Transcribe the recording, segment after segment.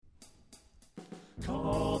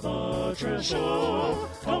Call the Trail Show.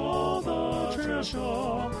 Call the Trail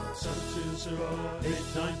Show.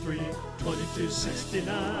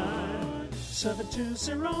 720-893-2269.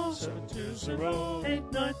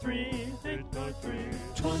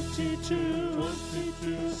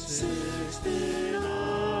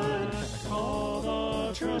 720-893-2269. Call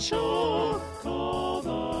the Trail Show. Call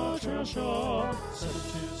the Trail Show.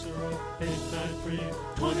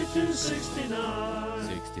 720-893-2269.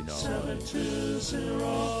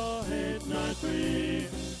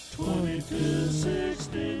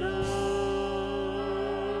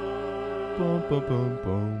 720-893-2269. Boom, boom, boom,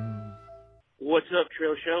 boom. What's up,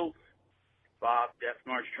 Trail Show? Bob, Death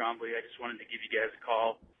March Trombley. I just wanted to give you guys a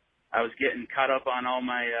call. I was getting caught up on all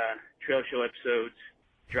my Trail Show episodes,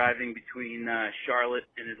 driving between Charlotte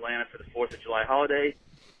and Atlanta for the 4th of July holiday,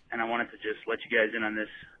 and I wanted to just let you guys in on this.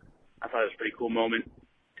 I thought it was a pretty cool moment.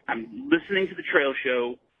 I'm listening to the Trail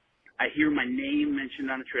Show. I hear my name mentioned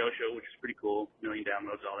on the Trail Show, which is pretty cool. 1 million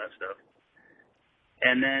downloads, all that stuff.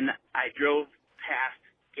 And then I drove past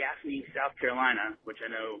Gaffney, South Carolina, which I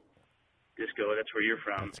know, Disco, that's where you're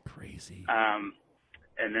from. That's crazy.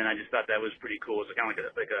 And then I just thought that was pretty cool. It's kind of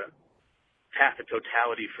like a path of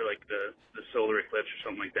totality for like the solar eclipse or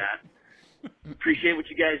something like that. Appreciate what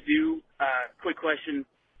you guys do. Quick question: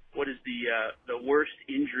 what is the worst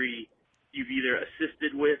injury you've either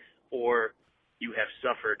assisted with or you have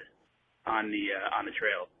suffered on the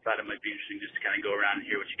trail? Thought it might be interesting just to kind of go around and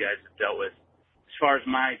hear what you guys have dealt with. As far as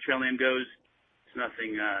my trail name goes, it's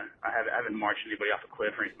nothing. I haven't marched anybody off a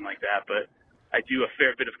cliff or anything like that, but I do a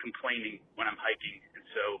fair bit of complaining when I'm hiking, and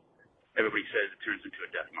so everybody says it turns into a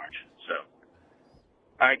death march. So,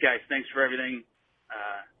 all right, guys, thanks for everything.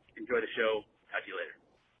 Enjoy the show. Talk to you later.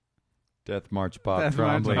 Death March Bob Death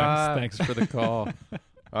March Trombley. Bob. Thanks for the call.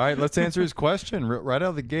 All right, let's answer his question right out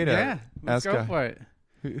of the gate. Yeah, let's go for it.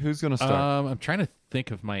 Who's going to start? I'm trying to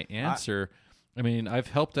think of my answer. I mean, I've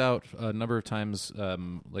helped out a number of times,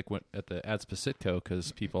 like at the Adspasitco,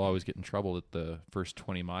 because people always get in trouble at the first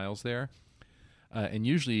 20 miles there. And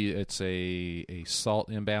usually it's a salt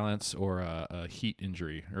imbalance or a heat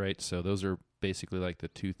injury, right? So those are basically like the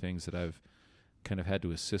two things that I've kind of had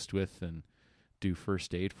to assist with and do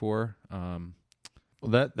first aid for.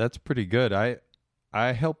 Well, that's pretty good.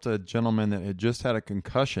 I helped a gentleman that had just had a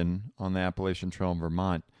concussion on the Appalachian Trail in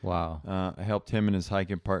Vermont. Wow. I helped him and his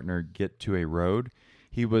hiking partner get to a road.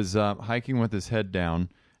 He was hiking with his head down,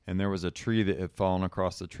 and there was a tree that had fallen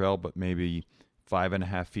across the trail, but maybe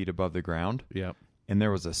 5.5 feet above the ground. Yep. And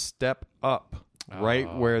there was a step up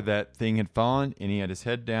right where that thing had fallen, and he had his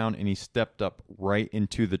head down, and he stepped up right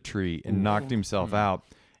into the tree and knocked himself out.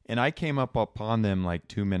 And I came up upon them like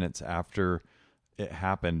 2 minutes after it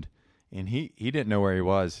happened, and he didn't know where he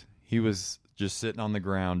was. He was just sitting on the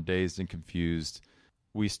ground, dazed and confused.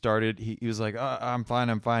 We started, he was like, I'm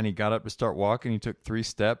fine. He got up to start walking. He took 3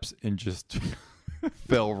 steps and just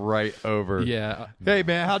fell right over. Yeah. Hey,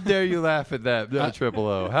 man, how dare you laugh at that, Triple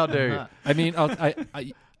O? How dare you? I mean,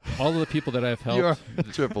 I all of the people that I've helped, You're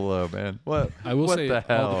Triple O, man. What? I will what say, the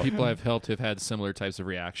hell? all the people I've helped have had similar types of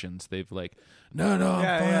reactions. They've like, no,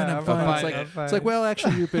 I'm fine. It's like, well,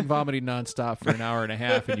 actually, you've been vomiting nonstop for an hour and a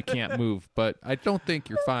half, and you can't move. But I don't think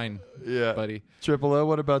you're fine, buddy. Triple O,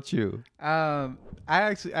 what about you? I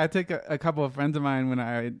took a couple of friends of mine when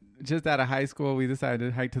I just out of high school. We decided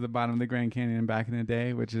to hike to the bottom of the Grand Canyon back in the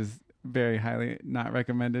day, which is very highly not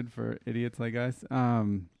recommended for idiots like us.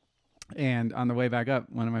 And on the way back up,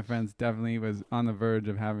 one of my friends definitely was on the verge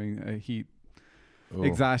of having a heat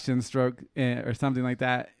exhaustion stroke or something like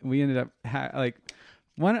that. We ended up there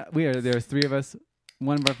was 3 of us.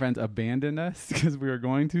 One of our friends abandoned us because we were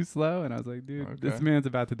going too slow, and I was like, dude, this man's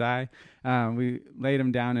about to die. We laid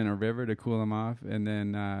him down in a river to cool him off, and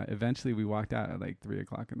then eventually we walked out at like 3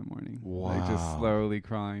 o'clock in the morning. Wow. Like just slowly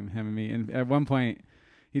crawling, him and me. And at one point,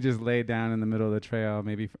 he just laid down in the middle of the trail,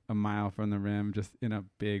 maybe a mile from the rim, just in a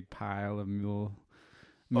big pile of mule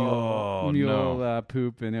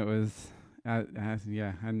poop, and it was... I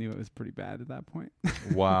knew it was pretty bad at that point.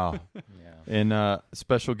 Wow. Yeah. And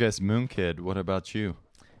special guest Moon Kid, what about you?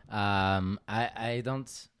 I don't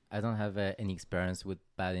have any experience with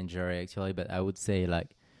bad injury actually, but I would say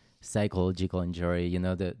like psychological injury. You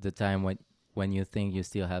know, the time when you think you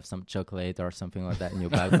still have some chocolate or something like that in your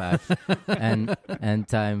backpack, and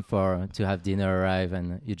time to have dinner arrive,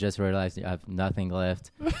 and you just realize you have nothing left.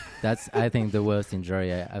 That's I think the worst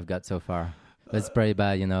injury I've got so far. It's pretty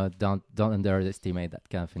bad, you know. Don't underestimate that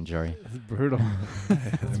kind of injury. It's brutal.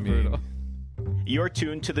 It's brutal. You're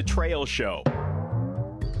tuned to The Trail Show.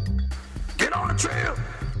 Get on the trail!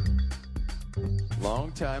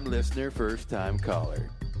 Long-time listener, first-time caller.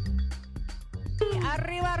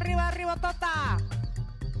 Arriba, arriba, arriba, tota!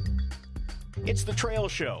 It's the Trail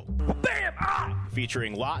Show. Bam! Ah!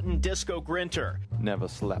 Featuring Lawton Disco Grinter, Never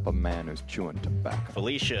slap a man who's chewing tobacco.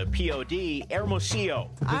 Felicia P.O.D. Hermosillo,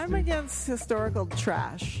 I'm against historical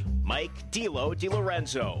trash. Mike Dilo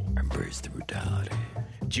DiLorenzo, Embrace the brutality.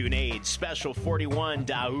 Junaid Special 41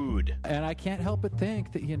 Daoud, And I can't help but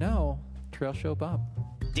think that, Trail Show Bob.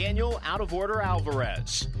 Daniel Out of Order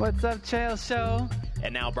Alvarez. What's up, Trail Show?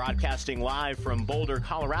 And now broadcasting live from Boulder,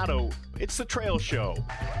 Colorado, it's the Trail Show.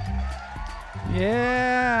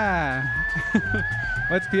 Yeah.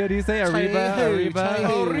 What's POD say? Arriba,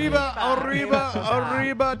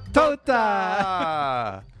 arriba,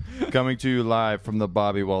 tota. Coming to you live from the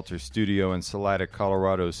Bobby Walters studio in Salida,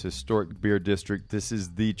 Colorado's historic beer district. This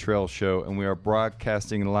is The Trail Show, and we are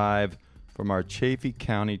broadcasting live from our Chaffee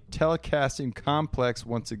County telecasting complex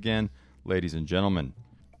once again, ladies and gentlemen.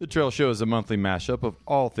 The Trail Show is a monthly mashup of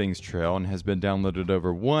all things trail and has been downloaded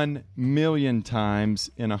over 1 million times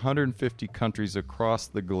in 150 countries across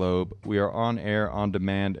the globe. We are on air, on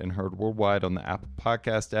demand, and heard worldwide on the Apple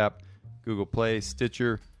Podcast app, Google Play,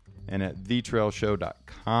 Stitcher, and at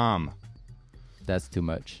thetrailshow.com. That's too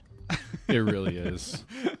much. It really is.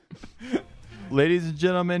 Ladies and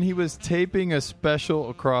gentlemen, he was taping a special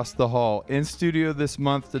across the hall in studio this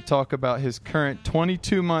month to talk about his current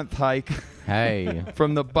 22-month hike. Hey.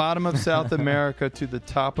 From the bottom of South America to the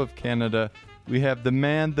top of Canada. We have the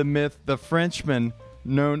man, the myth, the Frenchman,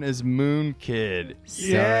 known as Moon Kid.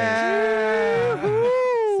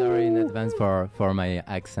 Sorry in advance for my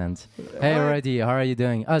accent. Hey, Roddy, how are you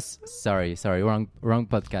doing? Sorry, wrong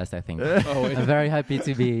podcast, I think. I'm very happy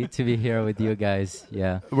to be here with you guys.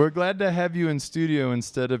 Yeah. We're glad to have you in studio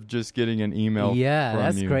instead of just getting an email. Yeah, from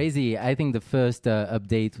that's you. crazy. I think the first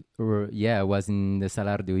update, was in the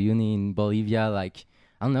Salar de Uyuni in Bolivia, like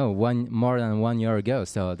I don't know, more than 1 year ago.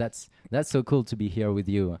 So that's so cool to be here with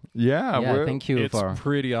you. Yeah, thank you It's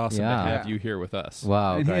pretty awesome to have you here with us.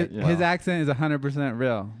 Wow, And great. his accent is 100%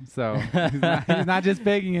 real, so he's not just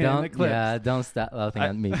faking it in the clips. Don't stop laughing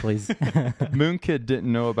at me, please. Moon Kid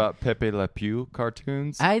didn't know about Pepe Le Pew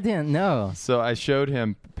cartoons. I didn't know. So I showed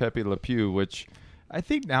him Pepe Le Pew, which I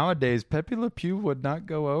think nowadays Pepe Le Pew would not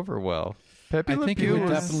go over well. Pepe I Le think Pew it would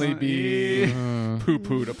was- definitely be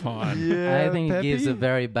poo-pooed upon. Yeah, I think Pepe? it gives a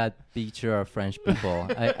very bad picture of French people.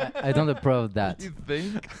 I don't approve of that. You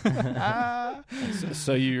think?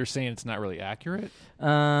 So you're saying it's not really accurate?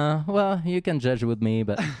 Well, you can judge with me,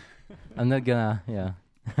 but I'm not gonna. Yeah.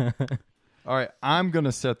 All right, I'm going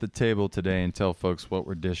to set the table today and tell folks what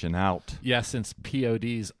we're dishing out. Yeah, since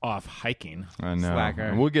POD's off hiking. I know. Slacker.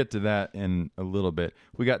 And we'll get to that in a little bit.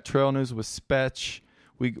 We got trail news with Spetch.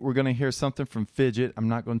 We're going to hear something from Fidget. I'm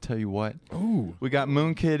not going to tell you what. Ooh. We got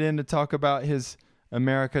Moon Kid in to talk about his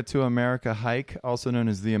America to America hike, also known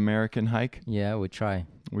as the American hike. Yeah, we try.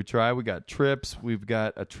 We got trips. We've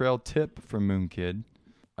got a trail tip from Moon Kid.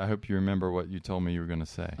 I hope you remember what you told me you were going to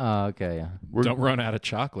say. Oh, okay. Yeah. Don't run out of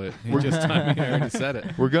chocolate. You just I already said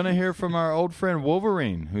it. We're going to hear from our old friend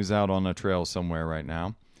Wolverine, who's out on a trail somewhere right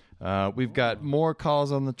now. We've got more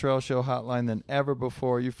calls on the Trail Show hotline than ever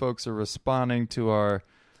before. You folks are responding to our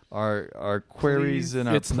queries and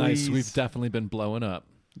our It's pleas. nice. We've definitely been blowing up.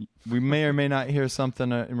 We may or may not hear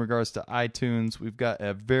something in regards to iTunes. We've got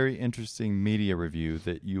a very interesting media review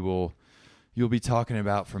that you'll be talking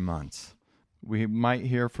about for months. We might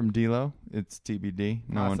hear from Dilo. It's TBD.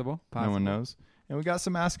 No one knows. And we got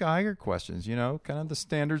some Ask a Hiker questions. Kind of the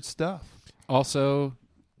standard stuff. Also,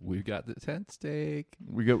 we've got the tent stake.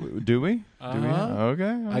 Do we? Do we?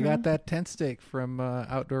 Okay. I got that tent stake from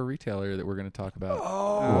Outdoor Retailer that we're going to talk about.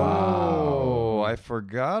 Oh, I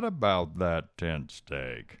forgot about that tent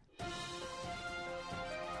stake.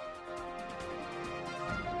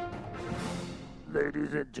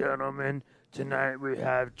 Ladies and gentlemen, tonight we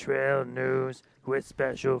have trail news with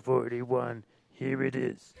Special 41. Here it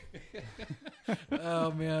is.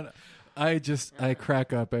 Oh, man. I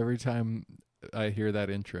crack up every time I hear that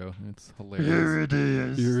intro. It's hilarious. Here it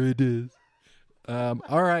is. Here it is.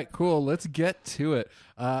 All right, cool. Let's get to it.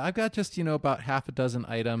 I've got just, about half a dozen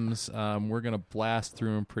items. We're going to blast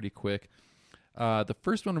through them pretty quick. The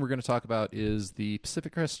first one we're going to talk about is the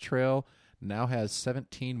Pacific Crest Trail now has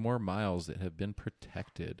 17 more miles that have been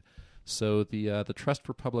protected. So the Trust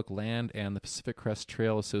for Public Land and the Pacific Crest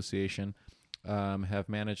Trail Association have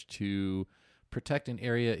managed to protect an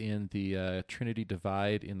area in the Trinity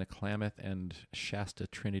Divide in the Klamath and Shasta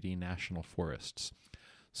Trinity National Forests.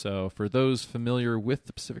 So for those familiar with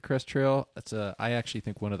the Pacific Crest Trail, I actually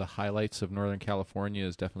think one of the highlights of Northern California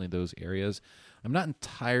is definitely those areas. I'm not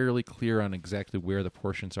entirely clear on exactly where the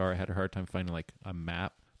portions are. I had a hard time finding a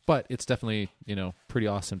map, But it's definitely, pretty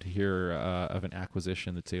awesome to hear of an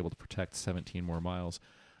acquisition that's able to protect 17 more miles.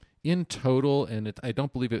 In total, and I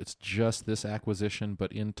don't believe it's just this acquisition,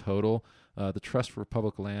 but in total, the Trust for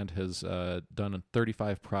Public Land has done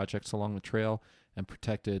 35 projects along the trail and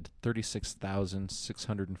protected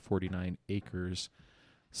 36,649 acres.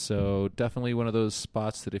 So definitely one of those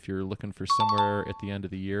spots that if you're looking for somewhere at the end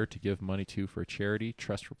of the year to give money to for a charity,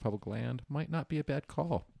 Trust for Public Land might not be a bad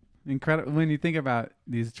call. Incredible when you think about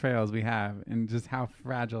these trails we have and just how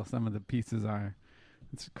fragile some of the pieces are.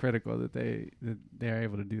 It's critical that they are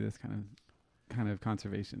able to do this kind of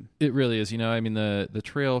conservation. It really is. The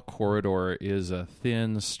trail corridor is a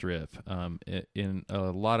thin strip. In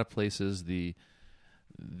a lot of places, the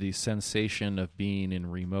sensation of being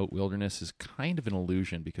in remote wilderness is kind of an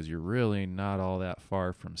illusion because you're really not all that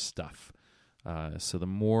far from stuff. So the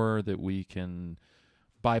more that we can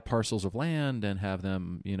buy parcels of land and have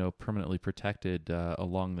them, permanently protected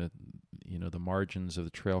along the margins of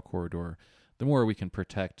the trail corridor, the more we can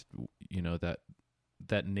protect,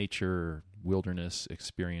 that nature wilderness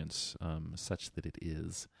experience such that it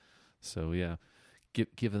is. So yeah,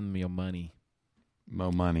 give them your money.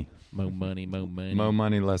 More money. More money, more money. More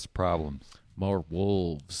money, less problems. More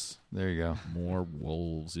wolves. There you go. More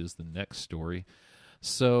wolves is the next story.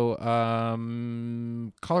 So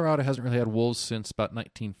Colorado hasn't really had wolves since about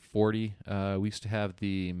 1940. We used to have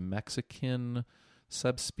the Mexican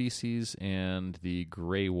subspecies and the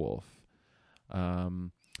gray wolf.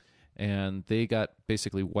 And they got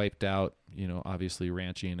basically wiped out, obviously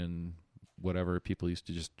ranching and whatever. People used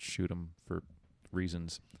to just shoot them for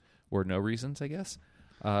reasons or no reasons, I guess.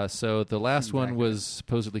 So the last one was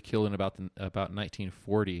supposedly killed in about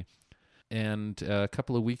 1940. And a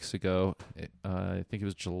couple of weeks ago, I think it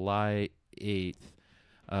was July 8th,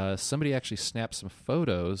 somebody actually snapped some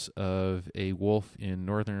photos of a wolf in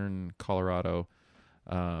northern Colorado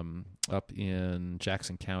up in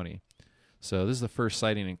Jackson County. So this is the first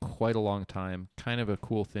sighting in quite a long time. Kind of a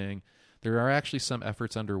cool thing. There are actually some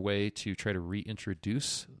efforts underway to try to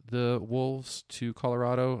reintroduce the wolves to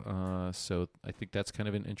Colorado. So I think that's kind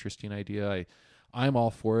of an interesting idea. I'm all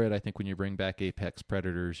for it. I think when you bring back apex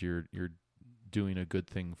predators, you're doing a good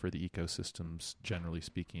thing for the ecosystems, generally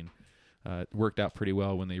speaking. It worked out pretty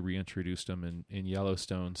well when they reintroduced them in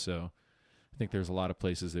Yellowstone. So I think there's a lot of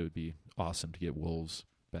places that would be awesome to get wolves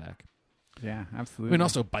back. Yeah, absolutely. I mean,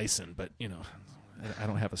 also bison, but, I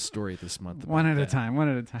don't have a story this month. One at a time.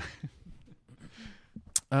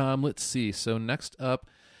 Let's see. So next up,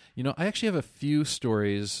 I actually have a few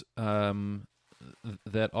stories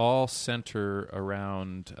that all center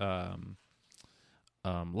around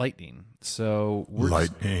lightning. So we're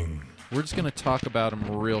just going to talk about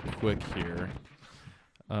them real quick here.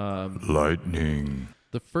 Lightning.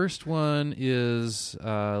 The first one is,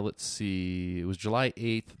 let's see, it was July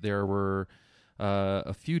 8th. There were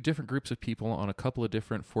a few different groups of people on a couple of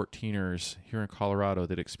different 14ers here in Colorado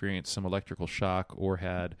that experienced some electrical shock or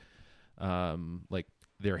had like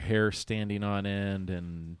their hair standing on end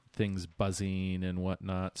and things buzzing and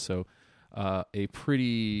whatnot. So a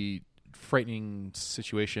pretty frightening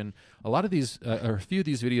situation. A lot of these, or a few of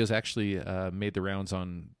these videos actually made the rounds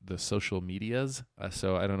on the social medias.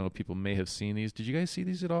 So I don't know, people may have seen these. Did you guys see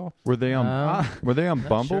these at all? Were they on? Were they on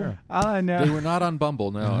Bumble? Sure. All I know, they were not on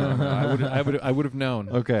Bumble. No, I would have known.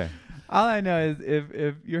 Okay. All I know is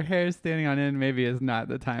if your hair is standing on end, maybe it's not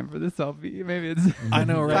the time for the selfie. Maybe it's I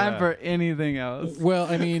know, right? time for anything else. Well,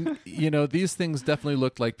 I mean, these things definitely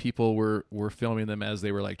looked like people were filming them as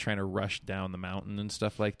they were like trying to rush down the mountain and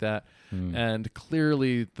stuff like that. And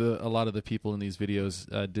clearly, a lot of the people in these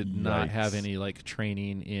videos did not have any like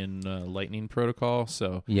training in lightning protocol.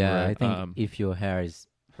 So yeah, I think if your hair is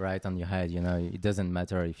right on your head, it doesn't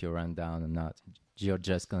matter if you run down or not. You're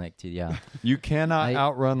just connected, yeah. You cannot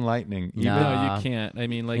outrun lightning. No, you can't. I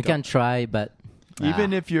mean, like you can try, but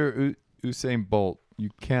even if you're Usain Bolt,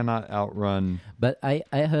 you cannot outrun. But I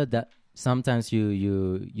heard that sometimes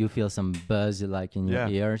you feel some buzz like in your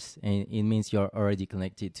ears, and it means you're already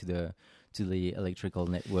connected to the electrical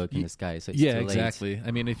network in the sky. So it's too late. Exactly.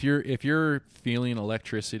 I mean, if you're feeling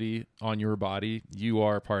electricity on your body, you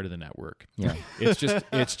are part of the network. Yeah.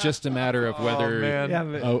 It's just a matter of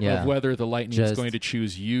whether whether the lightning is going to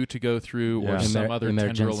choose you to go through or some other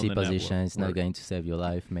emergency tendril in the position. network. It's not going to save your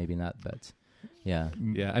life, maybe not, but yeah.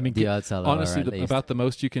 Yeah, I mean, the odds are honestly, lower, about the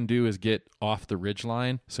most you can do is get off the ridge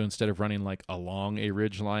line. So instead of running like along a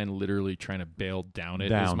ridge line, literally trying to bail down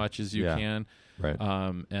it as much as you can. Right.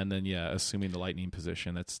 And then assuming the lightning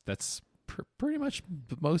position, that's pretty much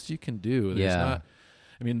the most you can do.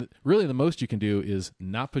 I mean, really, the most you can do is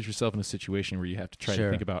not put yourself in a situation where you have to try to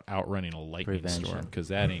Sure. think about outrunning a lightning Prevention. storm, because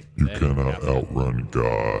that ain't. You that ain't cannot happening. outrun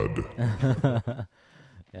God.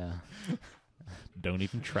 Yeah. Don't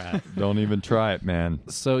even try it. Don't even try it, man.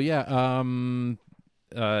 So yeah.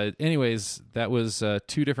 Anyways, that was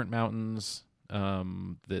 2 different mountains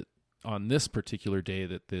that on this particular day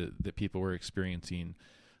that people were experiencing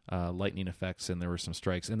lightning effects, and there were some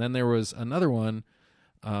strikes. And then there was another one.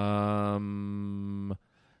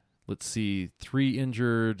 Let's see, 3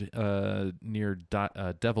 injured near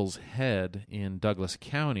Devil's Head in Douglas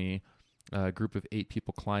County. A group of 8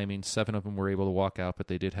 people climbing. 7 of them were able to walk out, but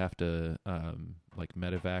they did have to like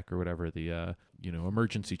medevac or whatever, the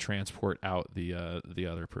emergency transport out the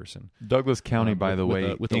other person. Douglas County, by the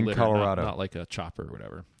way, with a in litter, Colorado. not like a chopper or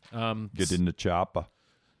whatever. Get in the chopper.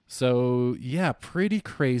 So yeah, pretty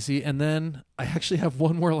crazy. And then I actually have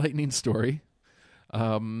one more lightning story.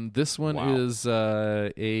 This one is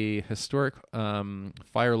a historic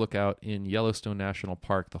fire lookout in Yellowstone National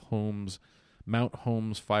Park. The Mount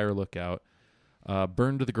Holmes Fire Lookout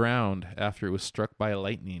burned to the ground after it was struck by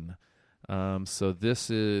lightning. So this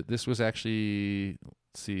was actually,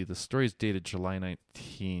 let's see, the story is dated July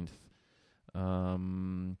 19th.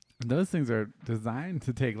 Those things are designed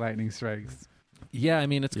to take lightning strikes. Yeah, I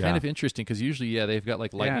mean, it's kind Yeah. of interesting because usually, they've got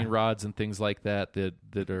like lightning Yeah. rods and things like that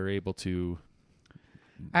are able to.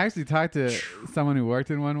 I actually talked to someone who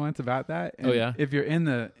worked in one once about that. Oh, yeah? If you're in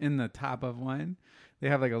the top of one, they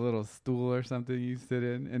have like a little stool or something you sit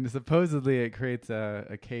in, and supposedly it creates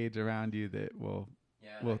a cage around you that will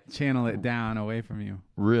channel it down away from you.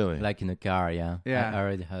 Really? Like in a car, yeah. Yeah. I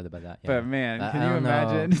already heard about that. Yeah. But man, I can you don't know.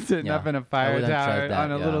 imagine sitting Yeah. up in a I fire wouldn't tower trust that,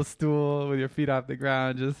 on a yeah. little stool with your feet off the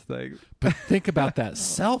ground, just like But think about that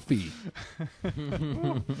selfie.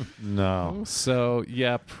 No. So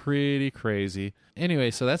yeah, pretty crazy.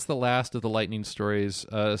 Anyway, so that's the last of the lightning stories.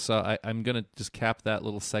 So I'm gonna just cap that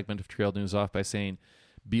little segment of Trail News off by saying,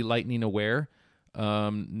 be lightning aware.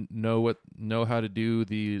 Know how to do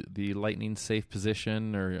the lightning safe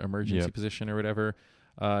position or emergency position or whatever,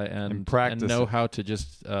 and practice and know it. how to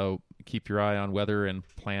just keep your eye on weather and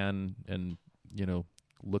plan and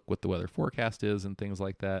look what the weather forecast is and things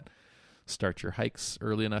like that. Start your hikes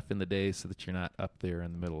early enough in the day so that you're not up there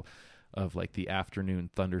in the middle of like the afternoon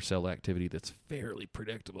thunder cell activity that's fairly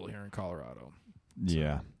predictable here in Colorado.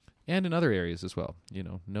 Yeah. And in other areas as well.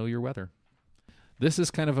 Know your weather. This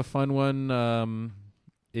is kind of a fun one.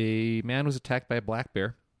 A man was attacked by a black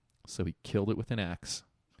bear, so he killed it with an axe.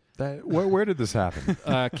 Where did this happen?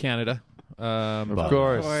 Canada. Of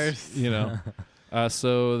course.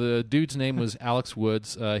 So the dude's name was Alex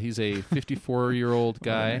Woods. He's a 54-year-old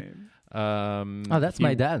guy. That's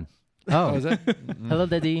my dad. Oh, is that? Hello,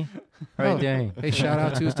 Daddy. How are you doing? Hey, shout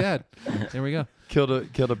out to his dad. There we go. Killed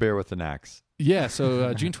a bear with an axe. Yeah,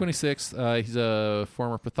 so June 26th, he's a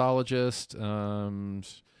former pathologist,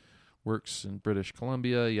 works in British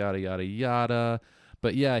Columbia, yada, yada, yada.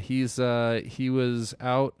 But yeah, he was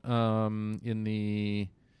out in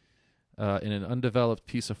an undeveloped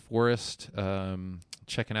piece of forest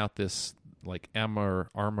checking out this like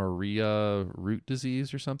Armoria root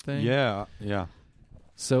disease or something. Yeah.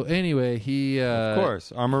 So anyway, he Of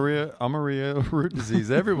course. Armoria root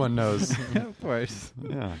disease. Everyone knows. of course.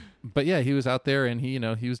 Yeah. But yeah, he was out there and he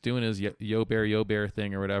was doing his yo bear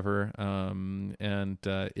thing or whatever. And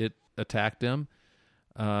it attacked him.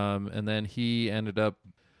 And then he ended up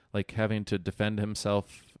like having to defend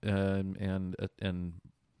himself and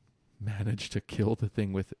managed to kill the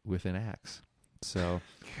thing with an axe. So,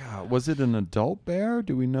 God, was it an adult bear?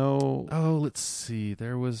 Do we know? oh, let's see.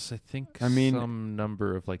 There was, I think, some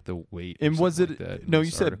number of like the weight. or And was something it? like that in No, this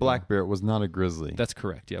you said article. black bear. It was not a grizzly. That's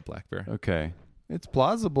correct. Yeah, black bear. Okay. It's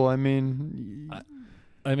plausible. I mean,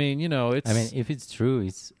 I mean, it's. I mean, if it's true,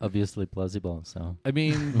 it's obviously plausible. So I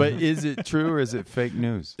mean, but is it true or is it fake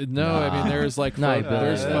news? no. I mean, there's like No, I bet.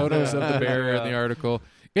 there's photos of the bear in the article.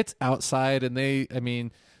 It's outside, and they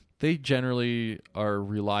generally are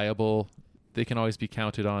reliable. They can always be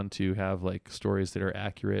counted on to have like stories that are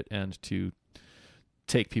accurate and to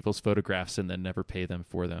take people's photographs and then never pay them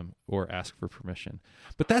for them or ask for permission.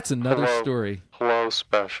 But that's another story. Hello,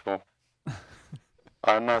 Special.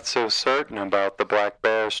 I'm not so certain about the black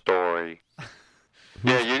bear story.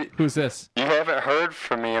 Who's this? You haven't heard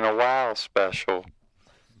from me in a while, Special.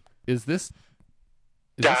 Is this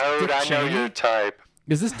Dude, Dick I know Cheney? your type.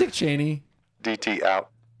 Is this Dick Cheney? DT out.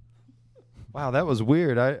 Wow, that was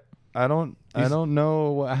weird. I don't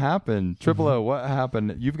know what happened. Triple O, what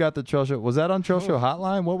happened? You've got the Trail Show. Was that on Trail Show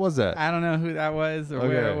Hotline? What was that? I don't know who that was or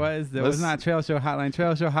where it was. It was not Trail Show Hotline.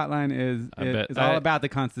 Trail Show Hotline is all about the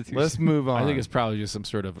Constitution. Let's move on. I think it's probably just some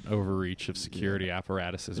sort of an overreach of security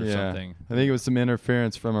apparatuses or something. I think it was some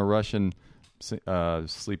interference from a Russian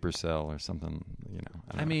sleeper cell or something.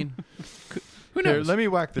 I mean, who knows? Here, let me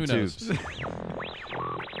whack the tubes.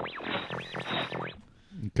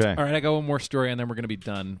 Okay. All right, I got one more story, and then we're going to be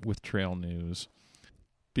done with trail news.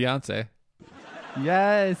 Beyonce.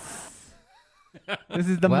 Yes. This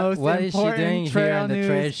is the most what important is she doing trail here on the news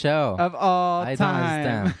trail show of all I time. don't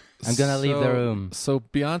understand. I'm going to leave the room. So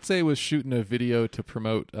Beyonce was shooting a video to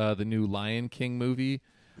promote the new Lion King movie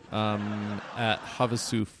at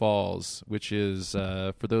Havasu Falls, which is,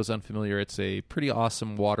 for those unfamiliar, it's a pretty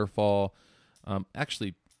awesome waterfall.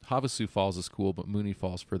 Actually, Havasu Falls is cool, but Mooney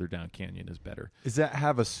Falls further down canyon is better. Is that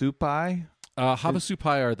Havasupai?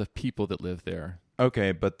 Havasupai are the people that live there.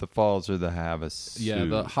 Okay, but the falls are the Havasu. Yeah,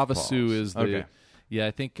 the Havasu falls. is the. Okay. Yeah,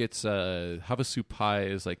 I think it's Havasupai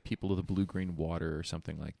is like people of the blue-green water or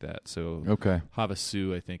something like that. So okay,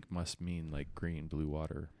 Havasu I think must mean like green blue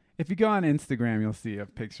water. If you go on Instagram, you'll see a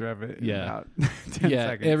picture of it. In about 10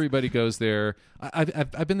 seconds. Everybody goes there.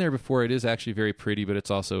 I've been there before. It is actually very pretty, but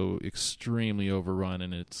it's also extremely overrun,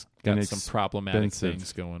 and it's got some problematic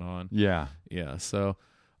things going on. Yeah. So,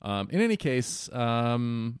 in any case,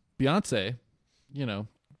 Beyonce,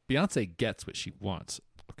 Beyonce gets what she wants.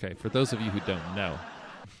 Okay, for those of you who don't know,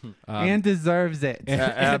 and deserves it,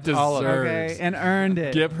 and deserves, and earned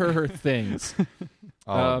it. Give her things.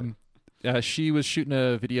 She was shooting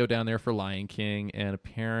a video down there for Lion King, and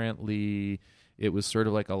apparently it was sort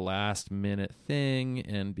of like a last-minute thing,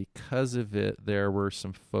 and because of it, there were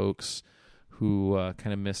some folks who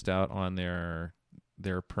kind of missed out on their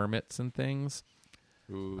permits and things.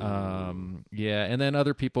 And then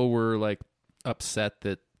other people were like upset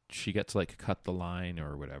that she gets like cut the line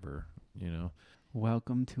or whatever,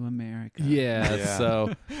 Welcome to America. Yeah.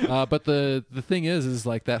 So, but the thing is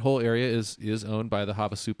like that whole area is owned by the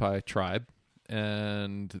Havasupai tribe,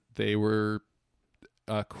 and they were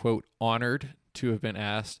quote honored to have been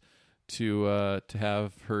asked to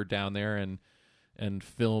have her down there and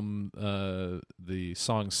film the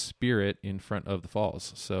song "Spirit" in front of the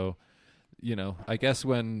falls. So, I guess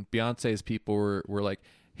when Beyonce's people were like,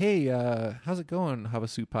 "Hey, how's it going,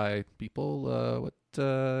 Havasupai people?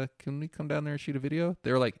 Can we come down there and shoot a video?"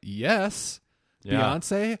 They were like, "Yes,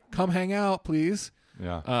 Beyonce, come hang out, please."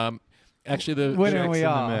 Yeah. Actually, wouldn't we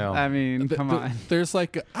all? I mean, come on. There's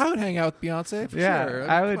like, I would hang out with Beyonce for sure.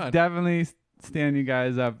 I would definitely stand you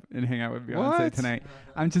guys up and hang out with Beyonce tonight.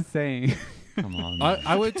 I'm just saying. Come on.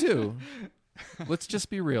 I would too. Let's just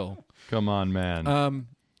be real. Come on, man.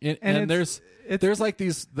 And there's like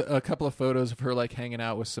a couple of photos of her like hanging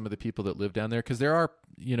out with some of the people that live down there, because there are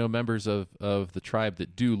members of the tribe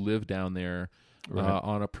that do live down there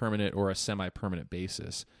on a permanent or a semi-permanent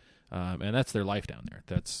basis, and that's their life down there.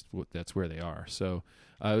 That's where they are. So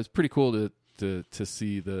it was pretty cool to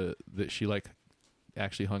see that she like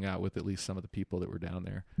actually hung out with at least some of the people that were down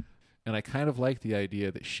there. And I kind of like the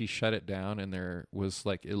idea that she shut it down, and there was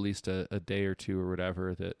like at least a day or two or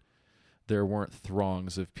whatever that there weren't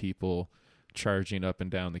throngs of people charging up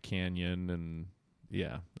and down the canyon, and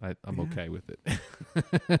I'm okay with it.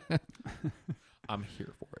 I'm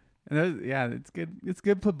here for it. And it's good. It's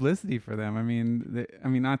good publicity for them. I mean,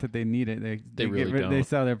 not that they need it. They really don't. They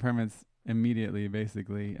sell their permits immediately,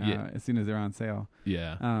 basically, as soon as they're on sale.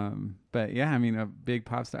 Yeah. But yeah, I mean, a big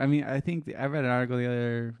pop star. I mean, I think I read an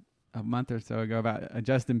article a month or so ago about a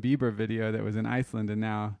Justin Bieber video that was in Iceland, and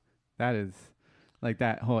now that is like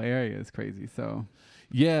that whole area is crazy. So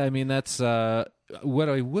yeah, I mean, that's what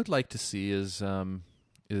I would like to see is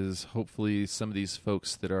hopefully some of these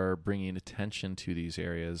folks that are bringing attention to these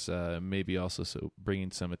areas, maybe also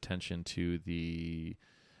bringing some attention to the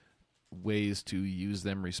ways to use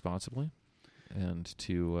them responsibly and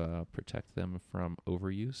to protect them from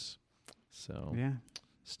overuse. So yeah,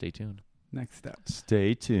 stay tuned. Next step.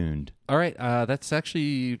 Stay tuned. All right, that's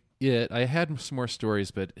actually it. I had some more stories,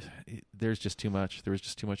 but there's just too much. There was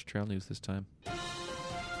just too much trail news this time.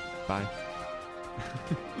 Bye.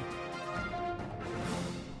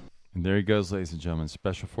 And there he goes, ladies and gentlemen.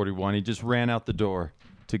 Special 41. He just ran out the door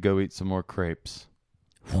to go eat some more crepes.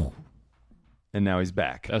 And now he's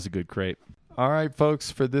back. That was a good crepe. All right,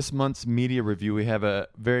 folks. For this month's media review, we have a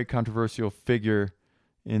very controversial figure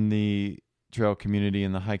in the trail community,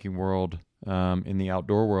 in the hiking world, in the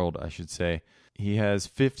outdoor world, I should say. He has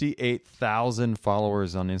 58,000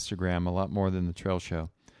 followers on Instagram, a lot more than the Trail Show.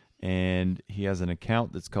 And he has an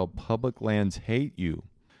account that's called Public Lands Hate You.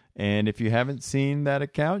 And if you haven't seen that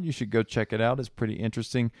account, you should go check it out. It's pretty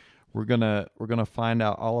interesting. We're gonna find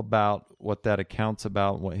out all about what that account's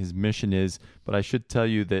about, what his mission is. But I should tell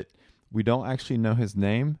you that we don't actually know his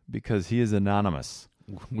name because he is anonymous.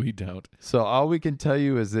 We don't. So all we can tell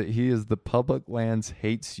you is that he is the Public Lands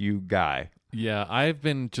Hates You guy. Yeah, I've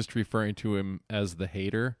been just referring to him as the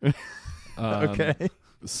hater. Okay.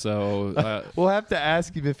 So we'll have to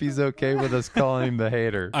ask him if he's okay with us calling him the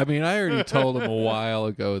hater. I mean, I already told him a while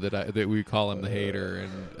ago that we call him the hater,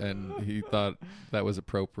 and he thought that was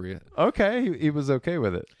appropriate. Okay, he was okay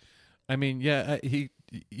with it. I mean, yeah,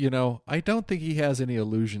 I don't think he has any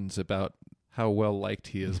illusions about how well liked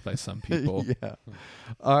he is by some people. Yeah.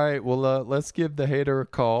 All right. Well, let's give the hater a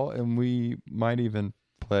call, and we might even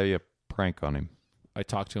play a prank on him. I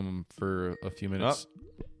talked to him for a few minutes.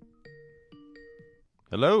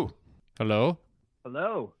 Hello. Hello.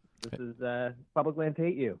 Hello. This is Public Lands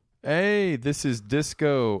Hate You. Hey, this is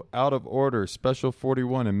Disco, Out of Order, Special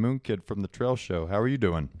 41, and Moonkid from the Trail Show. How are you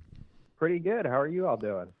doing? Pretty good. How are you all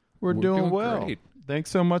doing? We're doing well. Great.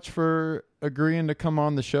 Thanks so much for agreeing to come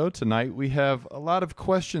on the show tonight. We have a lot of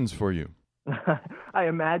questions for you. I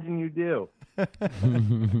imagine you do.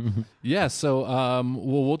 Yeah, so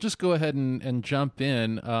we'll just go ahead and jump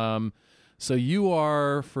in. So you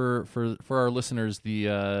are, for our listeners,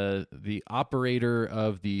 the operator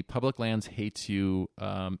of the Public Lands Hates You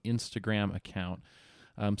Instagram account.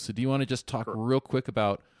 So do you want to just talk real quick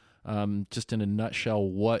about, just in a nutshell,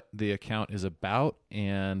 what the account is about,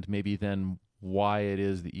 and maybe then why it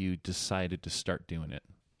is that you decided to start doing it?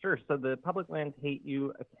 Sure. So the Public Lands Hate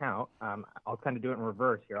You account, I'll kind of do it in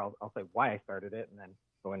reverse here. I'll say why I started it and then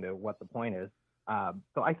go into what the point is.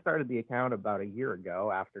 So I started the account about a year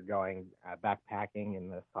ago after going backpacking in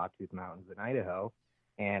the Sawtooth Mountains in Idaho.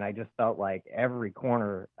 And I just felt like every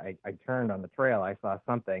corner I turned on the trail, I saw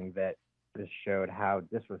something that just showed how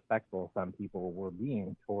disrespectful some people were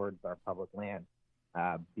being towards our public land,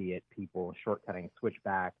 be it people shortcutting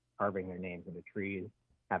switchbacks, carving their names into trees,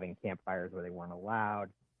 having campfires where they weren't allowed,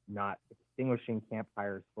 not extinguishing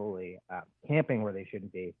campfires fully, camping where they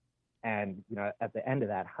shouldn't be. And, at the end of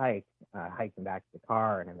that hike, hiking back to the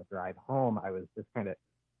car and in the drive home, I was just kind of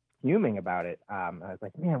fuming about it. I was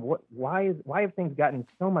like, man, why have things gotten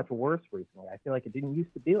so much worse recently? I feel like it didn't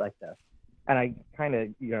used to be like this. And I kind of,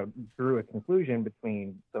 drew a conclusion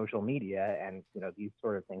between social media and, these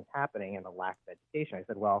sort of things happening and the lack of education. I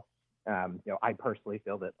said, well, I personally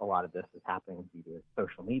feel that a lot of this is happening due to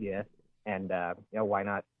social media, and why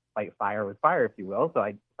not fight fire with fire, if you will? So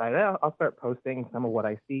I decided I'll start posting some of what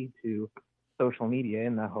I see to social media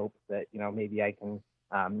in the hopes that maybe I can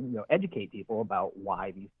educate people about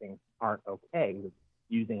why these things aren't okay, with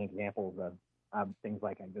using examples of things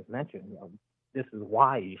like I just mentioned. This is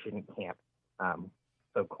why you shouldn't camp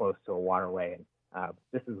so close to a waterway, and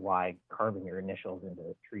this is why carving your initials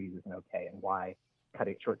into trees isn't okay, and why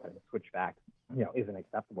shortcutting a switchback, isn't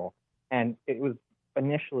acceptable. And it was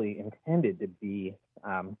initially intended to be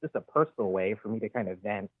just a personal way for me to kind of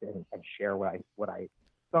vent and share what I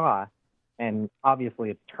saw. And obviously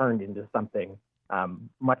it's turned into something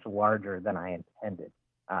much larger than I intended.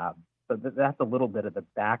 So that's a little bit of the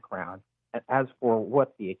background. And as for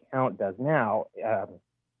what the account does now,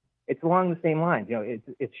 it's along the same lines.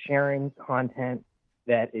 It's sharing content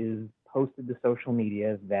that is posted to social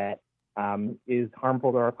media that is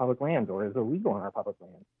harmful to our public lands or is illegal on our public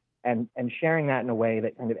lands, and sharing that in a way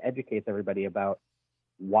that kind of educates everybody about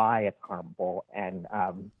why it's harmful and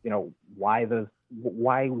why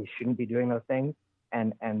we shouldn't be doing those things,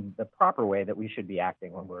 and the proper way that we should be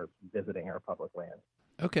acting when we're visiting our public lands.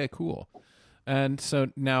 Okay, cool. And so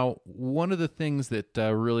now, one of the things that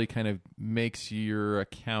really kind of makes your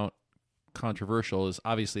account controversial is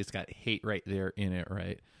obviously it's got hate right there in it,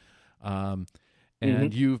 right?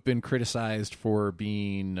 And you've been criticized for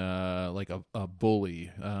being like a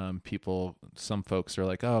bully. Some folks are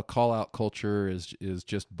like, oh, call out culture is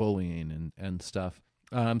just bullying and stuff.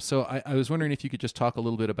 So I was wondering if you could just talk a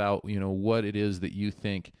little bit about, what it is that you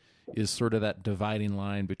think is sort of that dividing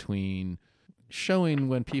line between showing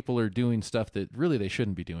when people are doing stuff that really they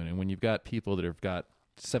shouldn't be doing, and when you've got people that have got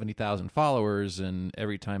 70,000 followers and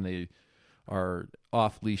every time they are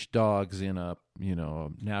off-leash dogs in a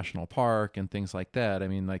national park and things like that. I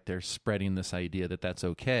mean, like they're spreading this idea that that's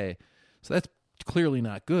okay. So that's clearly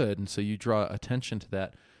not good. And so you draw attention to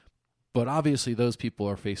that. But obviously those people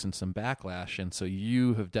are facing some backlash. And so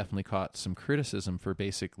you have definitely caught some criticism for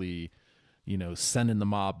basically, sending the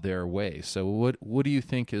mob their way. So what do you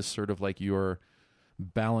think is sort of like your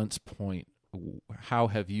balance point? How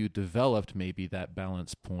have you developed maybe that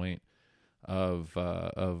balance point of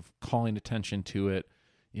calling attention to it,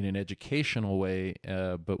 in an educational way,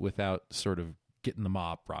 but without sort of getting the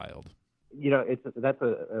mob riled? That's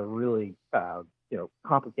a really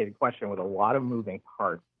complicated question with a lot of moving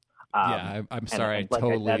parts. I'm sorry. Like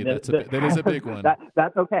totally. That is a big one.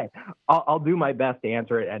 That's okay. I'll do my best to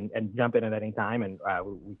answer it and jump in at any time, and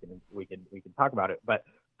we can talk about it. But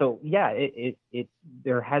so yeah,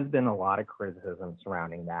 there has been a lot of criticism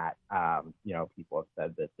surrounding that. People have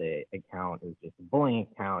said that the account is just a bullying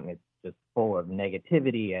account, and it's just full of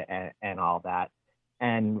negativity and all that.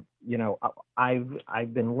 And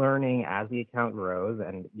I've been learning as the account grows,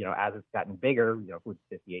 and as it's gotten bigger, with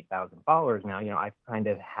 58,000 followers now, I've kind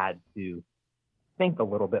of had to think a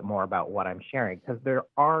little bit more about what I'm sharing, because there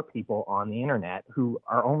are people on the internet who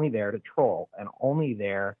are only there to troll and only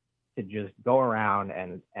there to just go around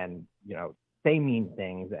and say mean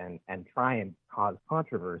things and try and cause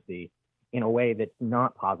controversy in a way that's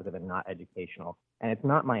not positive and not educational. And it's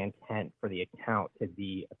not my intent for the account to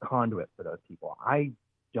be a conduit for those people. I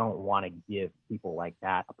don't want to give people like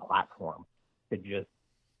that a platform to just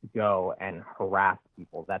go and harass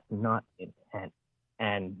people. That's not intent.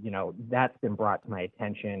 And, that's been brought to my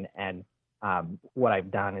attention. And what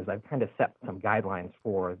I've done is I've kind of set some guidelines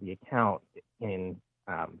for the account in,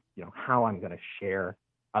 how I'm going to share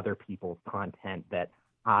other people's content that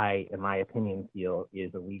I, in my opinion, feel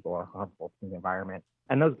is illegal or harmful to the environment.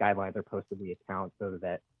 And those guidelines are posted to the account so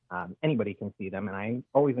that anybody can see them. And I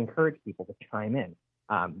always encourage people to chime in.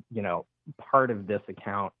 Part of this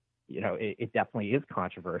account, it definitely is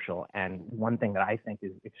controversial. And one thing that I think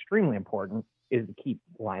is extremely important is to keep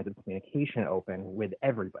lines of communication open with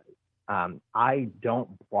everybody. I don't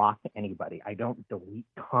block anybody. I don't delete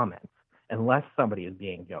comments unless somebody is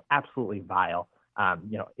being, absolutely vile.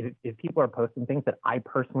 If people are posting things that I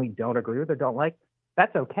personally don't agree with or don't like,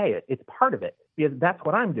 that's okay. It's part of it, because that's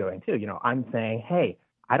what I'm doing too. I'm saying, hey,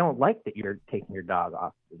 I don't like that you're taking your dog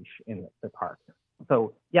off the leash in the park.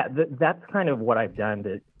 So yeah, that's kind of what I've done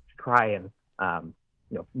to try and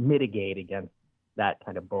mitigate against that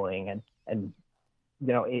kind of bullying. And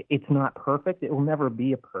it's not perfect. It will never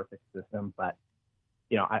be a perfect system, but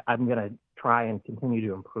I'm going to try and continue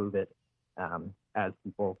to improve it as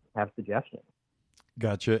people have suggestions.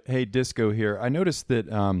 Gotcha. Hey, Disco here. I noticed that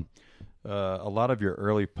a lot of your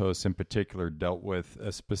early posts in particular dealt with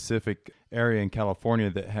a specific area in California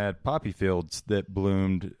that had poppy fields that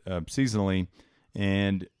bloomed seasonally.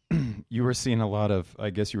 And you were seeing a lot of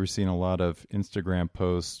Instagram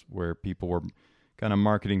posts where people were kind of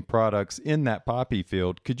marketing products in that poppy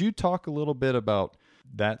field. Could you talk a little bit about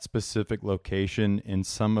that specific location and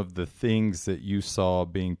some of the things that you saw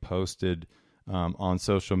being posted on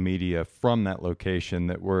social media from that location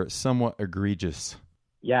that were somewhat egregious?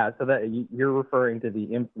 Yeah, so that you're referring to the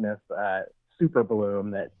infamous super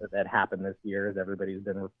bloom that happened this year, as everybody's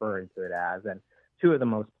been referring to it as. And two of the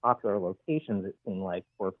most popular locations, it seemed like,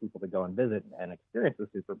 for people to go and visit and experience the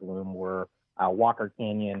super bloom were Walker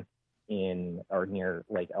Canyon near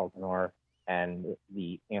Lake Elsinore and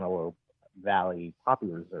the Antelope Valley Poppy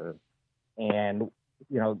Reserve. And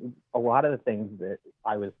a lot of the things that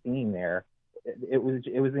I was seeing there, it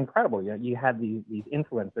was incredible. You had these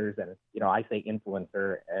influencers, and I say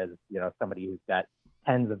influencer as somebody who's got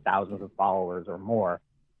tens of thousands of followers or more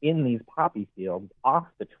in these poppy fields off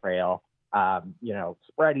the trail,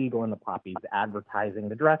 spread eagle in the poppies, advertising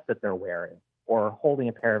the dress that they're wearing, or holding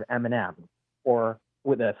a pair of M&Ms, or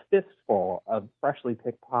with a fistful of freshly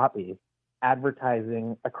picked poppies,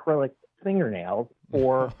 advertising acrylic fingernails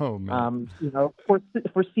for for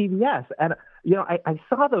CVS. And I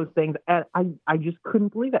saw those things, and I just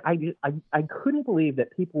couldn't believe it. I couldn't believe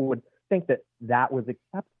that people would think that was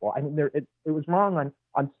acceptable. I mean, it was wrong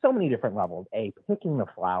on so many different levels. Picking the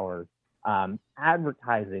flowers,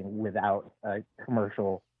 advertising without a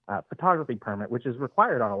commercial photography permit, which is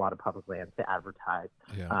required on a lot of public lands to advertise.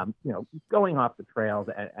 Yeah. Going off the trails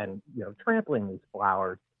and trampling these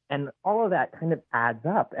flowers. And all of that kind of adds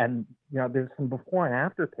up. And, there's some before and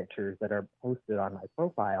after pictures that are posted on my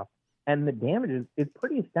profile. And the damage is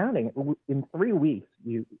pretty astounding. In 3 weeks,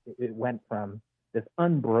 it went from this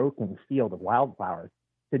unbroken field of wildflowers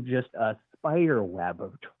to just a spider web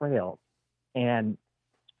of trails. And,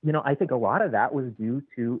 I think a lot of that was due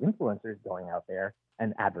to influencers going out there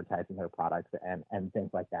and advertising their products and things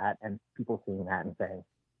like that. And people seeing that and saying,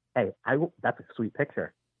 hey, that's a sweet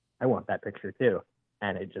picture. I want that picture too.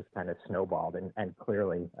 And it just kind of snowballed and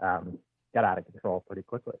clearly got out of control pretty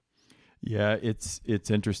quickly. Yeah, it's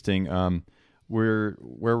interesting. Where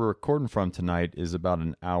we're recording from tonight is about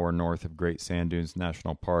an hour north of Great Sand Dunes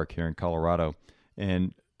National Park here in Colorado.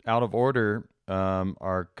 And out of order,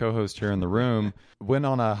 our co-host here in the room, went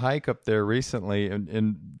on a hike up there recently,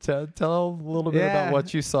 and tell a little bit about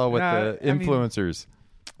what you saw with the influencers.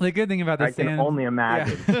 The good thing about the sand, I can only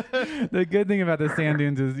imagine. The good thing about the sand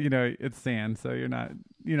dunes is, it's sand, so you're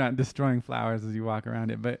not destroying flowers as you walk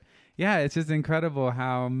around it. But yeah, it's just incredible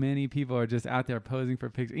how many people are just out there posing for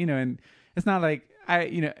pictures. And it's not like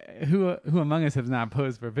who among us has not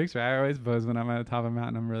posed for a picture? I always pose when I'm at the top of a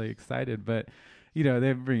mountain. I'm really excited, but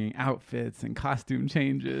they're bringing outfits and costume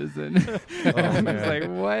changes, and I'm just like,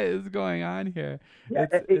 what is going on here? Yeah,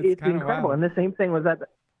 it's incredible. Wild. And the same thing was at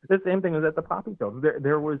the Poppy Fields.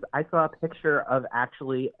 I saw a picture of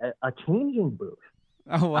actually a changing booth.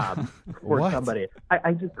 Oh wow! For somebody,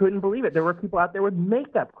 I just couldn't believe it. There were people out there with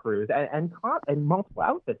makeup crews and multiple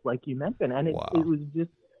outfits, like you mentioned, and it was just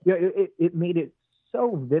it made it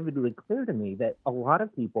so vividly clear to me that a lot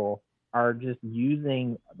of people are just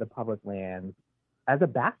using the public lands as a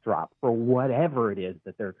backdrop for whatever it is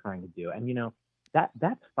that they're trying to do, and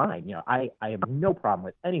that's fine. I have no problem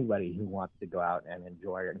with anybody who wants to go out and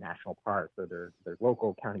enjoy a national park or their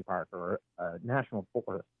local county park or a national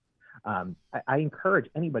forest. I encourage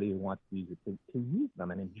anybody who wants to use it to use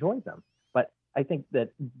them and enjoy them. But I think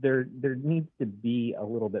that there needs to be a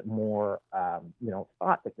little bit more,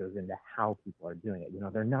 thought that goes into how people are doing it.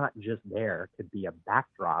 They're not just there to be a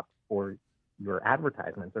backdrop for your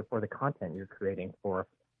advertisements or for the content you're creating for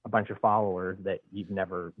a bunch of followers that you've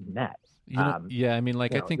never met. I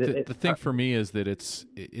think the thing for me is that it's,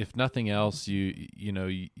 if nothing else, you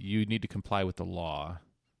need to comply with the law.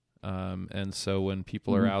 And so when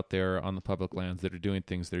people are out there on the public lands that are doing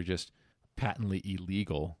things that are just patently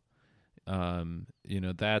illegal,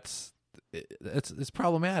 it's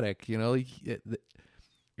problematic.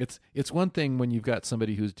 It's one thing when you've got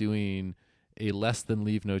somebody who's doing a less than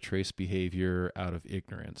leave no trace behavior out of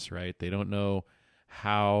ignorance, right? They don't know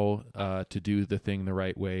how to do the thing the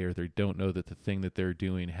right way, or they don't know that the thing that they're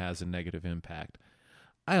doing has a negative impact.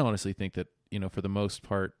 I honestly think that, for the most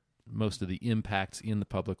part, most of the impacts in the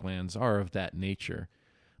public lands are of that nature.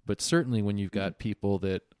 But certainly when you've got people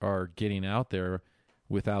that are getting out there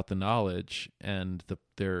without the knowledge, and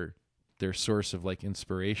their source of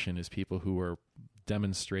inspiration is people who are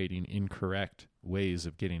demonstrating incorrect ways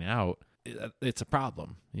of getting out, it's a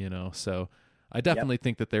problem, So I definitely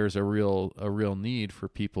think that there's a real need for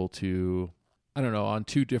people to, on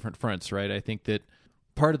two different fronts, right? I think that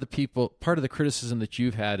part of the criticism that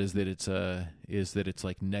you've had is that it's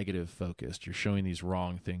like negative focused. You're showing these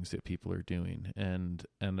wrong things that people are doing. And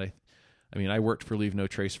I worked for Leave No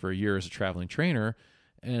Trace for a year as a traveling trainer,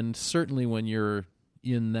 and certainly when you're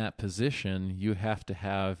in that position, you have to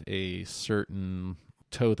have a certain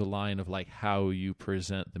toe the line of how you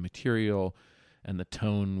present the material and the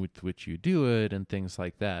tone with which you do it and things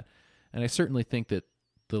like that. And I certainly think that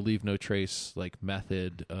the Leave No Trace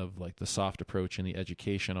method of the soft approach and the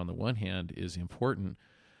education on the one hand is important,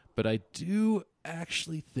 but I do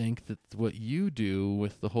actually think that what you do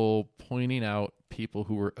with the whole pointing out people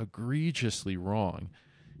who are egregiously wrong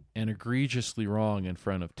in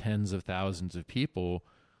front of tens of thousands of people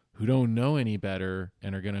who don't know any better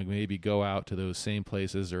and are going to maybe go out to those same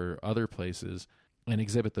places or other places and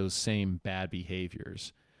exhibit those same bad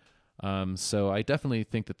behaviors. So I definitely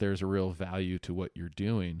think that there's a real value to what you're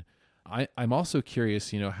doing. I'm also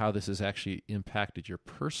curious, how this has actually impacted your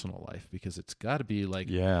personal life, because it's got to be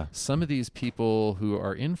some of these people who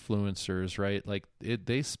are influencers, right?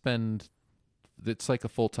 They spend, it's like a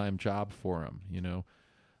full-time job for them,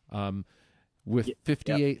 with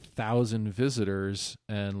 58,000 visitors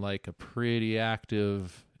and a pretty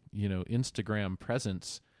active, Instagram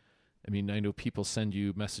presence. I know people send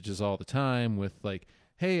you messages all the time with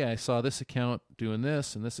hey, I saw this account doing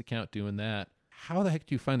this and this account doing that. How the heck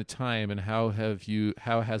do you find the time, and how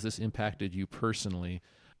has this impacted you personally?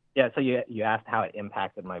 Yeah, so you asked how it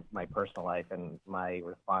impacted my personal life, and my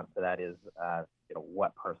response to that is,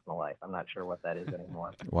 what personal life? I'm not sure what that is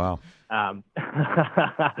anymore. Wow.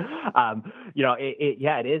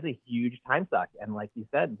 It is a huge time suck, and like you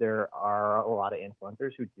said, there are a lot of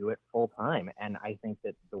influencers who do it full time, and I think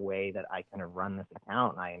that the way that I kind of run this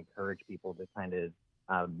account, and I encourage people to kind of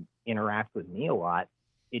interact with me a lot,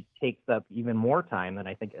 it takes up even more time than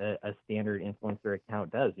I think a standard influencer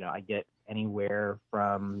account does. I get anywhere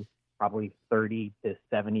from probably 30 to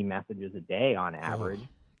 70 messages a day on average.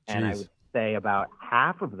 And I would say about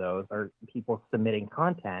half of those are people submitting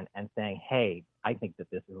content and saying, hey, I think that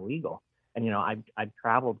this is illegal. And, I've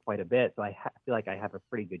traveled quite a bit, so I feel like I have a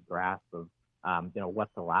pretty good grasp of,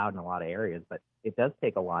 what's allowed in a lot of areas, but it does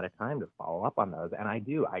take a lot of time to follow up on those. And I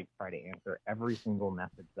try to answer every single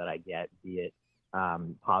message that I get, be it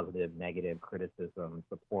positive, negative, criticism,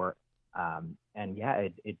 support. And yeah,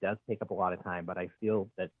 it does take up a lot of time, but I feel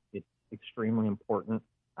that it's extremely important.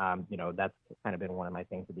 That's kind of been one of my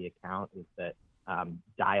things with the account is that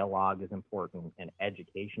dialogue is important and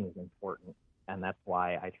education is important. And that's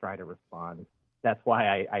why I try to respond. That's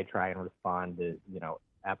why I try and respond to,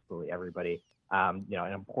 absolutely everybody. An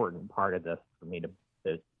important part of this for me to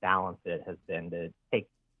balance it has been to take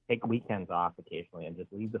weekends off occasionally and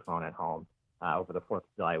just leave the phone at home. Over the 4th of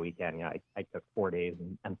July weekend, I took 4 days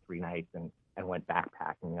and 3 nights and went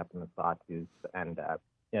backpacking up in the Sawtooth, and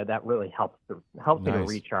that really helps me to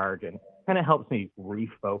recharge and kind of helps me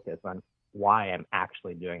refocus on why I'm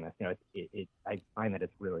actually doing this. I find that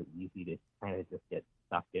it's really easy to kind of just get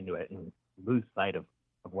sucked into it and lose sight of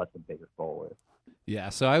what the bigger goal is. Yeah,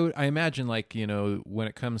 so I imagine when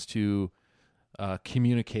it comes to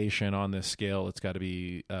communication on this scale, it's got to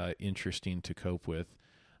be interesting to cope with.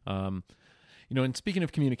 And speaking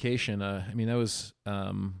of communication, that was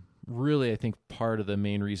really, I think, part of the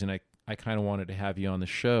main reason I kind of wanted to have you on the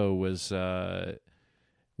show was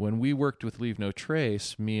when we worked with Leave No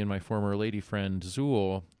Trace, me and my former lady friend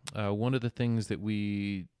Zool, one of the things that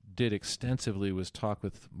we did extensively was talk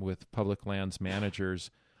with public lands managers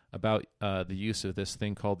about the use of this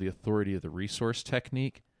thing called the authority of the resource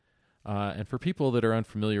technique. And for people that are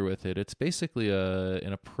unfamiliar with it, it's basically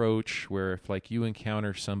an approach where if you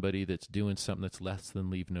encounter somebody that's doing something that's less than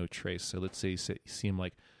leave no trace, so let's say you see them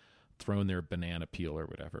throwing their banana peel or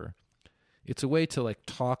whatever, it's a way to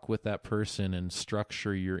talk with that person and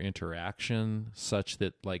structure your interaction such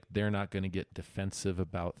that they're not going to get defensive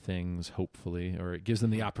about things, hopefully, or it gives them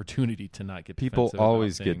the opportunity to not get people defensive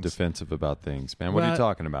always about get things. Defensive about things, man. What are you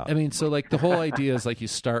talking about? So the whole idea is you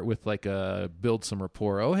start with build some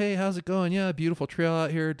rapport. Oh, hey, how's it going? Yeah, beautiful trail out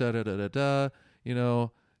here. Da da da da da.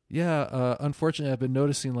 Yeah. Unfortunately, I've been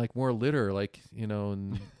noticing more litter,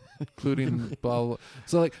 and including blah, blah.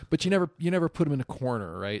 So but you never put them in a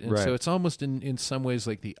corner, right? And so it's almost in some ways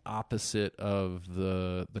the opposite of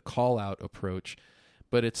the call out approach,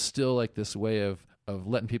 but it's still this way of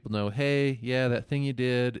letting people know, hey, yeah, that thing you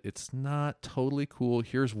did, it's not totally cool.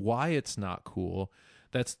 Here's why it's not cool.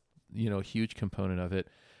 That's a huge component of it.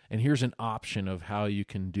 And here's an option of how you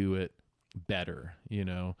can do it better.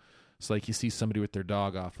 It's you see somebody with their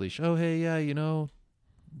dog off leash. Oh, hey, yeah,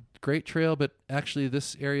 great trail, but actually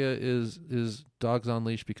this area is dogs on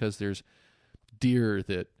leash because there's deer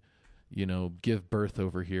that give birth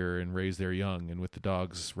over here and raise their young, and with the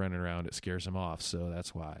dogs running around it scares them off, so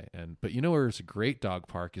that's why. But where there's a great dog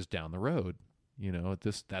park is down the road.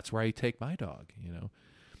 That's where I take my dog,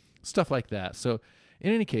 stuff like that. So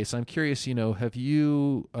in any case, I'm curious, have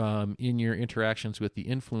you in your interactions with the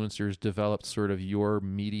influencers developed sort of your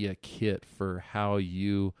media kit for how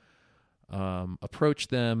you approach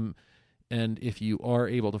them, and if you are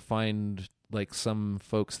able to find some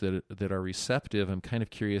folks that are receptive, I'm kind of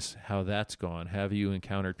curious how that's gone. Have you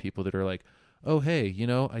encountered people that are oh, hey,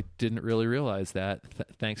 I didn't really realize that.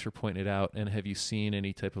 Thanks for pointing it out. And have you seen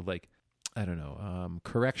any type of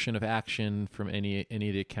correction of action from any of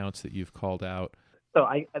the accounts that you've called out? So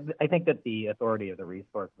I think that the authority of the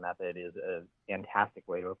resource method is a fantastic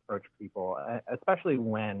way to approach people, especially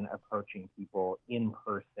when approaching people in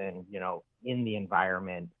person, in the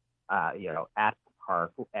environment, at the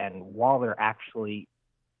park, and while they're actually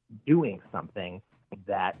doing something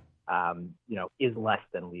that, is less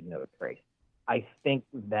than leave no trace. I think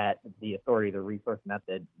that the authority of the resource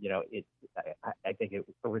method, I think it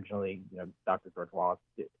was originally, Dr. George Wallace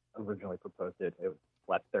originally proposed it. It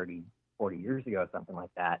was 40 years ago, something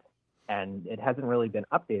like that. And it hasn't really been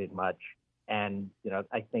updated much. And,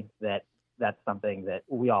 I think that that's something that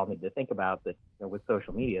we all need to think about, that with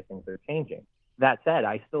social media, things are changing. That said,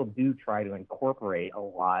 I still do try to incorporate a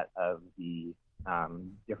lot of the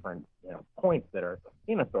different points that are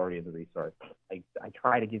in authority of the resource. I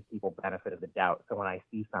try to give people benefit of the doubt. So when I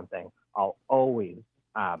see something, I'll always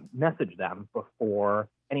message them before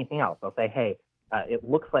anything else. I'll say, hey, it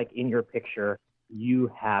looks like in your picture,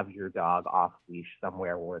 you have your dog off leash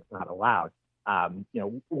somewhere where it's not allowed.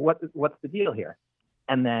 What's the deal here?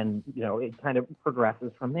 And then, it kind of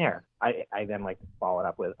progresses from there. I then like to follow it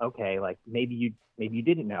up with, okay, maybe you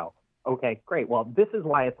didn't know. Okay, great. Well, this is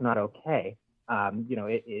why it's not okay.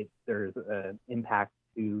 There's an impact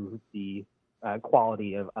to the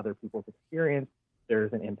quality of other people's experience.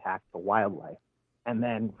 There's an impact to wildlife. And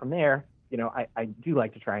then from there, I do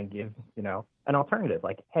like to try and give, an alternative.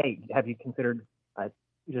 Hey, have you considered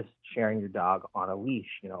just sharing your dog on a leash,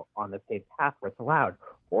 on the paved path where it's allowed?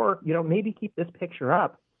 Or, maybe keep this picture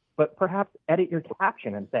up, but perhaps edit your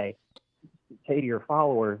caption and say to your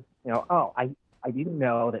followers, oh, I didn't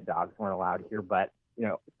know that dogs weren't allowed here, but,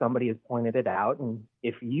 somebody has pointed it out. And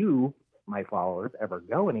if you my followers ever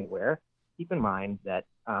go anywhere, keep in mind that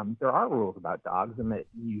there are rules about dogs and that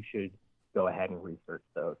you should go ahead and research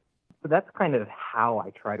those. So that's kind of how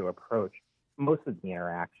I try to approach most of the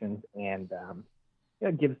interactions, and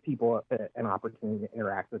it gives people an opportunity to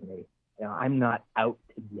interact with me. I'm not out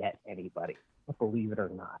to get anybody, believe it or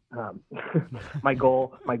not. My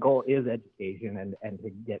goal is education and to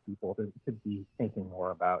get people to be thinking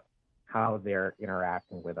more about how they're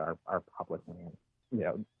interacting with our public land.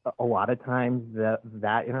 A lot of times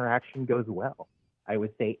that interaction goes well. I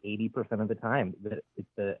would say 80% of the time that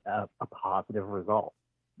it's a positive result.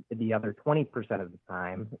 The other 20% of the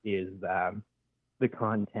time is the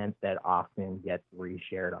content that often gets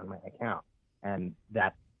reshared on my account. And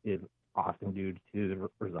that is often due to the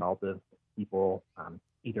result of people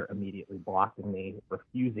either immediately blocking me,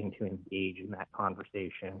 refusing to engage in that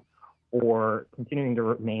conversation, or continuing to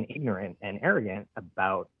remain ignorant and arrogant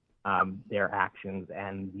about their actions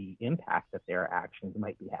and the impact that their actions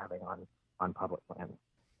might be having on public land.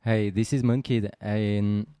 Hey, this is Moonkid,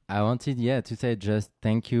 and I wanted, to say just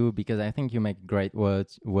thank you, because I think you make great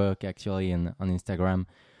work actually on Instagram.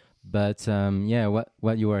 But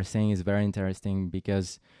what you are saying is very interesting,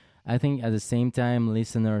 because I think at the same time,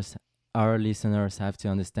 our listeners have to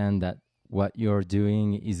understand that what you're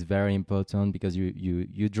doing is very important, because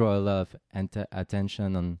you draw a lot of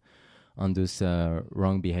attention on those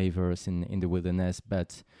wrong behaviors in the wilderness.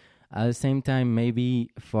 But at the same time, maybe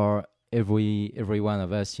for every one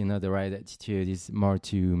of us, the right attitude is more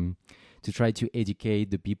to try to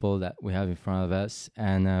educate the people that we have in front of us,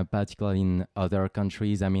 and particularly in other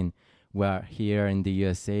countries. I mean, we're here in the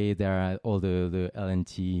USA, there are all the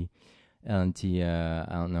LNT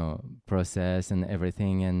process and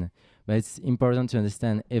everything, but it's important to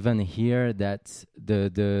understand even here that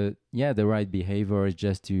the right behavior is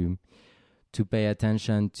just to pay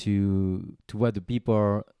attention to what the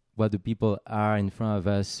people are in front of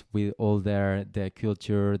us, with all their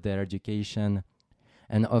culture, their education.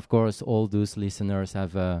 And of course, all those listeners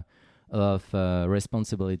have a lot of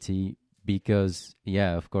responsibility, because,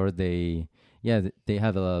 of course, they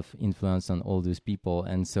have a lot of influence on all those people.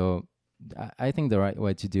 And so I think the right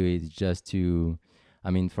way to do it is just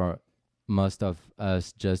for most of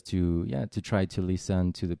us, just to try to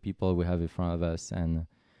listen to the people we have in front of us and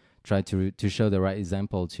try to show the right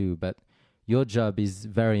example too. But your job is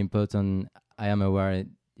very important. I am aware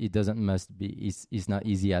it's not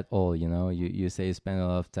easy at all. You say you spend a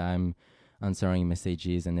lot of time answering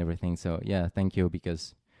messages and everything. So thank you,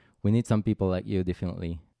 because we need some people like you,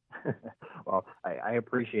 definitely. Well, I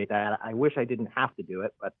appreciate that. I wish I didn't have to do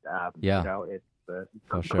it, but it's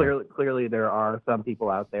clearly there are some people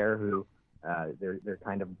out there who they're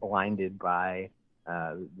kind of blinded by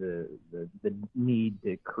the need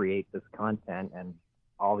to create this content, and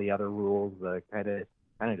all the other rules kind of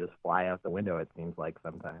just fly out the window, it seems like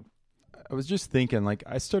sometimes. I was just thinking,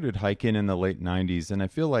 I started hiking in the late 90s, and I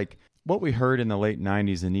feel like what we heard in the late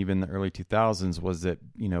 90s and even the early 2000s was that,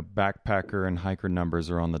 backpacker and hiker numbers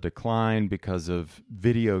are on the decline because of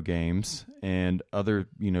video games and other,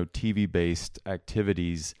 TV-based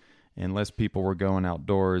activities, and less people were going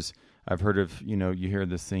outdoors. I've heard of, you hear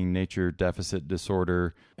this thing, nature deficit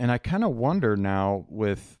disorder. And I kind of wonder now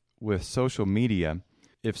with social media,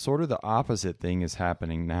 if sort of the opposite thing is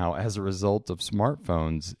happening now as a result of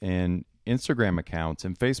smartphones and Instagram accounts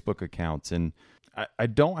and Facebook accounts. And I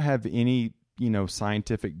don't have any,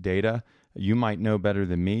 scientific data. You might know better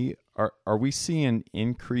than me. Are we seeing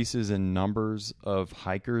increases in numbers of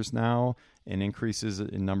hikers now, and increases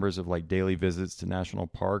in numbers of daily visits to national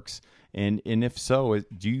parks? And if so,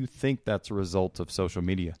 do you think that's a result of social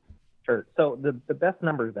media? Sure. So the best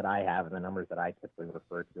numbers that I have, and the numbers that I typically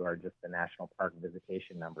refer to, are just the national park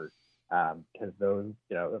visitation numbers, because those,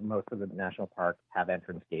 most of the national parks have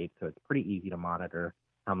entrance gates, so it's pretty easy to monitor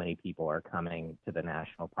how many people are coming to the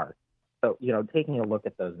national park. So, taking a look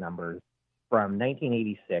at those numbers, from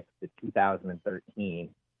 1986 to 2013,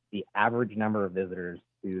 the average number of visitors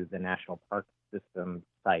to the National Park System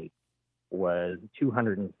site was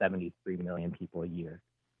 273 million people a year.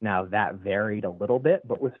 Now, that varied a little bit,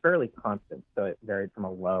 but was fairly constant. So it varied from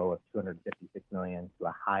a low of 256 million to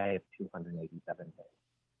a high of 287 million.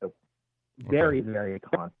 So very, very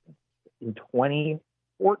constant. In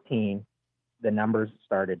 2014, the numbers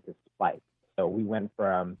started to spike. So we went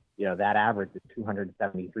from, that average of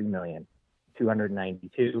 273 million,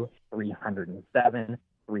 292, 307,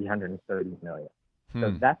 330 million.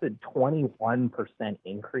 So that's a 21%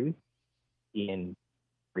 increase in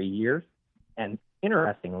 3 years. And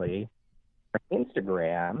interestingly,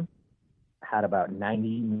 Instagram had about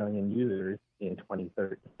 90 million users in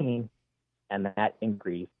 2013, and that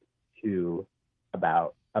increased to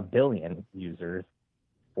about 1 billion users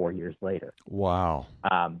 4 years later. Wow.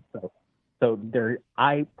 So there,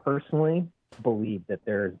 I personally believe that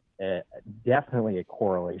there's definitely a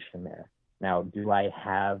correlation there. Now, do I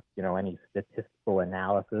have, any statistical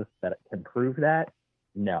analysis that can prove that?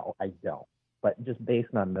 No, I don't. But just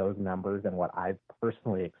based on those numbers and what I've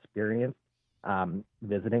personally experienced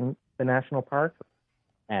visiting the national parks,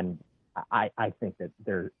 and I think that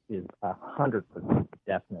there is 100%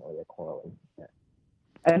 definitely a correlation there.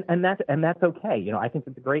 And that's okay. I think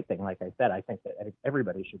it's a great thing. Like I said, I think that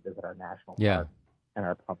everybody should visit our national parks and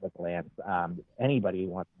our public lands. Anybody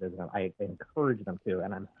who wants to visit them, I encourage them to,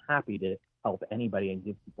 and I'm happy to help anybody and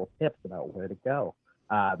give people tips about where to go.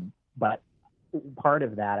 But part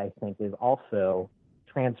of that, I think, is also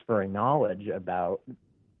transferring knowledge about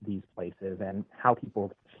these places and how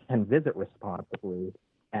people can visit responsibly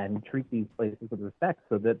and treat these places with respect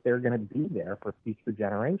so that they're going to be there for future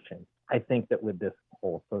generations. I think that with this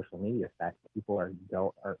whole social media effect, people are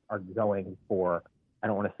going for, I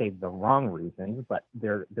don't want to say the wrong reasons, but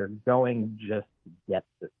they're going just to get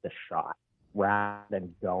the shot rather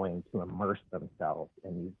than going to immerse themselves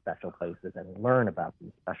in these special places and learn about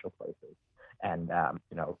these special places and,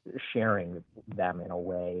 sharing them in a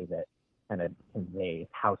way that kind of conveys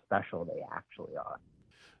how special they actually are.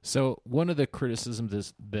 So one of the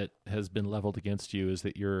criticisms that has been leveled against you is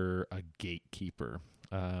that you're a gatekeeper.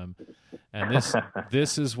 And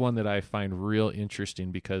this is one that I find real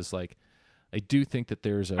interesting because, I do think that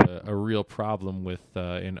there's a real problem with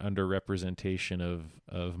an underrepresentation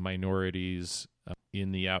of minorities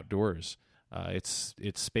in the outdoors. It's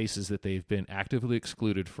spaces that they've been actively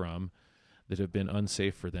excluded from, that have been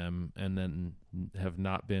unsafe for them, and then have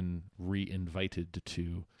not been re-invited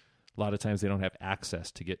to. A lot of times they don't have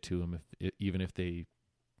access to get to them, even if they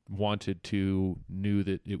wanted to, knew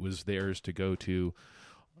that it was theirs to go to.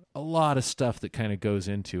 A lot of stuff that kind of goes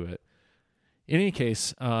into it. In any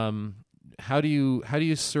case, how do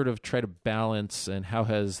you sort of try to balance, and how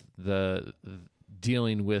has the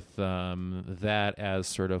dealing with that as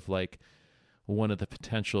sort of like one of the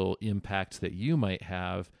potential impacts that you might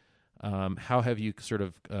have? How have you sort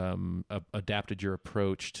of adapted your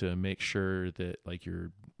approach to make sure that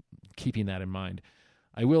you're keeping that in mind?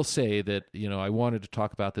 I will say that, I wanted to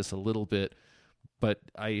talk about this a little bit, but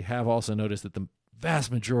I have also noticed that the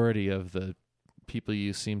vast majority of the people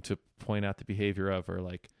you seem to point out the behavior of are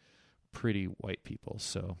pretty white people.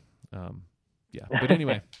 So, but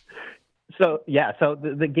anyway. So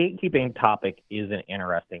the gatekeeping topic is an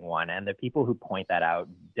interesting one, and the people who point that out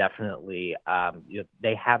definitely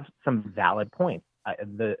they have some valid points.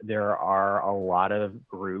 There are a lot of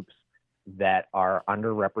groups that are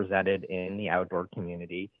underrepresented in the outdoor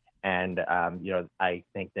community, and I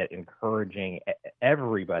think that encouraging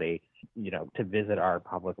everybody to visit our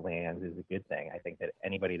public lands is a good thing. I think that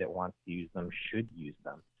anybody that wants to use them should use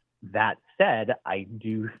them. That said, I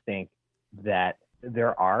do think that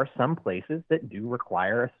there are some places that do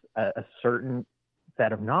require a certain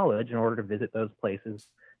set of knowledge in order to visit those places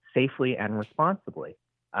safely and responsibly.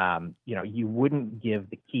 You wouldn't give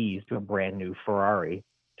the keys to a brand new Ferrari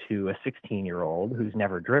to a 16-year-old who's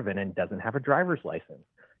never driven and doesn't have a driver's license.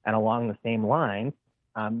 And along the same line,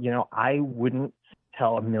 I wouldn't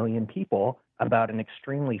tell 1 million people about an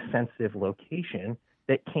extremely sensitive location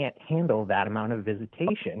that can't handle that amount of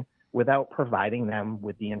visitation without providing them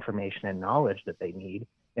with the information and knowledge that they need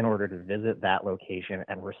in order to visit that location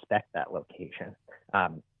and respect that location.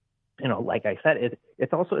 Like I said,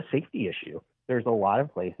 it's also a safety issue. There's a lot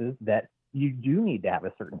of places that you do need to have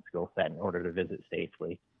a certain skill set in order to visit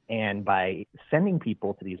safely. And by sending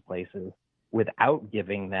people to these places without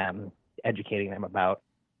educating them about,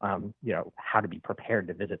 how to be prepared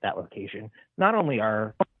to visit that location, not only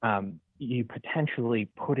are you potentially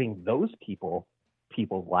putting those people's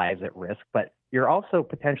lives at risk, but you're also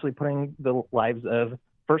potentially putting the lives of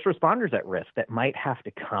first responders at risk that might have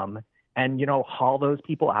to come and, haul those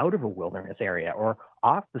people out of a wilderness area or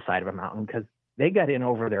off the side of a mountain because they got in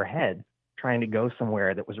over their heads trying to go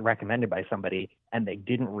somewhere that was recommended by somebody and they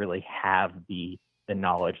didn't really have the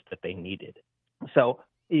knowledge that they needed. So,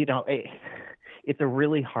 it's a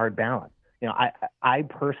really hard balance. I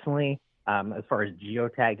personally, as far as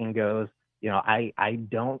geotagging goes, I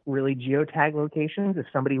don't really geotag locations. If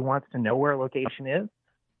somebody wants to know where a location is,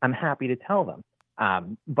 I'm happy to tell them.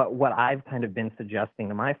 But what I've kind of been suggesting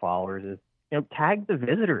to my followers is, tag the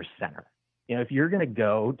visitors center. If you're going to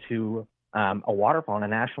go to a waterfall in a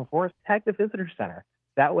national forest, tag the visitors center.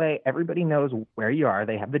 That way, everybody knows where you are.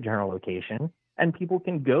 They have the general location, and people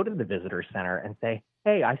can go to the visitors center and say,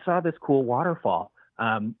 "Hey, I saw this cool waterfall.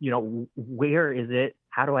 Where is it?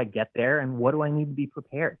 How do I get there? And what do I need to be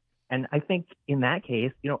prepared?" And I think in that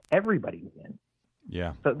case, everybody's in.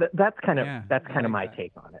 Yeah. So that's kind of my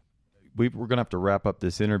take on it. We're going to have to wrap up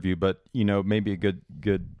this interview, but maybe a good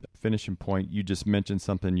finishing point. You just mentioned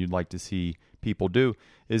something you'd like to see people do.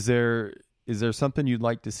 Is there something you'd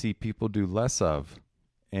like to see people do less of?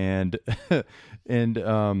 And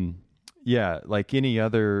like any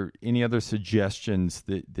other suggestions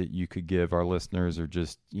that you could give our listeners or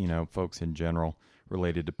just folks in general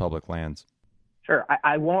related to public lands? Sure.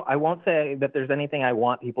 I won't say that there's anything I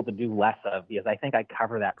want people to do less of, because I think I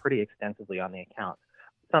cover that pretty extensively on the account.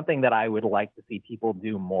 Something that I would like to see people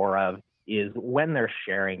do more of is when they're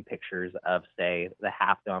sharing pictures of, say, the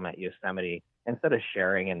Half Dome at Yosemite, instead of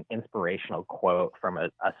sharing an inspirational quote from a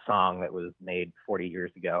song that was made 40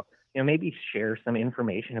 years ago, maybe share some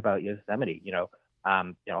information about Yosemite,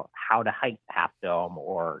 how to hike Half Dome,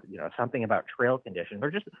 or, something about trail conditions,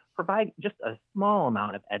 or just provide just a small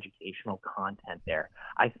amount of educational content there.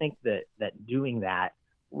 I think that doing that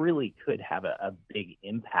really could have a big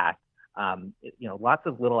impact. Lots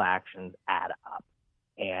of little actions add up.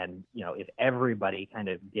 And, if everybody kind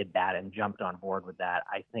of did that and jumped on board with that,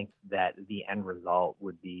 I think that the end result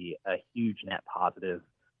would be a huge net positive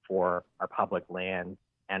for our public lands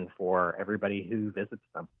and for everybody who visits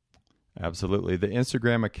them. Absolutely. The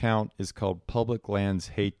Instagram account is called Public Lands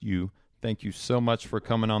Hate You. Thank you so much for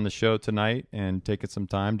coming on the show tonight and taking some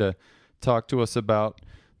time to talk to us about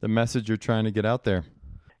the message you're trying to get out there.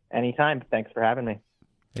 Anytime. Thanks for having me.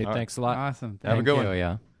 Hey, thanks a lot. Awesome. Have a good one.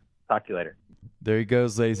 Yeah. Talk to you later. There he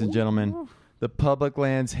goes, ladies and gentlemen. The Public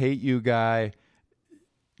Lands Hate You guy.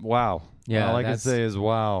 Wow. Yeah. All I can say is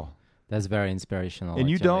wow. That's very inspirational. And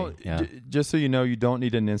you actually. just so you know, you don't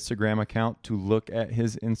need an Instagram account to look at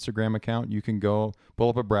his Instagram account. You can go pull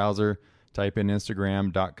up a browser, type in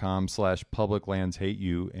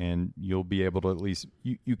Instagram.com/publiclandshate-you, and you'll be able to at least,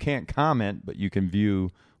 you can't comment, but you can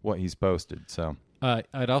view what he's posted. So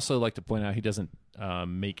I'd also like to point out he doesn't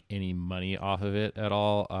make any money off of it at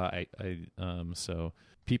all. So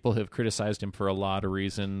people have criticized him for a lot of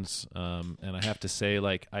reasons, and I have to say,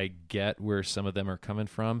 like, I get where some of them are coming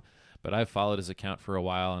from. But I've followed his account for a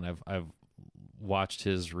while, and I've watched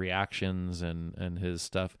his reactions and his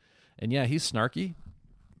stuff. And yeah, he's snarky.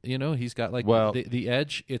 He's got like the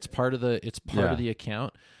edge. It's part of the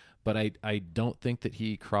account. But I don't think that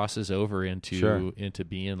he crosses over into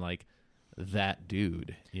being like that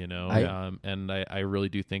dude. And I really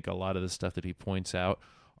do think a lot of the stuff that he points out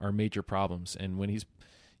are major problems. And when he's,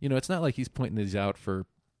 it's not like he's pointing these out for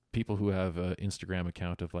people who have an Instagram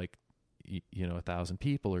account of like, 1,000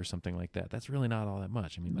 people or something like that. That's really not all that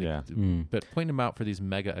much. I mean, but pointing them out for these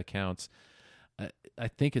mega accounts, I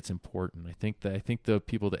think it's important. I think the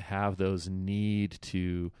people that have those need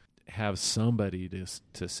to have somebody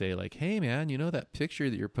to say like, hey man, that picture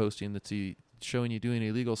that you're posting that's showing you doing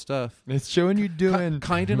illegal stuff. It's showing you doing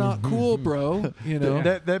kind of not cool, bro.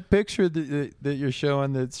 That picture that you're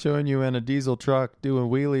showing that's showing you in a diesel truck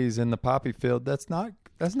doing wheelies in the poppy field. That's not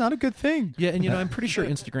a good thing. Yeah, and I'm pretty sure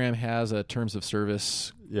Instagram has a terms of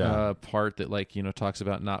service part that like talks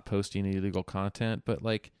about not posting illegal content, but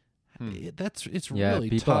like it's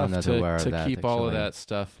really tough to keep all of that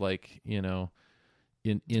stuff like in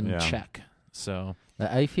check. So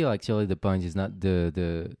I feel actually the point is not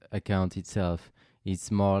the account itself.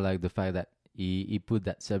 It's more like the fact that he put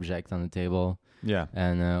that subject on the table. Yeah.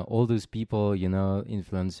 And all those people,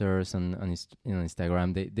 influencers on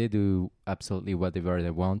Instagram, they do absolutely whatever they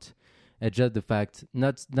want. It's just the fact,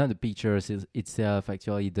 not the pictures itself,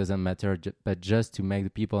 actually, it doesn't matter, but just to make the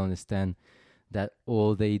people understand that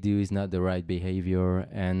all they do is not the right behavior.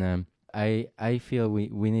 And I feel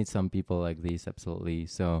we need some people like this, absolutely.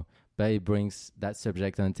 So, but it brings that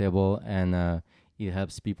subject on the table, and it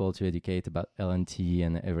helps people to educate about LNT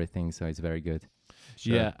and everything, so it's very good.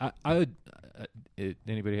 Sure. Yeah, I would.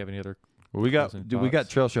 Anybody have any other? Well, we got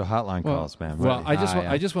Trail Show hotline calls, man. Well, I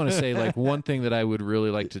just want to say like one thing that I would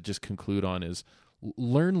really like to just conclude on is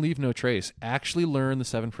learn Leave No Trace. Actually, learn the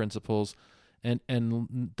 7 principles, and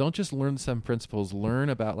don't just learn the 7 principles. Learn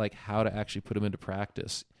about like how to actually put them into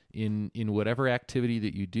practice in whatever activity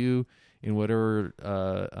that you do, in whatever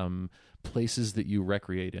places that you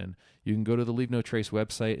recreate in. You can go to the Leave No Trace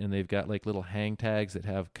website, and they've got like little hang tags that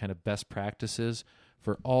have kind of best practices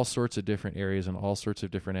for all sorts of different areas and all sorts of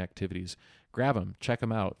different activities. Grab them, check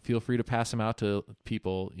them out. Feel free to pass them out to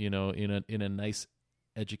people, in a nice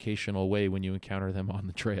educational way when you encounter them on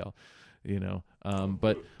the trail,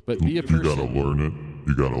 But be a person. You gotta learn it,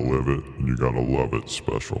 you gotta live it, and you gotta love it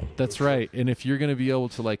special. That's right. And if you're going to be able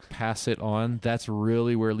to like pass it on, that's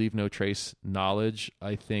really where Leave No Trace knowledge,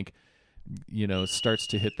 I think, starts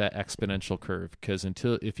to hit that exponential curve. Because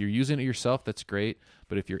if you're using it yourself, that's great.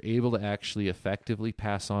 But if you're able to actually effectively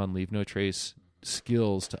pass on Leave No Trace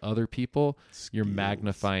skills to other people, you're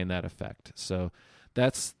magnifying that effect. So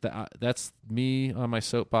that's me on my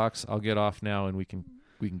soapbox. I'll get off now, and we can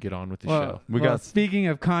get on with the show. Speaking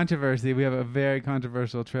of controversy, we have a very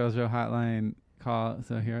controversial Trail Show hotline call.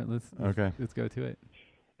 So here, let's go to it.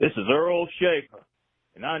 This is Earl Schaefer,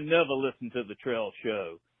 and I never listen to the Trail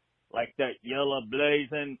Show. Like that yellow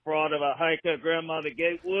blazing fraud of a hiker, Grandmother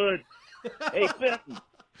Gatewood. Hey, Fenton,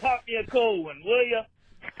 pop me a cold one, will ya?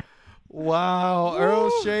 Wow, Earl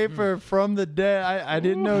Schaefer from the dead. I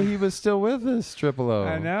didn't know he was still with us, Triple O.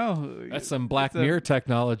 I know. That's some Black Mirror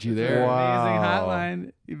technology there. Amazing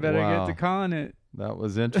hotline. You better get to calling it. That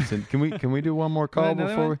was interesting. Can we do one more call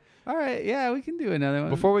before we... All right, yeah, we can do another one.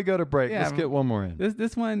 Before we go to break, let's get one more in.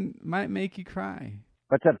 This one might make you cry.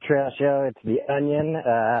 What's up, Trail Show? It's the Onion.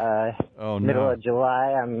 Middle of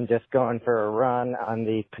July. I'm just going for a run on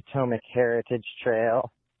the Potomac Heritage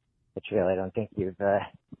Trail, a trail I don't think you've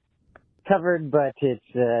covered, but it's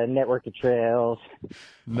a network of trails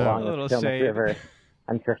along the Potomac River.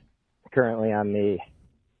 I'm currently on the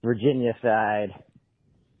Virginia side,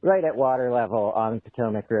 right at water level on the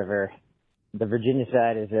Potomac River. The Virginia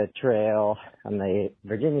side is a trail on the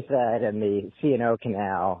Virginia side, and the C&O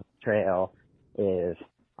Canal Trail is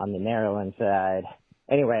on the Maryland side.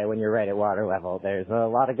 Anyway, when you're right at water level, there's a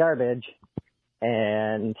lot of garbage,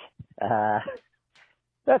 and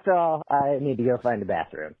that's all. I need to go find a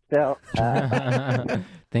bathroom. So,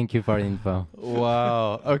 thank you for the info.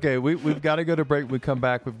 Wow. Okay, we've got to go to break. When we come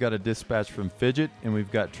back, we've got a dispatch from Fidget, and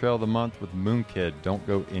we've got Trail of the Month with Moon Kid. Don't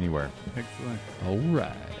go anywhere. Excellent. All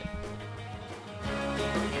right.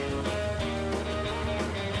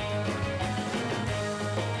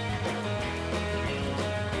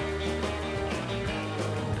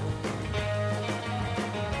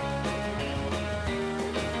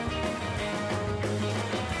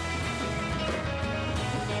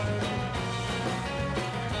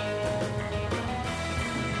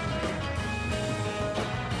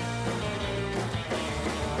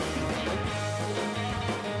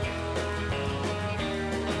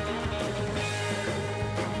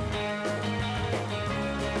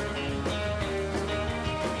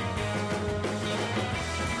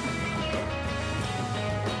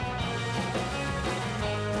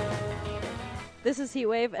 This is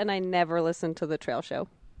Heatwave, and I never listen to the Trail Show.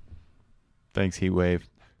 Thanks, Heatwave.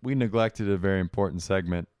 We neglected a very important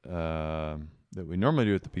segment that we normally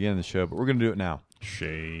do at the beginning of the show, but we're going to do it now.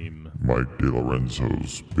 Shame. Mike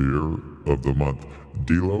DeLorenzo's Beer of the Month.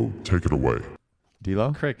 D'Lo, take it away.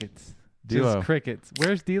 D'Lo? Crickets. D'Lo. Just crickets.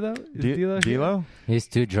 Where's D'Lo? Is D'Lo here? D'Lo? He's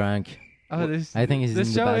too drunk. Oh, I think he's in the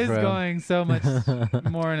show back is row. going so much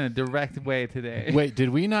more in a direct way today. Wait, did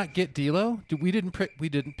we not get D'Lo? We didn't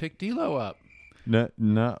pick D'Lo up.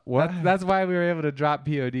 No, what? That's why we were able to drop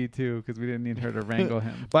POD too, because we didn't need her to wrangle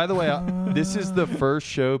him. By the way, this is the first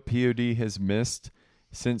show POD has missed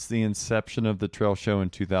since the inception of the Trail Show in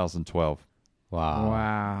 2012.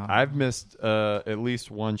 Wow. I've missed at least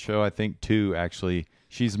one show, I think two actually.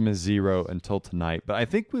 She's missed zero until tonight, but I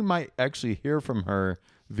think we might actually hear from her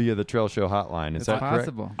via the Trail Show hotline. Is that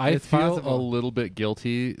possible? correct? I feel a little bit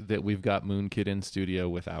guilty that we've got Moon Kid in studio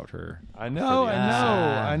without her. I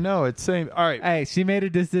know. It's same. All right. Hey, she made a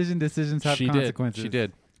decision. Decisions have consequences. She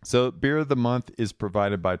did. So, Beer of the Month is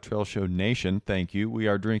provided by Trail Show Nation. Thank you. We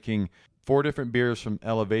are drinking 4 different beers from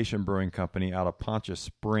Elevation Brewing Company out of Poncha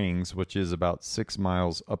Springs, which is about 6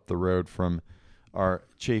 miles up the road from our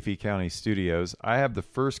Chaffee County studios. I have the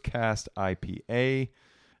First Cast IPA.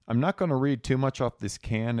 I'm not going to read too much off this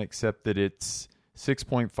can except that it's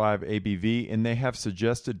 6.5 ABV, and they have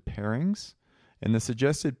suggested pairings. And the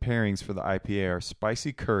suggested pairings for the IPA are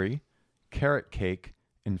spicy curry, carrot cake,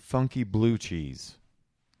 and funky blue cheese.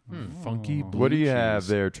 Funky blue cheese. What do you have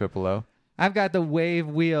there, Triple O? I've got the Wave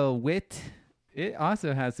Wheel Wit. It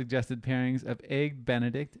also has suggested pairings of egg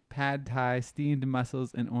Benedict, pad thai, steamed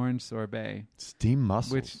mussels, and orange sorbet. Steamed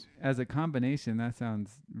mussels? Which, as a combination, that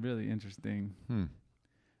sounds really interesting.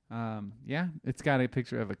 Yeah, it's got a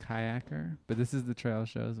picture of a kayaker, but this is the Trail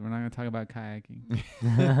Shows. We're not going to talk about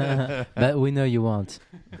kayaking. But we know you won't.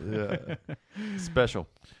 Yeah. Special.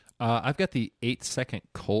 I've got the 8-second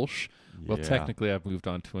Kolsch. Well, Yeah. technically, I've moved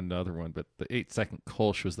on to another one, but the 8-second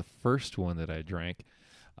Kolsch was the first one that I drank.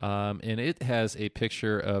 And it has a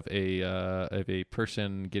picture of a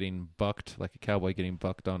person getting bucked, like a cowboy getting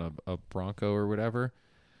bucked on a Bronco or whatever.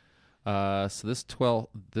 So this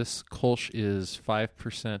Kolsch is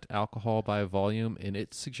 5% alcohol by volume, and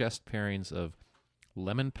it suggests pairings of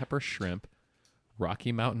lemon pepper shrimp,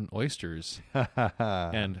 Rocky Mountain oysters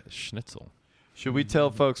and schnitzel. Should we tell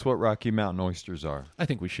folks what Rocky Mountain oysters are? I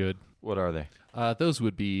think we should. What are they? Those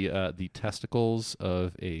would be the testicles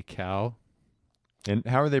of a cow. And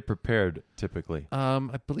how are they prepared typically?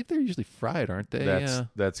 I believe they're usually fried, aren't they?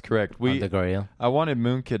 That's correct. On the grill. I wanted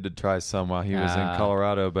Moonkid to try some while he was in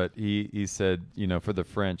Colorado, but he said, for the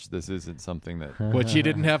French, this isn't something that. What, you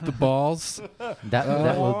didn't have the balls? That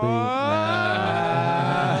will be.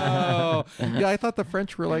 Yeah, I thought the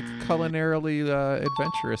French were like culinarily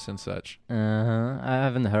adventurous and such. I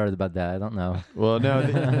haven't heard about that. I don't know. Well, no,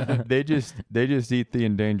 they just eat the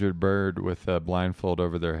endangered bird with a blindfold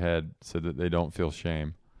over their head so that they don't feel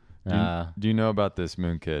shame. Do you know about this,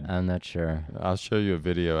 Moonkid? I'm not sure. I'll show you a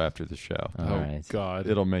video after the show. All right. God.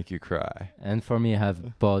 It'll make you cry. And for me, I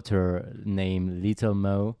have butter named Little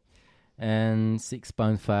Mo and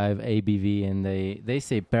 6.5 ABV, and they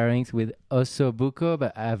say pairings with ossobuco,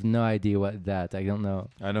 but I have no idea what that. I don't know.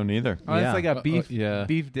 I don't either. Oh, it's like a beef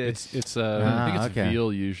dish. It's I think it's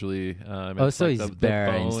veal usually. Also, it's it's the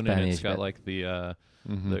bear in bone, Spanish, and it's got but- like the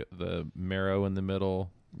marrow in the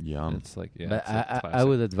middle. Yum. It's like but I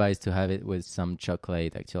would advise to have it with some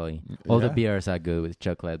chocolate. Actually, all the beers are good with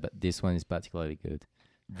chocolate, but this one is particularly good.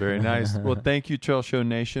 Very nice. Well, thank you, Trail Show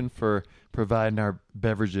Nation, for providing our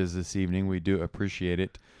beverages this evening. We do appreciate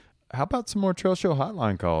it. How about some more Trail Show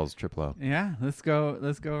hotline calls, Triple O? Yeah, let's go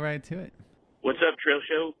right to it. What's up, Trail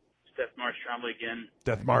Show? Steph March Trombley again.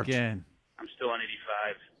 Death March. Again. I'm still on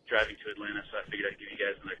 85, driving to Atlanta, so I figured I'd give you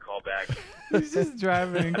guys another call back. He's just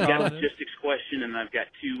driving and I've got a calling. logistics question, and I've got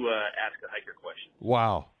two Ask a Hiker questions.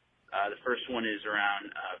 Wow. The first one is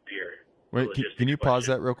around beer. Wait, can you pause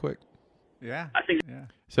that real quick? Yeah. I think. Yeah.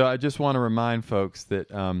 So I just want to remind folks that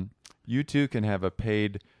you too can have a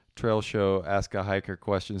paid Trail Show Ask a Hiker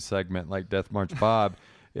question segment like Death March Bob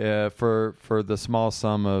for the small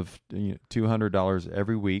sum of $200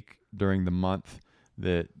 every week during the month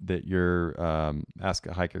that your Ask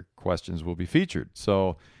a Hiker questions will be featured.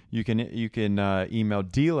 So you can email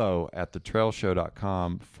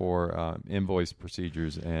delo@thetrailshow.com for invoice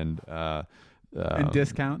procedures and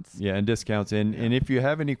discounts. Yeah, and discounts. And if you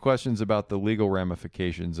have any questions about the legal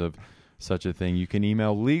ramifications of such a thing, you can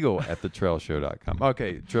email legal@thetrailshow.com.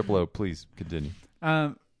 Okay, Triple O, please continue.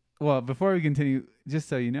 Well, before we continue, just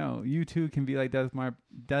so you know, you too can be like Death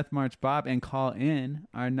March Bob and call in.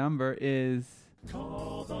 Our number is...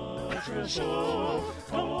 Call the Trail Show.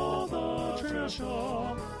 Call the Trail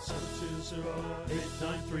Show.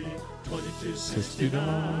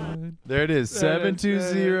 720-893-2269. There it is,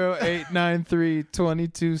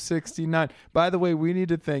 720-893-2269. By the way, we need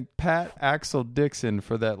to thank Pat Axel Dixon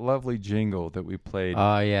for that lovely jingle that we played.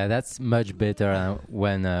 Oh yeah, that's much better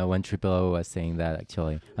when Triple O was saying that.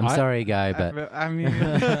 Actually, I'm sorry, guy, but I mean,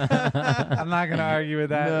 I'm not gonna argue with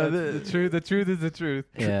that. No, the truth. The truth is the truth.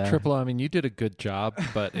 Yeah. Triple O, I mean, you did a good job,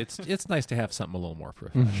 but it's nice to have something a little more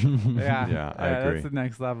professional. Yeah, I agree. That's the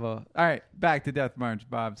next level. All right, back to Death March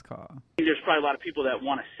Bob's call. There's probably a lot of people that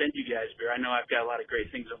want to send you guys beer. I know I've got a lot of great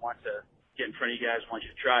things I want to get in front of you guys, want you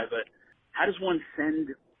to try, but how does one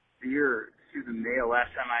send beer through the mail?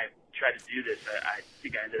 Last time I tried to do this, I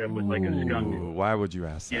think I ended up with like a skunk, Why would you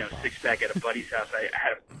ask that? Bob? 6-pack at a buddy's house. I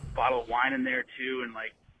had a bottle of wine in there too, and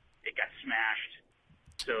like it got smashed.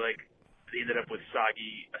 So like they ended up with a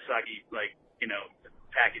soggy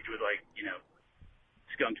package with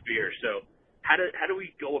skunked beer. So how do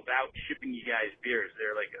we go about shipping you guys beer? Is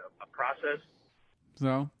there like a process?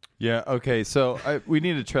 So Yeah, okay, so we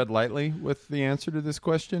need to tread lightly with the answer to this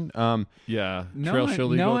question. Yeah, no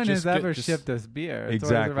one has ever shipped us beer. It's always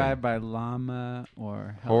Exactly. arrived by llama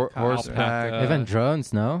or horseback. even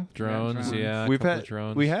drones, no? Drones, yeah. We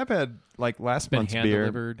have had like last been month's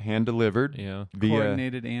hand-delivered. beer hand delivered. Yeah. Via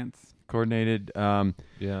coordinated ants. coordinated.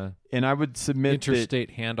 Yeah. And I would submit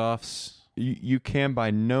Interstate handoffs. You can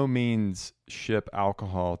by no means ship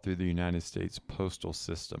alcohol through the United States postal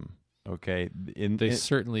system. Okay, They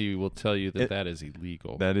certainly will tell you that is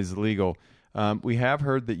illegal. That is illegal. We have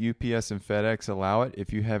heard that UPS and FedEx allow it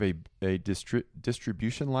if you have a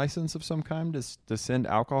distribution license of some kind to send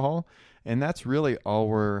alcohol, and that's really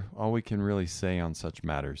all we can really say on such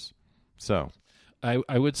matters. So,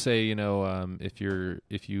 I would say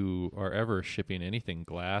if you are ever shipping anything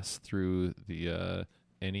glass through the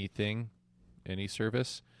any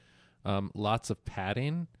service, lots of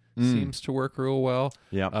padding seems to work real well.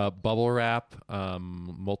 Yeah, bubble wrap,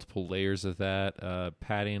 multiple layers of that,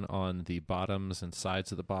 padding on the bottoms and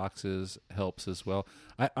sides of the boxes helps as well.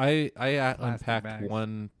 I unpacked bags.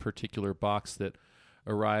 one particular box that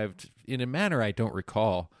arrived in a manner I don't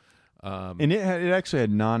recall. and it actually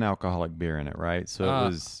had non-alcoholic beer in it, right?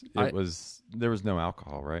 So there was no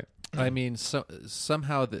alcohol, right? I mean,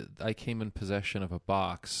 somehow I came in possession of a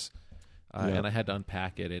box, and I had to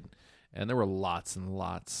unpack it. And there were lots and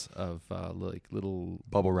lots of like little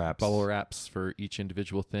bubble wraps for each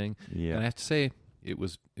individual thing. Yeah. And I have to say, it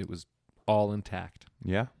was all intact.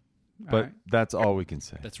 Yeah, but that's all we can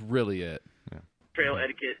say. That's really it. Yeah. Trail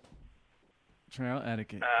etiquette.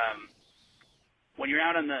 When you're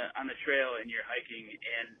out on the trail and you're hiking,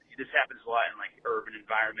 and this happens a lot in like urban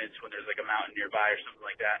environments when there's like a mountain nearby or something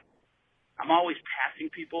like that, I'm always passing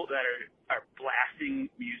people that are blasting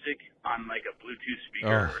music on like a Bluetooth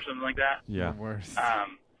speaker or something like that. Yeah. Worse. I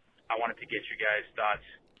wanted to get your guys' thoughts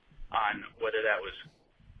on whether that was,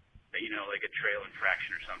 like a trail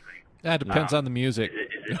infraction or something. That depends on the music.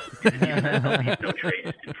 Is it no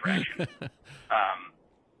trace infraction?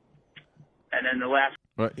 And then the last.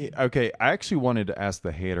 Okay, I actually wanted to ask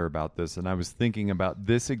the hater about this, and I was thinking about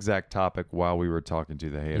this exact topic while we were talking to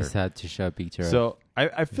the hater. Just had to show a picture. So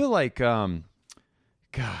I feel like, God,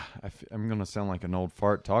 I'm going to sound like an old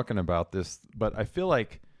fart talking about this, but I feel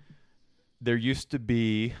like there used to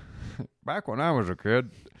be, back when I was a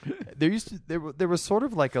kid, there was sort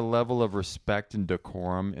of like a level of respect and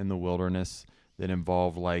decorum in the wilderness that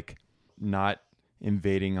involved like not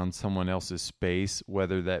invading on someone else's space,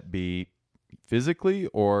 whether that be physically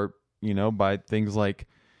or by things like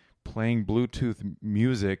playing Bluetooth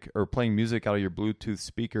music or playing music out of your Bluetooth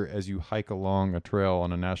speaker as you hike along a trail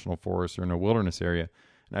on a national forest or in a wilderness area.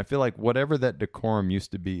 And I feel like whatever that decorum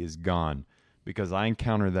used to be is gone, because I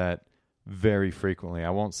encounter that very frequently.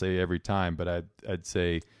 I won't say every time, but I'd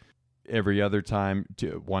say every other time,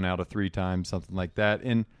 1 out of 3 times, something like that.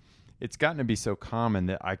 And it's gotten to be so common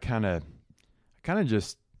that I kind of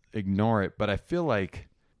just ignore it. But I feel like,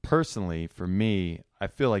 personally, for me, I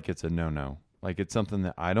feel like it's a no-no. Like it's something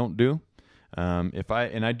that I don't do.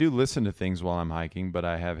 I do listen to things while I'm hiking, but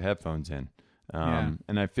I have headphones in.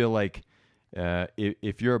 And I feel like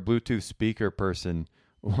if you're a Bluetooth speaker person,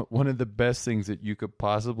 one of the best things that you could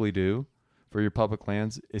possibly do for your public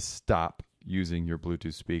lands is stop using your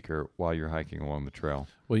Bluetooth speaker while you're hiking along the trail.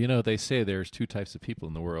 Well, they say there's 2 types of people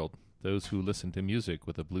in the world: those who listen to music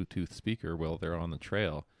with a Bluetooth speaker while they're on the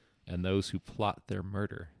trail, and those who plot their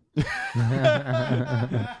murder.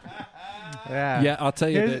 Yeah, I'll tell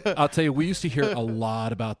you, we used to hear a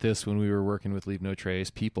lot about this when we were working with Leave No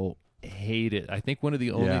Trace. People hate it. I think one of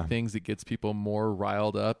the only things that gets people more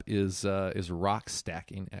riled up is rock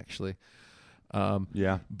stacking, actually.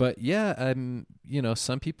 But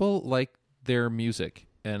some people like their music,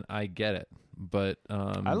 and I get it. But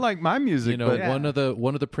I like my music. One of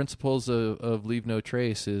the principles of Leave No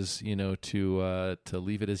Trace is to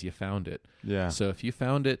leave it as you found it. Yeah. So if you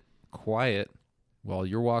found it quiet while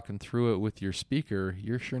you're walking through it with your speaker,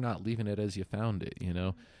 you're sure not leaving it as you found it.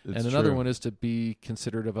 And another one is to be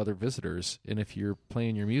considerate of other visitors. And if you're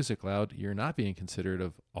playing your music loud, you're not being considerate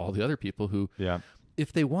of all the other people who,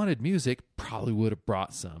 if they wanted music, probably would have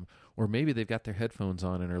brought some, or maybe they've got their headphones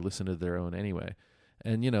on and are listening to their own anyway.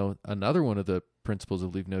 And, another one of the principles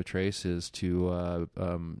of Leave No Trace is to,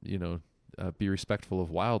 be respectful of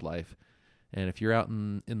wildlife. And if you're out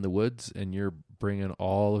in the woods and you're bringing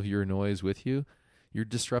all of your noise with you, you're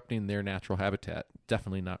disrupting their natural habitat.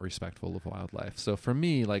 Definitely not respectful of wildlife. So for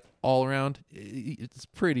me, like all around, it's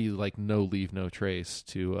pretty like Leave No Trace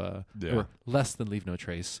to, or less than Leave No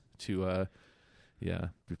Trace to,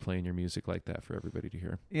 be playing your music like that for everybody to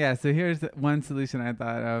hear. Yeah, so here's one solution I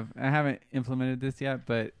thought of. I haven't implemented this yet,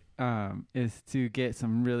 but is to get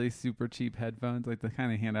some really super cheap headphones, like the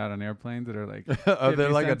kind of hand out on airplanes that are like they're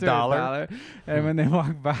like $1. And when they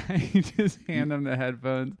walk by, you just hand them the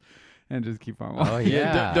headphones and just keep on walking. Oh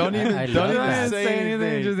yeah, don't even say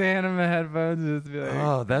anything. Just hand them the headphones. Just be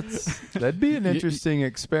like, that'd be an interesting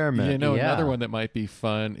experiment. Another one that might be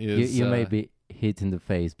fun is you may be hit in the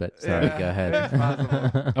face, but sorry, go ahead.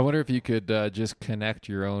 I wonder if you could just connect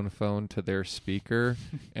your own phone to their speaker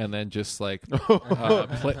and then just like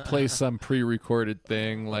play some pre-recorded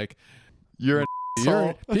thing like you're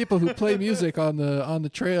people who play music on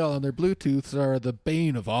the trail on their Bluetooths are the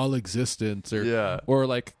bane of all existence, or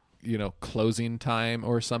like closing time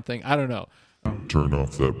or something. I don't know. Turn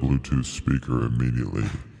off that Bluetooth speaker immediately.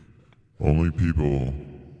 Only people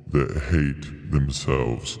that hate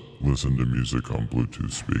themselves listen to music on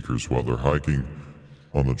Bluetooth speakers while they're hiking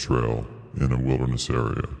on the trail in a wilderness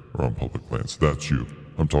area or on public lands. That's you.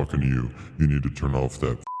 I'm talking to you. You need to turn off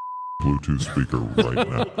that Bluetooth speaker right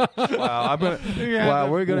now.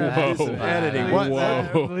 Wow, we're gonna have to do some editing.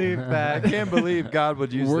 I can't believe God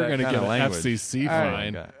would use that kind of language. We're gonna get an FCC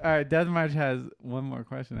fine. All right, Death March has one more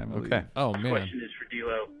question, I believe. Okay. Oh My man. question is for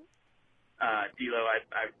D'Lo. D'Lo,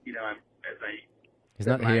 I'm as I He's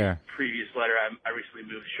not my here. previous letter, I recently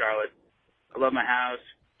moved to Charlotte. I love my house.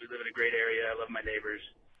 We live in a great area. I love my neighbors.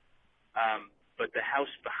 But the house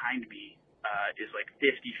behind me is like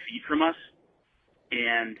 50 feet from us.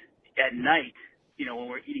 And at night, you know, when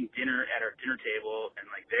we're eating dinner at our dinner table and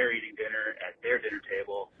like they're eating dinner at their dinner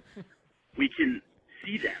table, we can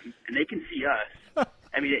see them and they can see us.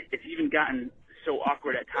 I mean, it's even gotten so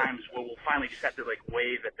awkward at times where we'll finally just have to like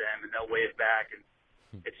wave at them and they'll wave back, and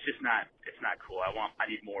it's not cool. I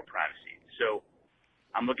need more privacy. So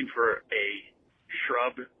I'm looking for a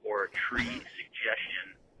shrub or a tree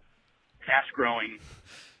suggestion. Fast growing,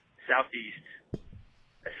 southeast,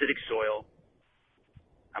 acidic soil.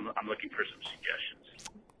 I'm looking for some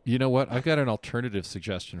suggestions. You know what? I've got an alternative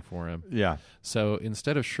suggestion for him. Yeah. So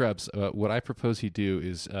instead of shrubs, what I propose he do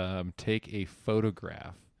is take a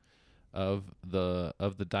photograph of the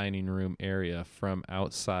dining room area from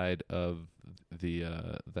outside of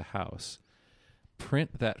the house.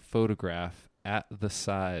 Print that photograph at the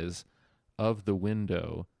size of the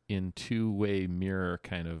window in two-way mirror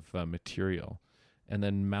kind of material, and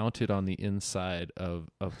then mount it on the inside of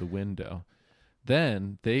the window.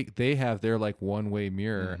 Then they have their like one-way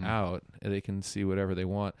mirror out, and they can see whatever they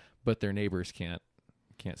want, but their neighbors can't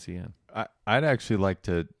see in. I'd actually like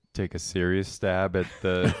to take a serious stab at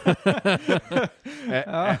the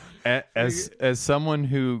as someone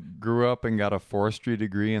who grew up and got a forestry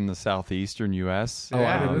degree in the southeastern U.S. Oh,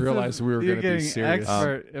 I didn't realize we were going to be serious.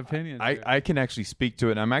 Expert opinion. I can actually speak to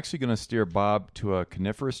it. I'm actually going to steer Bob to a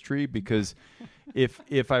coniferous tree, because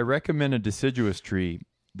if I recommend a deciduous tree,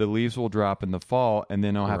 the leaves will drop in the fall, and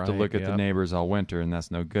then I'll have to look at the neighbors all winter, and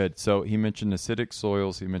that's no good. So he mentioned acidic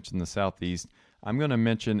soils. He mentioned the southeast. I'm going to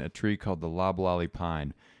mention a tree called the loblolly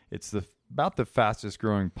pine. It's about the fastest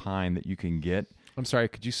growing pine that you can get. I'm sorry,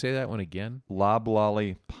 could you say that one again?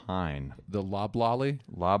 Loblolly pine. The loblolly?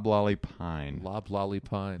 Loblolly pine. Loblolly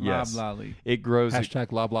pine. Yes. Loblolly. It grows.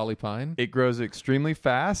 Hashtag loblolly pine. It grows extremely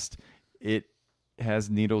fast. It has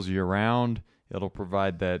needles year round. It'll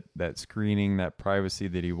provide that screening, that privacy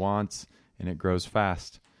that he wants, and it grows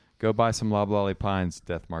fast. Go buy some loblolly pines,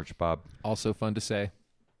 Death March Bob. Also fun to say.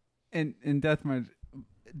 In Death March,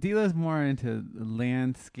 Dila's more into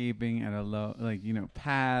landscaping at a low, like, you know,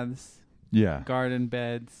 paths, garden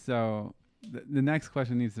beds. So the next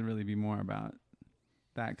question needs to really be more about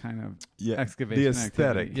that kind of excavation, the aesthetic.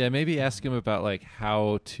 activity. Yeah, maybe ask him about like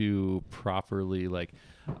how to properly like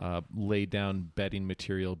lay down bedding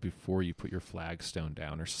material before you put your flagstone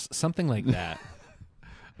down, or something like that.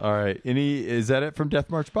 All right. Is that it from Death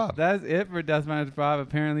March Bob? That's it for Death March Bob.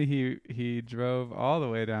 Apparently he drove all the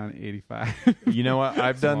way down 85. You know what?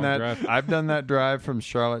 I've done that. drive. I've done that drive from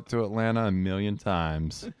Charlotte to Atlanta a million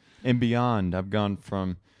times and beyond. I've gone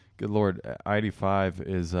from, good Lord, I-85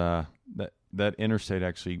 is that interstate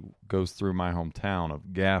actually goes through my hometown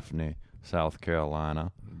of Gaffney, South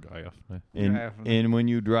Carolina. And when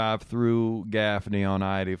you drive through Gaffney on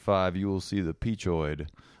I-85, you will see the Peachoid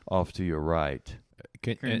off to your right.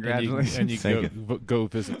 Congratulations. And you go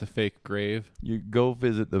visit the fake grave. You go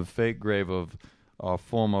visit the fake grave of our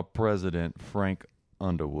former president, Frank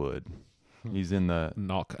Underwood. He's in the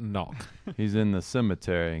knock. He's in the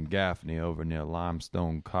cemetery in Gaffney over near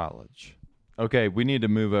Limestone College. Okay, we need to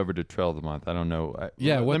move over to Trail of the Month. I don't know.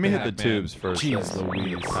 Let me hit the tubes first. Jeez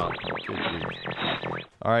Louise.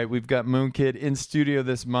 All right, we've got Moon Kid in studio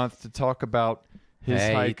this month to talk about his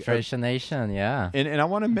hike. Treasure Nation, yeah. And I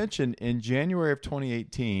want to mention, in January of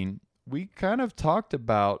 2018, we kind of talked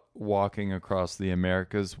about walking across the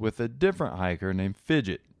Americas with a different hiker named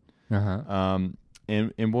Fidget. And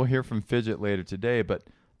we'll hear from Fidget later today, but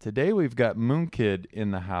today we've got Moon Kid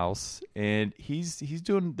in the house, and he's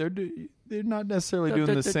doing. They're not necessarily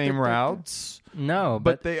doing the same routes. No,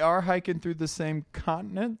 but they are hiking through the same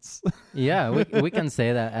continents. Yeah, we can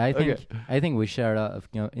say that. I think we share a lot of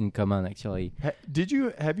in common, actually.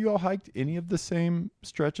 Have you all hiked any of the same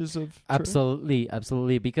stretches of?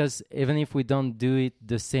 Absolutely. Because even if we don't do it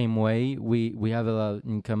the same way, we have a lot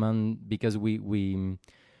in common, because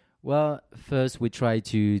well, first we try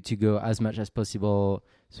to go as much as possible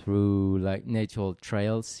through like natural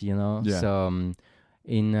trails, you know. Yeah. So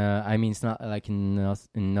it's not like in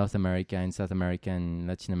North America, in South America, and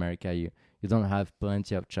Latin America, you don't have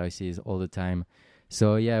plenty of choices all the time.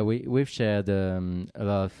 So yeah, we've shared a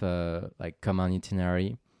lot of like common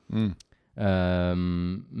itinerary.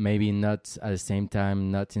 Maybe not at the same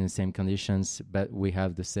time, not in the same conditions, but we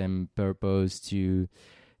have the same purpose to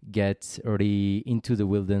get really into the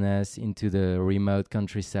wilderness, into the remote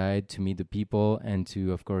countryside, to meet the people, and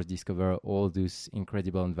to, of course, discover all those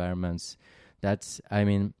incredible environments that,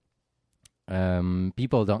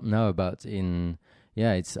 people don't know about.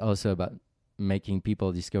 It's also about making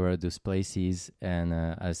people discover those places, and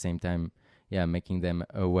at the same time, making them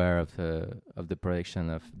aware of the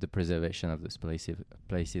preservation of those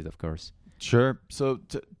places, of course. Sure. So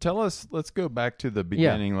tell us. Let's go back to the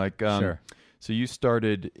beginning. Sure. So you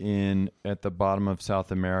started at the bottom of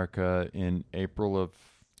South America in April of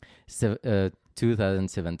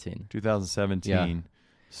 2017. 2017. Yeah.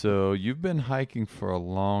 So you've been hiking for a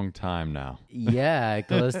long time now. Yeah,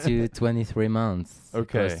 close to 23 months.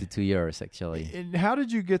 Okay. Close to 2 years, actually. And how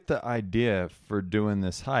did you get the idea for doing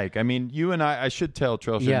this hike? I mean, you and I should tell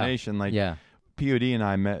Trail Show Nation, POD and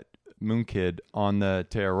I met Moonkid on the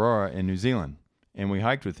Te Aurora in New Zealand, and we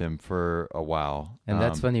hiked with him for a while. And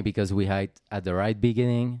that's funny because we hiked at the right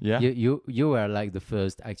beginning. Yeah. You were like the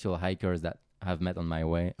first actual hikers that I've met on my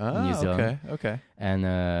way in New Zealand. Okay. And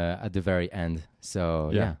at the very end.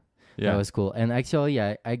 So Yeah. that was cool. And actually,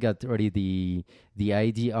 I got already the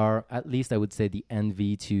idea, or at least I would say the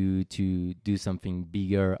envy to do something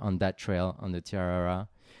bigger on that trail, on the Te Aurora.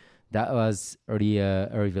 That was already a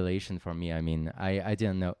revelation for me. I mean, I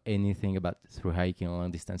didn't know anything about through hiking,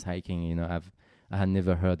 long distance hiking. You know, I had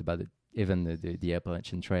never heard about it, even the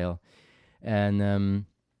Appalachian Trail. And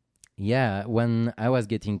when I was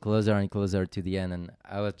getting closer and closer to the end, and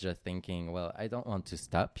I was just thinking, well, I don't want to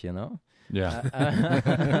stop, you know? Yeah.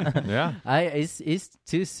 Yeah. It's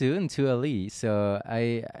too soon, too early. So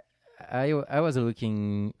I was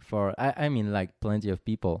looking for, I mean, like plenty of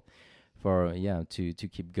people for, to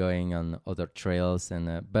keep going on other trails.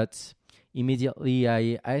 And but immediately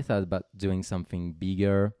I thought about doing something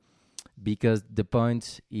bigger, because the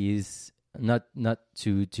point is not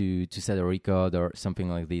to set a record or something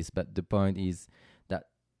like this, but the point is that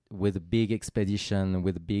with a big expedition,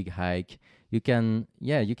 with a big hike, you can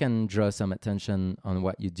draw some attention on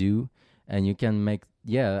what you do, and you can make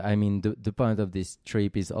I mean the point of this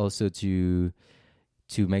trip is also to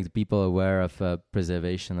make the people aware of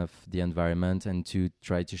preservation of the environment, and to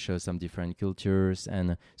try to show some different cultures.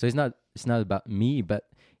 And so it's not about me, but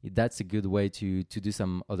that's a good way to do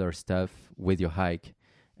some other stuff with your hike.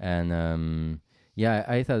 And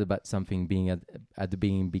I thought about something being at the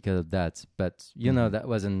beginning because of that, but that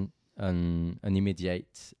wasn't an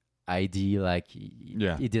immediate idea. Like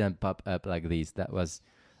it didn't pop up like this. That was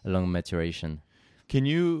a long maturation. Can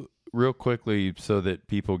you, real quickly, so that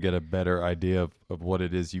people get a better idea of what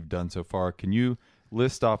it is you've done so far, can you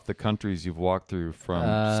list off the countries you've walked through from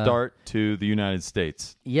start to the United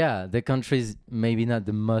States? Yeah, the countries maybe not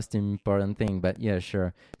the most important thing, but yeah,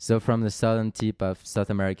 sure. So from the southern tip of South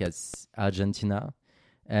America, it's Argentina.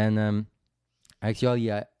 And actually,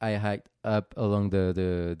 I hiked up along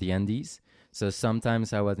the Andes. So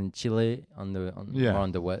sometimes I was in Chile more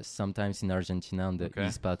on the west, sometimes in Argentina on the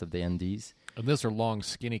east part of the Andes. And those are long,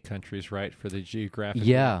 skinny countries, right, for the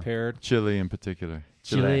geographically impaired? Chile in particular.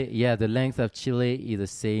 Chile, the length of Chile is the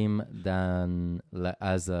same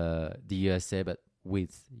as the USA, but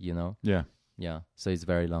width, Yeah. So it's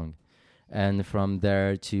very long. And from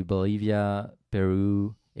there to Bolivia,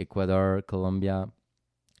 Peru, Ecuador, Colombia,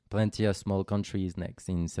 plenty of small countries next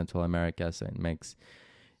in Central America. So it makes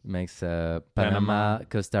Panama,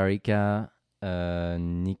 Costa Rica,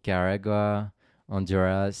 Nicaragua,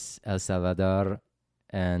 Honduras, El Salvador,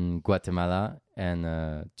 and Guatemala, and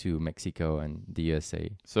to Mexico and the USA.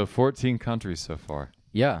 So 14 countries so far.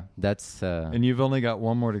 Yeah, that's... and you've only got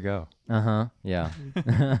one more to go. Yeah.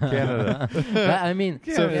 Canada. But, I mean...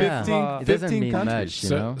 So 15, it doesn't 15 mean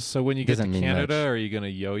countries. much, So when you get to Canada, are you going to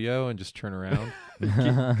yo-yo and just turn around?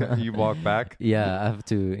 You walk back? Yeah, I have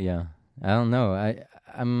to, I don't know.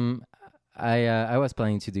 I was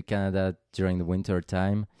planning to do Canada during the winter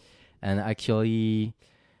time. And actually,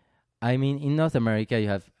 I mean, in North America, you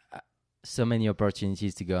have so many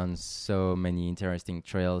opportunities to go on so many interesting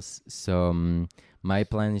trails. So my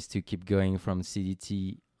plan is to keep going from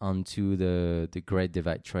CDT onto the Great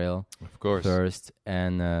Divide Trail. Of course. First,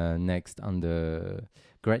 and next on the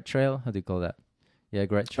Great Trail. How do you call that? Yeah,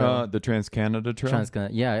 Great Trail. The Trans-Canada Trail?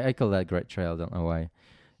 Yeah, I call that Great Trail. Don't know why.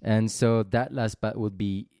 And so that last part would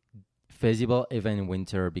be feasible even in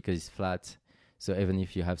winter because it's flat. So even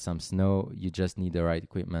if you have some snow, you just need the right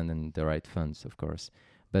equipment and the right funds, of course.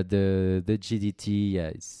 But the GDT,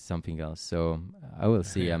 it's something else. So I will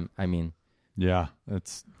see. I mean,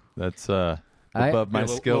 that's above my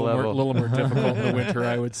skill level. A little more difficult in the winter,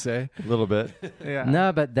 I would say. A little bit. Yeah.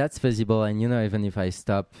 No, but that's feasible. And even if I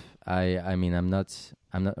stop, I mean, I'm not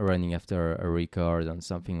running after a record on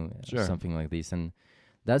something like this, and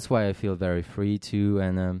that's why I feel very free too.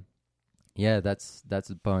 And that's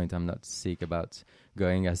the point. I'm not sick about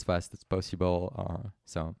going as fast as possible.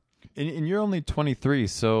 So. And you're only 23,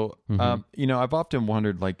 so I've often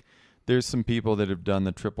wondered, like, there's some people that have done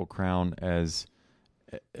the Triple Crown as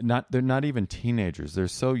they're not even teenagers. They're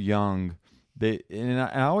so young. And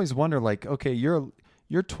I always wonder, like, okay, you're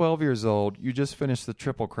 12 years old. You just finished the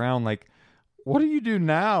Triple Crown. Like, what do you do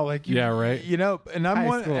now? Like, yeah, right. You know, and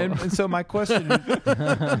and so my question,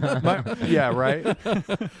 yeah, right.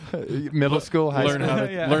 Middle school, high school,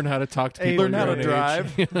 learn how to talk to people, learn how to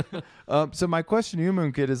drive. So my question to you,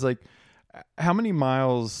 Moon Kid, is like, how many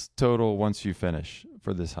miles total once you finish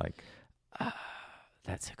for this hike?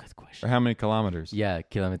 That's a good question. Or how many kilometers? Yeah,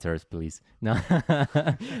 kilometers, please. No,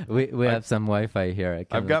 we have some Wi-Fi here.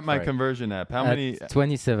 I've got my conversion app. How many?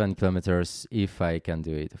 27 kilometers, if I can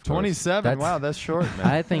do it. 27. Wow, that's short, man.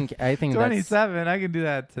 I think 27. I can do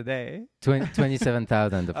that today.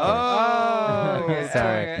 27,000. Of course. Oh, okay,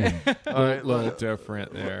 sorry. A little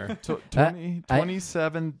different there.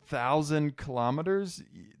 27,000 kilometers.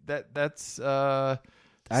 That's.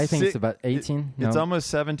 I think it's about 18. It's almost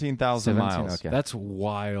 17,000 miles. Okay. That's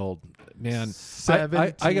wild, man.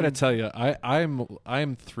 I got to tell you,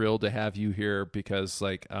 I'm thrilled to have you here because,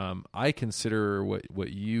 like, I consider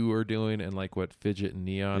what you are doing and like what Fidget and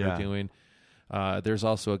Neon are doing. There's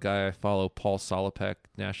also a guy I follow, Paul Solopek,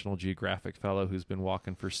 National Geographic fellow, who's been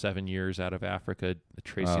walking for 7 years out of Africa,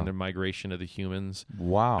 tracing the migration of the humans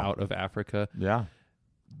out of Africa. Yeah.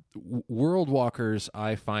 World walkers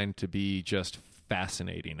I find to be just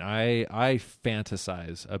fascinating. I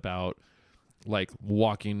fantasize about like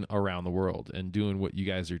walking around the world and doing what you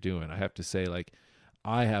guys are doing. I have to say, like,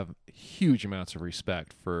 I have huge amounts of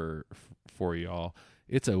respect for y'all.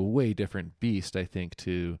 It's a way different beast, I think,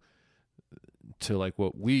 to like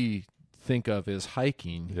what we think of as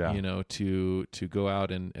hiking, you know, to go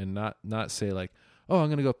out and not say like, oh, I'm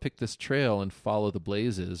going to go pick this trail and follow the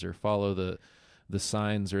blazes or follow the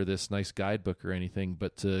signs or this nice guidebook or anything,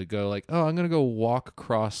 but to go like, oh, I'm going to go walk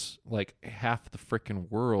across like half the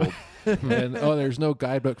freaking world and there's no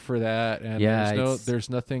guidebook for that. And there's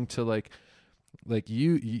nothing to like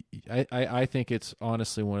I think it's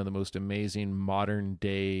honestly one of the most amazing modern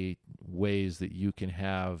day ways that you can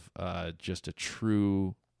have just a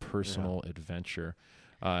true personal adventure.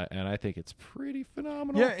 And I think it's pretty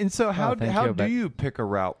phenomenal. Yeah. And so how do you pick a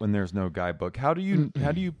route when there's no guidebook? How do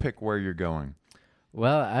you pick where you're going?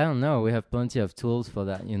 Well, I don't know. We have plenty of tools for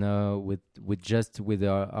that, you know, with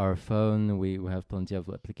our phone, we have plenty of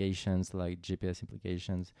applications like GPS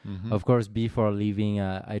applications. Mm-hmm. Of course, before leaving,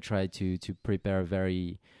 I try to prepare a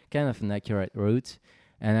very kind of an accurate route.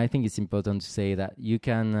 And I think it's important to say that you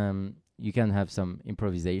can have some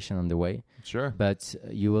improvisation on the way. Sure. But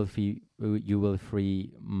you will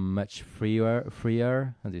free much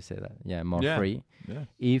freer. How do you say that? Yeah, more free. Yeah.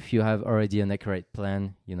 If you have already an accurate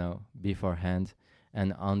plan, you know, beforehand.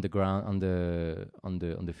 And on the ground, on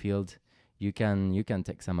the field, you can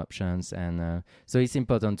take some options, and so it's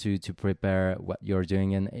important to prepare what you're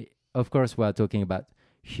doing. And of course, we're talking about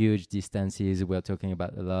huge distances. We're talking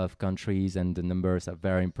about a lot of countries, and the numbers are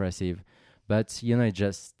very impressive. But you know,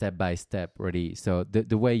 just step by step, really. So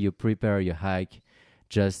the way you prepare your hike,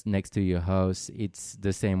 just next to your house, it's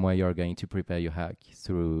the same way you're going to prepare your hike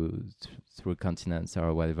through continents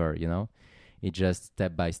or whatever. You know, it's just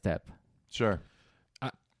step by step. Sure.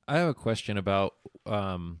 I have a question about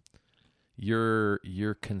your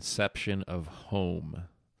conception of home.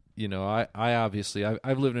 You know, I obviously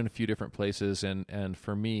I've lived in a few different places, and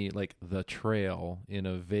for me, like the trail in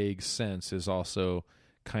a vague sense is also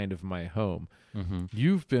kind of my home. Mm-hmm.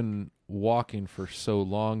 You've been walking for so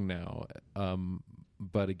long now,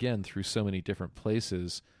 but again through so many different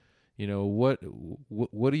places. You know, what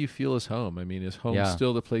do you feel is home? I mean, is home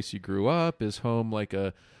still the place you grew up? Is home like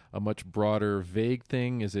a much broader, vague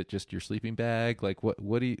thing? Is it just your sleeping bag? Like,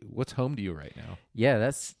 what's home to you right now? Yeah,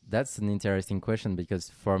 that's an interesting question, because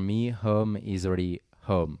for me, home is already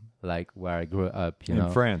home, like where I grew up, you know.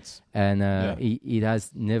 In France. And it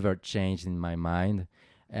has never changed in my mind.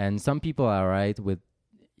 And some people are right with,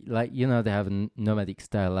 like, you know, they have a nomadic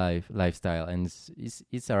lifestyle, and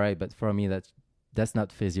it's all right. But for me, that's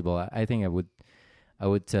not feasible. I think I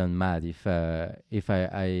would turn mad if I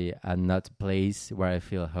had not a place where I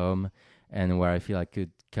feel home and where I feel I could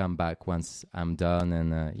come back once I'm done.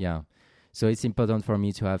 And so it's important for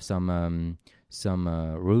me to have some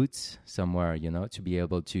roots somewhere, you know, to be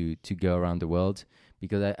able to go around the world,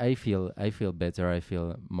 because I feel better. I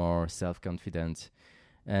feel more self-confident,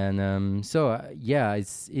 and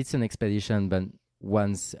it's an expedition. But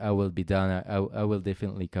once I will be done, I will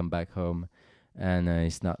definitely come back home. And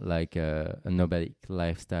it's not like a nomadic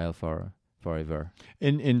lifestyle forever.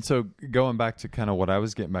 And so going back to kind of what I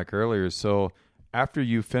was getting back earlier, so after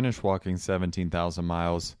you finish walking 17,000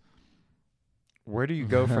 miles, where do you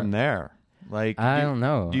go from there? Like I don't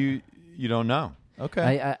know. You don't know?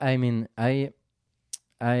 Okay. I mean I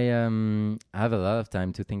have a lot of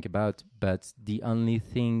time to think about, but the only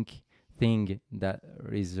thing that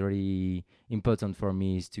is really important for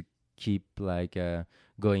me is to keep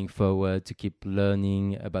going forward, to keep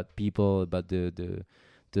learning about people, about the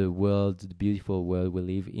world, the beautiful world we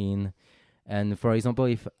live in. And for example,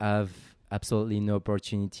 if I've absolutely no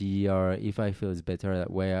opportunity, or if I feel it's better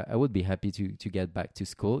that way, I would be happy to get back to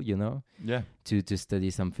school, Yeah. to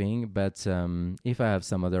study something. But if I have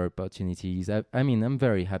some other opportunities, I mean, I'm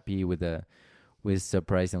very happy with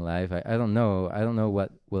surprise in life. I don't know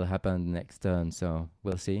what will happen next turn, so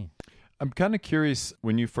we'll see. I'm kind of curious,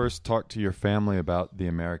 when you first talked to your family about the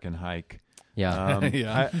American hike. Yeah.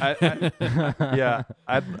 Yeah.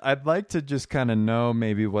 I'd like to just kind of know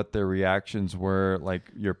maybe what their reactions were,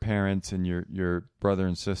 like your parents and your brother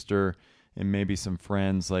and sister and maybe some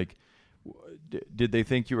friends. Like, did they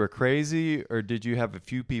think you were crazy, or did you have a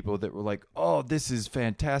few people that were like, "Oh, this is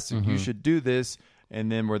fantastic. You should do this."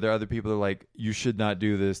 And then were there other people that were like, "You should not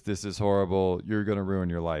do this. This is horrible. You're going to ruin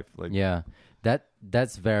your life." Like, yeah,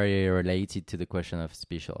 that's very related to the question of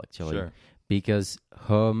special, actually. Sure. Because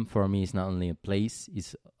home for me is not only a place;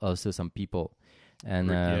 it's also some people.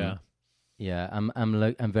 And I'm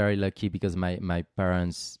very lucky because my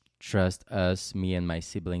parents trust us, me and my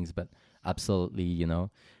siblings, but absolutely,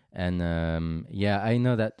 And I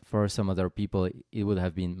know that for some other people it would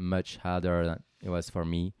have been much harder than it was for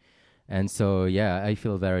me. And so, I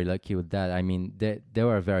feel very lucky with that. I mean, they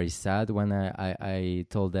were very sad when I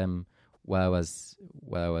told them what I was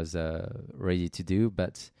ready to do,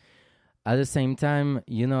 but at the same time,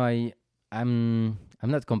 I'm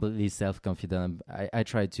not completely self-confident. I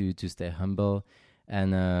try to stay humble,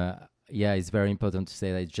 and it's very important to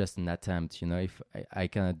say that it's just an attempt. If I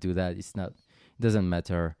cannot do that, it doesn't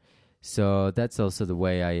matter. So that's also the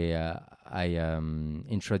way I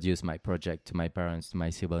introduce my project to my parents, to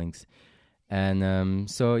my siblings, and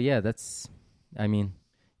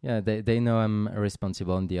they know I'm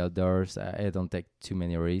responsible in the outdoors. I don't take too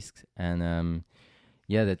many risks, and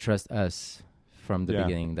they trust us from the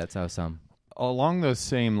beginning. That's awesome. Along those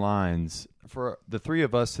same lines, for the three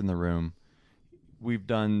of us in the room, we've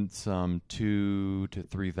done some 2,000 to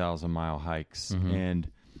 3,000 mile hikes, and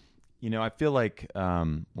I feel like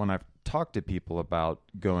when I've talked to people about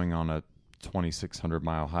going on a 2,600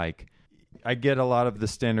 mile hike, I get a lot of the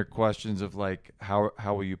standard questions of like, how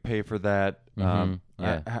will you pay for that? Don't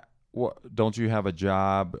you have a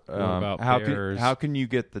job? How can you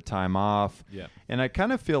get the time off? Yeah. And I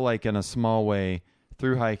kind of feel like, in a small way,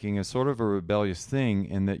 through hiking is sort of a rebellious thing,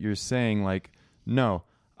 in that you're saying like, no,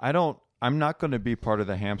 I'm not going to be part of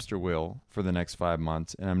the hamster wheel for the next 5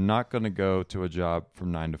 months, and I'm not going to go to a job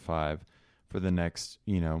from 9 to 5 for the next,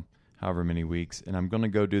 however many weeks, and I'm going to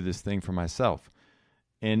go do this thing for myself.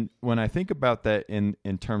 And when I think about that in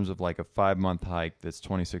terms of like a 5-month hike that's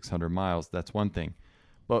 2,600 miles, that's one thing.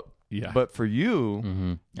 But for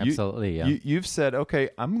you, absolutely, you've said, okay,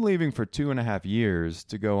 I'm leaving for 2.5 years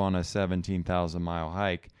to go on a 17,000 mile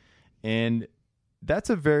hike, and that's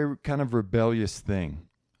a very kind of rebellious thing,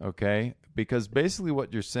 okay? Because basically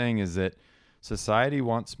what you're saying is that society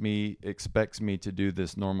expects me to do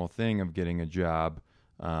this normal thing of getting a job,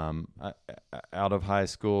 out of high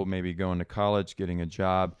school, maybe going to college, getting a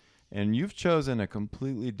job, and you've chosen a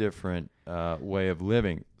completely different way of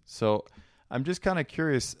living. So I'm just kind of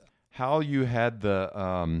curious how you had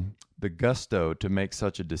the gusto to make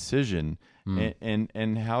such a decision,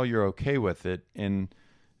 and how you're okay with it, and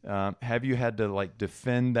have you had to like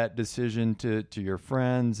defend that decision to your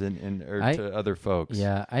friends or to other folks?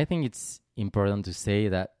 Yeah, I think it's important to say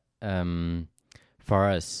that for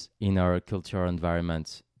us in our cultural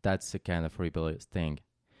environment, that's a kind of rebellious thing.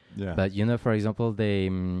 Yeah. But for example,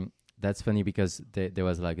 that's funny because there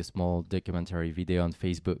was like a small documentary video on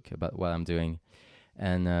Facebook about what I'm doing.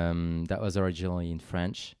 And that was originally in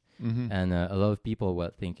French. And a lot of people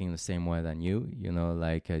were thinking the same way than you,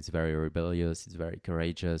 like it's very rebellious, it's very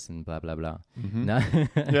courageous, and blah, blah, blah.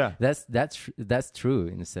 Yeah. That's true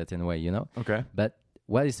in a certain way, Okay. But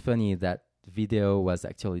what is funny, that video was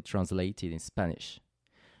actually translated in Spanish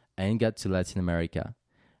and got to Latin America.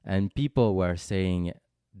 And people were saying,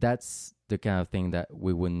 that's the kind of thing that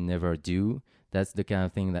we would never do. That's the kind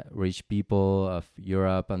of thing that rich people of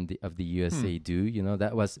Europe and of the USA do.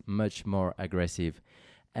 That was much more aggressive.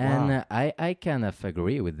 And Wow. I kind of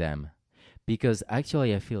agree with them, because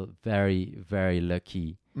actually I feel very, very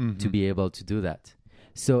lucky to be able to do that.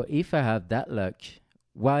 So if I have that luck,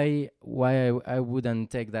 why I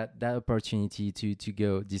wouldn't take that opportunity to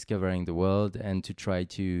go discovering the world and to try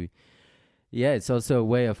to... Yeah, it's also a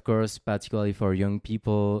way, of course, particularly for young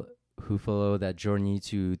people who follow that journey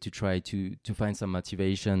to try to find some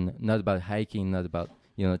motivation, not about hiking, not about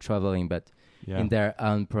traveling, but in their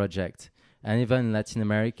own project. And even in Latin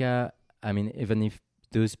America, I mean, even if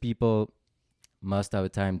those people most of the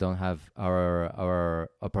time don't have our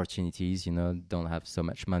opportunities, don't have so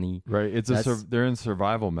much money. Right. They're in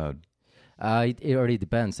survival mode. It already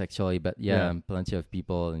depends, actually, but plenty of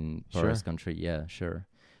people in poorest country. Yeah, sure.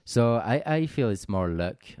 So I feel it's more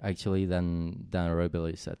luck actually than a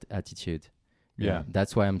rebellious attitude. Yeah.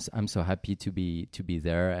 That's why I'm so happy to be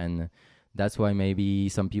there, and that's why maybe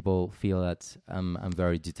some people feel that I'm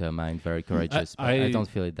very determined, very courageous. But I don't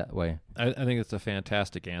feel it that way. I think it's a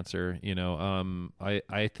fantastic answer.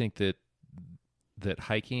 I think that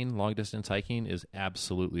hiking, long distance hiking, is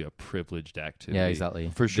absolutely a privileged activity. Yeah,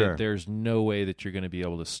 exactly. For sure. There's no way that you're going to be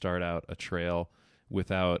able to start out a trail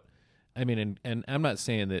without. I mean, and I'm not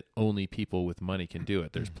saying that only people with money can do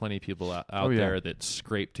it. There's plenty of people out there that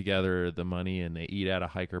scrape together the money and they eat out of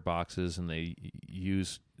hiker boxes and they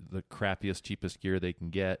use the crappiest, cheapest gear they can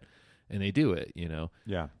get, and they do it.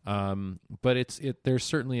 Yeah. But there's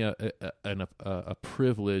certainly a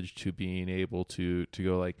privilege to being able to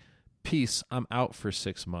go like, peace, I'm out for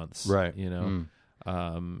 6 months. Right.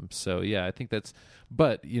 So yeah, I think that's.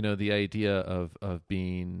 But the idea of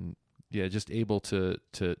being. Yeah, just able to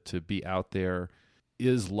be out there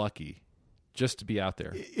is lucky, just to be out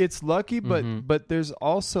there. It's lucky, but there's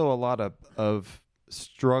also a lot of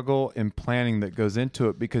struggle and planning that goes into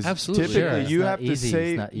it because typically you have to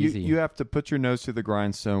save. You have to put your nose to the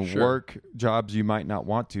grindstone, work jobs you might not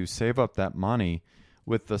want to, save up that money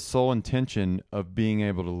with the sole intention of being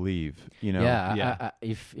able to leave.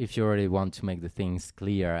 If you already want to make the things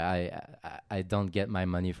clear, I don't get my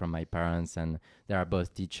money from my parents, and they are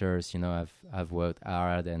both teachers. I've worked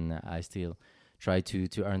hard, and I still try to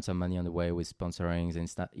earn some money on the way with sponsorings, and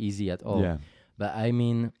it's not easy at all. Yeah. But I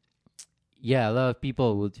mean, a lot of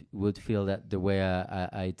people would feel that the way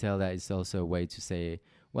I tell that is also a way to say,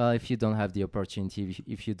 well, if you don't have the opportunity,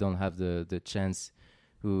 if you don't have the chance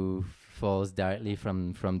who falls directly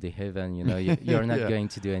from the heaven, you're not going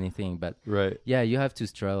to do anything. But you have to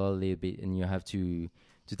struggle a little bit, and you have to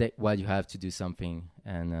take what you have to do something.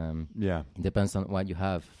 And it depends on what you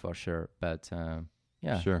have for sure. But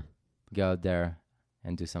sure, go out there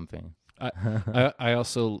and do something. I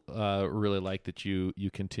also really like that you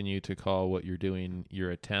continue to call what you're doing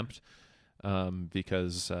your attempt.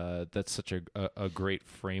 Because that's such a great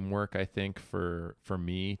framework, I think, for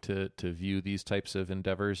me to view these types of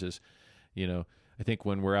endeavors is, I think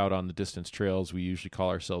when we're out on the distance trails, we usually call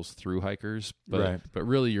ourselves through hikers, but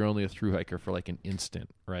really you're only a through hiker for like an instant,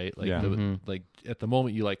 right? Like, like at the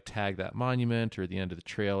moment you like tag that monument or the end of the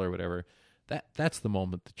trail or whatever, that's the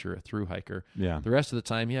moment that you're a through hiker. Yeah. The rest of the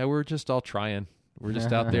time, we're just all trying. We're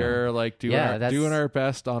just out there, like doing our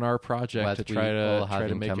best on our project to try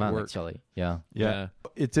to make it work. Actually. Yeah.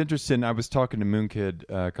 It's interesting. I was talking to Moonkid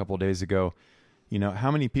a couple of days ago.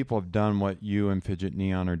 How many people have done what you and Fidget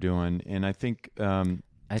Neon are doing? And I think the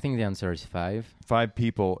answer is 5. 5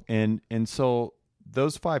 people, and so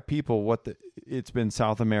those 5 people. It's been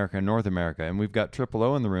South America and North America, and we've got Triple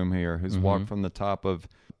O in the room here, who's walked from the top of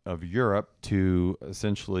Europe to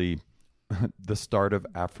essentially the start of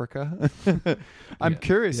Africa. I'm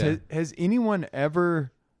curious, has anyone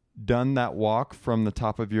ever done that walk from the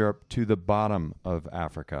top of Europe to the bottom of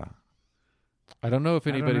Africa? I don't know if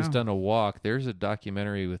anybody's done a walk. There's a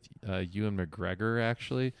documentary with Ewan McGregor,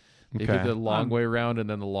 actually. They did the long way around and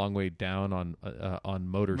then the long way down on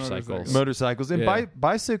motorcycles. Motorcycles. And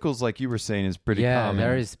bicycles, like you were saying, is pretty common. Yeah,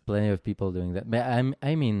 there is plenty of people doing that. But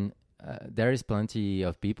I mean, there is plenty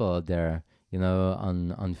of people out there,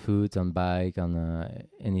 on foot, on bike, on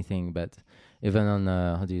anything. But even on,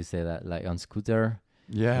 how do you say that, like on scooter?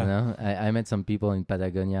 Yeah. I met some people in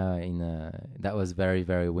Patagonia that was very,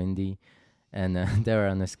 very windy. And they were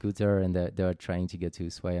on a scooter, and they were trying to get to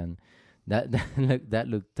Ushuaia, and that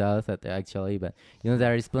looked tough actually. But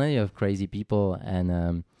there is plenty of crazy people,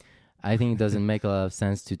 and I think it doesn't make a lot of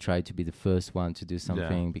sense to try to be the first one to do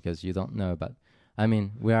something because you don't know. But I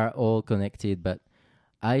mean, we are all connected, but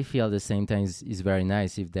I feel at the same time it's very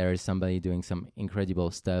nice if there is somebody doing some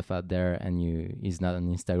incredible stuff out there, and he's not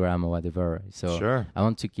on Instagram or whatever. So I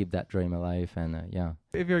want to keep that dream alive, and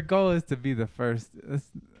If your goal is to be the first,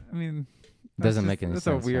 doesn't make any sense.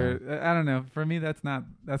 That's a weird. I don't know. For me, that's not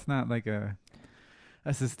like a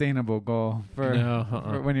sustainable goal for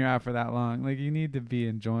when you're out for that long. Like you need to be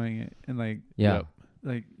enjoying it, and like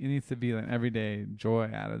it needs to be like everyday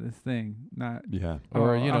joy out of this thing. Not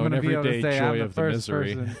or an everyday joy I'm of the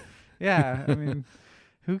misery. Person. Yeah, I mean,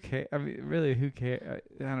 who cares? I mean, really, who cares?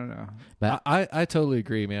 I don't know. But I totally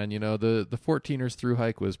agree, man. You know, the 14ers through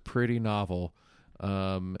hike was pretty novel.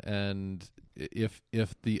 And if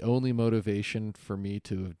the only motivation for me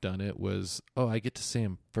to have done it was, I get to see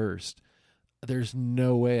him first, there's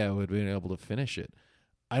no way I would have been able to finish it.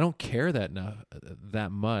 I don't care that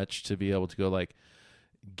much to be able to go like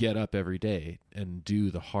get up every day and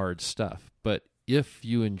do the hard stuff. But if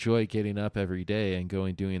you enjoy getting up every day and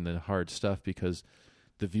doing the hard stuff because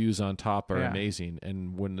the views on top are amazing,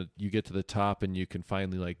 and when you get to the top and you can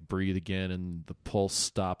finally like breathe again and the pulse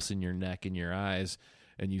stops in your neck and your eyes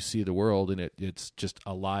and you see the world and it's just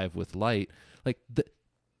alive with light, like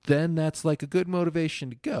then that's like a good motivation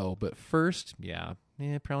to go. But first,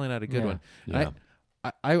 probably not a good one. Yeah.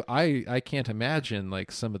 I can't imagine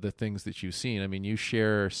like some of the things that you've seen. I mean, you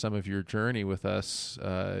share some of your journey with us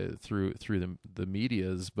through the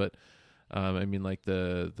medias, but I mean, like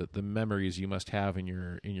the memories you must have in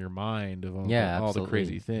your mind of all the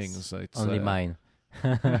crazy things. It's only mine.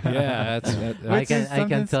 I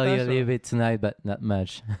can tell you a little bit tonight, but not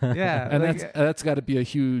much. Yeah, and that's got to be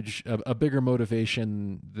a bigger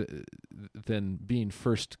motivation than being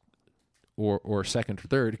first or second or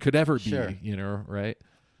third could ever be. Sure. You know, right?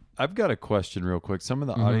 I've got a question real quick. Some of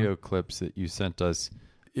the audio clips that you sent us,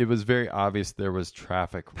 it was very obvious there was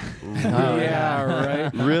traffic. Right.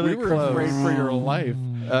 Really we were close. afraid for your life.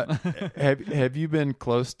 Have you been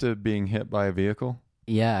close to being hit by a vehicle?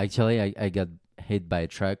 Yeah, actually, I got hit by a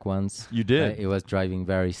truck once. You did? It was driving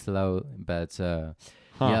very slow, but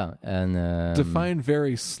yeah, and define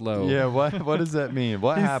very slow. Yeah, what does that mean?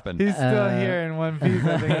 What happened? He's still here in one piece.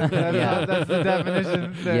 I think that's the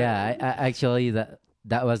definition. Yeah, I actually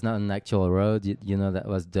that was not an actual road. You know, that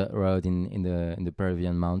was dirt road in the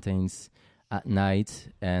Peruvian mountains at night,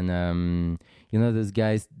 and you know, those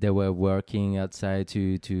guys, they were working outside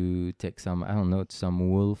to take some, I don't know,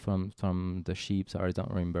 some wool from the sheep. So I don't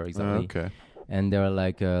remember exactly. Okay. And there were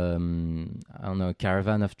like I don't know, a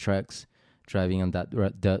caravan of trucks driving on that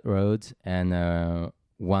dirt road, and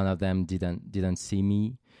one of them didn't see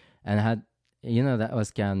me, and had, you know, that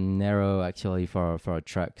was kind of narrow actually for a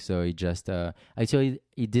truck. So he just actually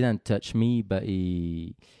he didn't touch me, but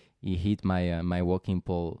he hit my walking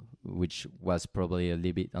pole, which was probably a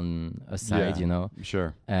little bit on a side, you know.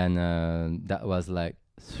 Sure. And that was like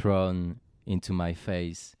thrown into my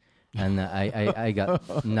face. And I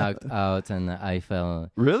got knocked out, and I fell.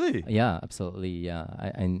 Really? Yeah, absolutely. Yeah,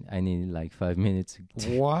 I needed like 5 minutes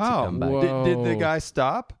to come back. Did the guy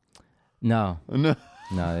stop? No, they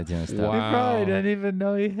didn't stop. He probably didn't even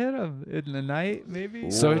know he hit him in the night. Maybe.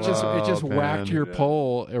 So it just whacked your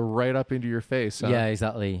pole right up into your face. Huh? Yeah,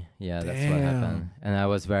 exactly. Yeah, that's what happened. And I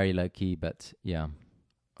was very lucky, but yeah.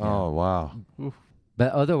 Oh wow. Oof.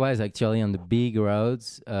 But otherwise, actually, on the big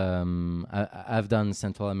roads, I've done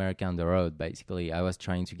Central America on the road, basically. I was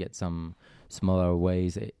trying to get some smaller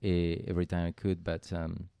ways every time I could, but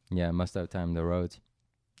most of the time the road.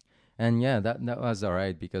 And yeah, that was all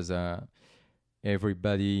right, because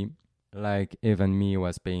everybody, like even me,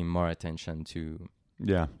 was paying more attention to.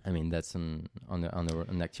 Yeah. I mean, that's on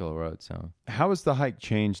the actual road. So how has the hike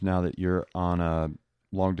changed now that you're on a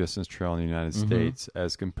long distance trail in the United States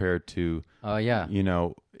as compared to you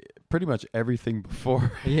know, pretty much everything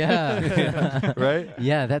before? Right?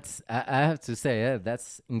 Yeah, that's I have to say,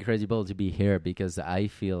 that's incredible to be here, because I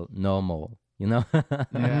feel normal, you know.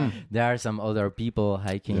 There are some other people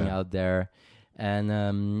hiking out there,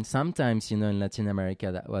 and sometimes, you know, in Latin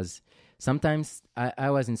America, sometimes I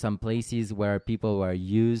was in some places where people were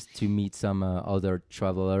used to meet some other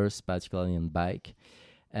travelers, particularly on bike,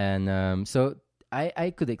 and so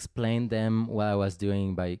I could explain them what I was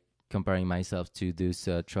doing by comparing myself to those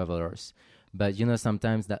travelers. But, you know,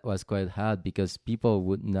 sometimes that was quite hard, because people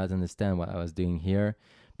would not understand what I was doing here,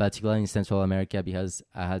 particularly in Central America, because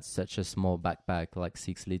I had such a small backpack, like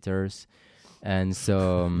 6 liters. And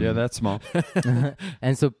so... yeah, that's small.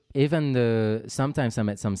 And so even sometimes I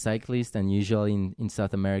met some cyclists, and usually in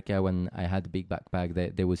South America, when I had a big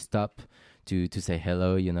backpack, they would stop to say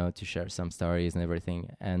hello, you know, to share some stories and everything.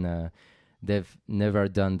 And... they've never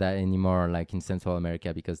done that anymore, like in Central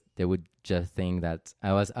America, because they would just think that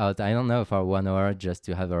I was out, I don't know, for 1 hour just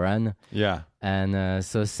to have a run. Yeah. And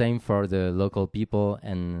so same for the local people.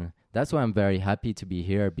 And that's why I'm very happy to be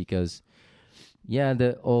here, because, yeah,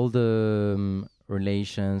 all the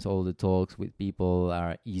relations, all the talks with people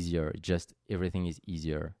are easier. Just everything is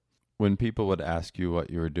easier. When people would ask you what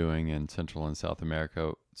you were doing in Central and South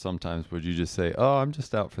America, sometimes would you just say, "Oh, I'm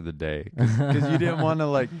just out for the day," because you didn't want to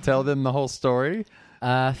like tell them the whole story?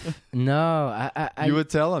 No, you would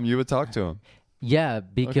tell them. You would talk to them. Yeah,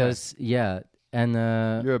 because And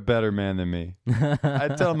you're a better man than me. I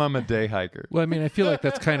tell him I'm a day hiker. Well, I mean, I feel like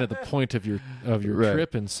that's kind of the point of your Right.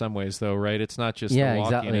 trip in some ways, though, right? It's not just Yeah, the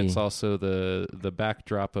walking; exactly. it's also the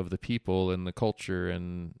backdrop of the people and the culture,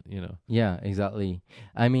 and Yeah, exactly.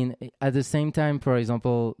 I mean, at the same time, for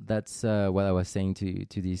example, that's what I was saying to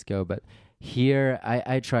Disco. But here,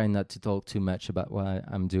 I try not to talk too much about what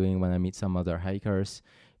I'm doing when I meet some other hikers,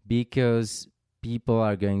 because people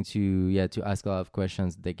are going to ask a lot of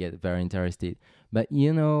questions. They get very interested. But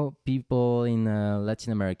people in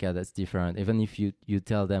Latin America, that's different. Even if you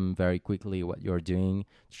tell them very quickly what you're doing,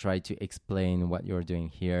 try to explain what you're doing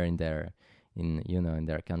here in their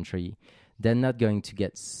country, they're not going to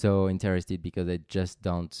get so interested because they just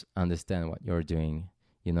don't understand what you're doing.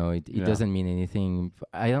 It doesn't mean anything.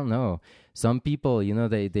 I don't know. Some people,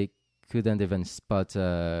 they couldn't even spot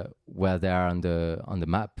where they are on the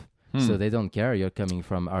map. So they don't care you're coming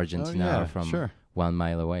from Argentina or from 1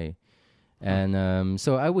 mile away. And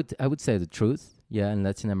so I would say the truth, in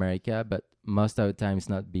Latin America, but most of the time it's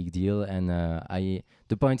not a big deal. And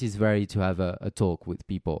the point is to have a talk with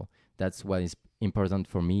people. That's what is important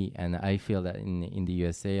for me. And I feel that in the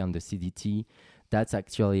USA, on the CDT, that's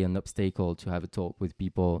actually an obstacle to have a talk with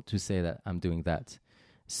people to say that I'm doing that.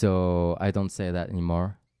 So I don't say that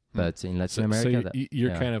anymore. But in Latin America,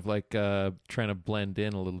 you're kind of like trying to blend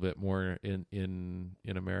in a little bit more in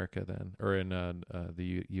America then, or in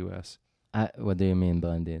the U.S. What do you mean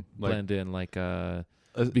blend in? Blend in, like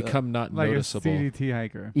become not like noticeable. a CDT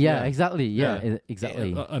hiker. Yeah, exactly. Yeah,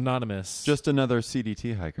 exactly. Anonymous. Just another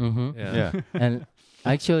CDT hiker. Mm-hmm. Yeah. And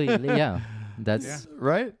actually, that's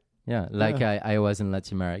right. Yeah, like I was in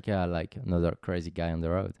Latin America, like another crazy guy on the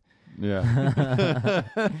road. Yeah.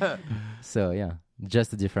 So yeah,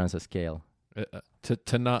 just a difference of scale.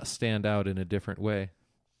 To not stand out in a different way.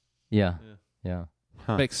 Yeah.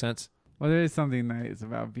 Huh. Makes sense. Well, there is something nice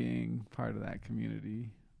about being part of that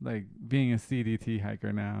community. Like being a CDT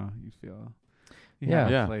hiker now, you feel you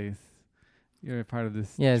have a place. You're a part of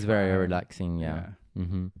this. Yeah, it's very tribe. relaxing. Yeah.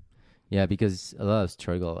 Mm-hmm. Yeah, because a lot of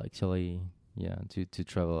struggle actually. Yeah, to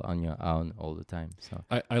travel on your own all the time. So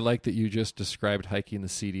I like that you just described hiking the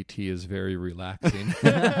CDT as very relaxing.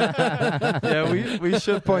 Yeah, we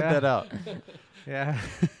should point that out. Yeah.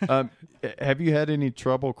 Have you had any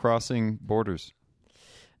trouble crossing borders?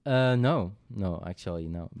 No, actually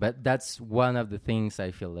no. But that's one of the things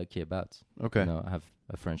I feel lucky about. Okay. I have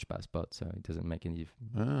a French passport, so it doesn't make any.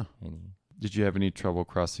 Did you have any trouble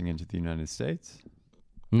crossing into the United States?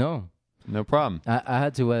 No. No problem. I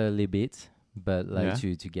had to wait a little bit, but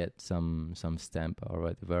to get some stamp or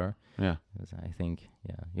whatever. Yeah. I think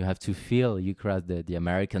you have to feel you cross the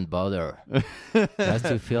American border. You have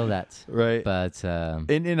to feel that. Right. But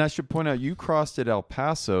and I should point out you crossed at El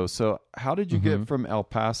Paso. So how did you get from El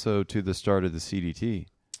Paso to the start of the CDT?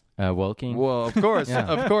 Walking. Well, of course,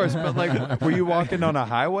 of course. But like, were you walking on a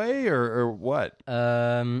highway or what?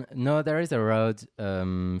 No, there is a road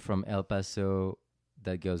from El Paso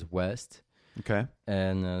that goes west. Okay.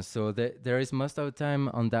 And so there is most of the time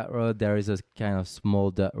on that road, there is a kind of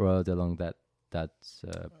small dirt road along that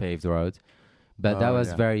paved road. But that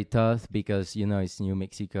was very tough because, it's New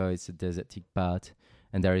Mexico, it's a desertic part,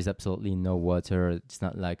 and there is absolutely no water. It's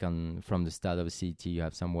not like from the start of the city, you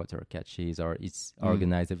have some water catches, or it's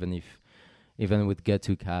organized even with Get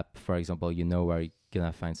to Cap, for example, where you're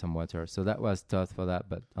gonna find some water. So that was tough for that,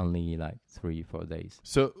 but only like 3-4 days.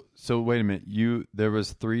 So wait a minute, there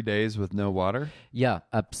was 3 days with no water? Yeah,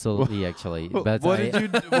 absolutely. Actually, but what did you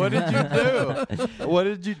do?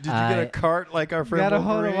 Did you get a cart like our friend? You gotta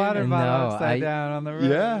hold a water bottle upside down on the road.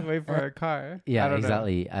 Yeah, wait for a car. Yeah,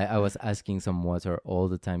 exactly. I was asking some water all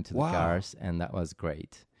the time to the cars, and that was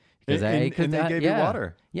great. Because they gave you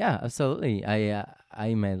water. Yeah, absolutely.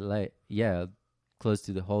 I made close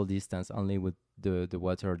to the whole distance only with the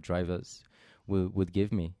water drivers would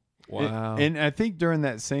give me. Wow. And I think during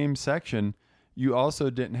that same section, you also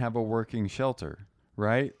didn't have a working shelter,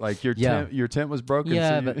 right? Like your tent was broken.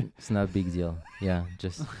 Yeah, so but it's not a big deal. Yeah,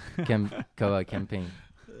 just go camping.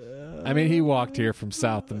 I mean, he walked here from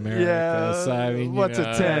South America. Yeah, so, I mean, what's a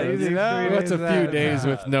tent? What's a few days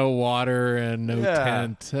with no water and no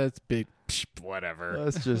tent? That's big. Whatever.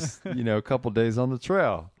 That's just a couple days on the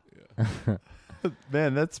trail.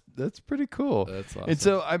 Man, that's pretty cool. That's awesome. And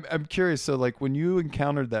so I'm curious. So like when you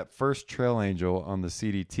encountered that first trail angel on the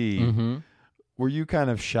CDT, were you kind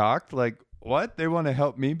of shocked? Like, what? They want to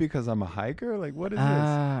help me because I'm a hiker? Like, what is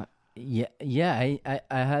this? Yeah. I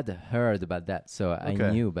had heard about that, so I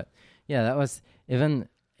knew. But that was even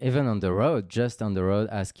on the road, just on the road,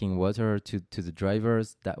 asking water to the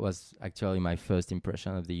drivers. That was actually my first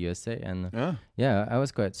impression of the USA, and I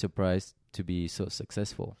was quite surprised to be so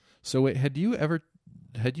successful. So wait, had you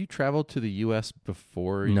traveled to the U.S.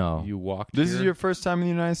 before No. you walked This here? is your first time in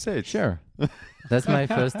the United States. Sure. That's my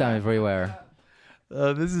first time everywhere.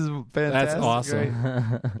 This is fantastic. That's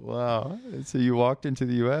awesome. Great. Wow. So you walked into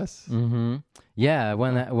the U.S.? Mm-hmm. Yeah,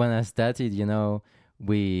 when I started,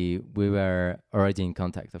 we were already in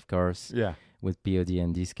contact, of course. Yeah. With POD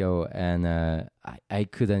and Disco, and I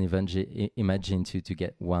couldn't even imagine to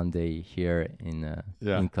get one day here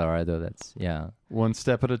in Colorado. That's one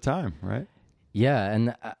step at a time, right? Yeah,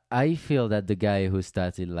 and I feel that the guy who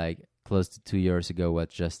started like close to 2 years ago was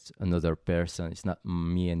just another person. It's not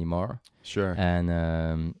me anymore. Sure.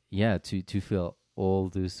 And to feel all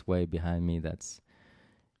this way behind me, that's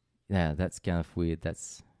kind of weird.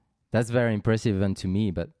 That's very impressive even to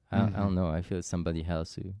me, but I don't know. I feel it's somebody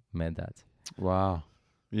else who made that. Wow.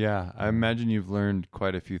 Yeah, I imagine you've learned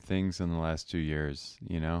quite a few things in the last 2 years,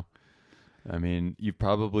 I mean, you've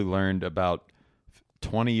probably learned about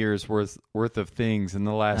 20 years worth of things in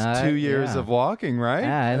the last 2 years of walking, right?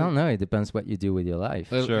 Yeah, I don't know. It depends what you do with your life.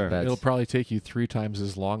 Sure. It'll probably take you 3 times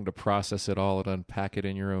as long to process it all and unpack it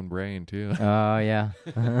in your own brain, too. Oh, yeah.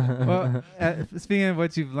 Well, speaking of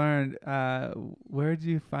what you've learned, where did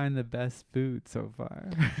you find the best food so far?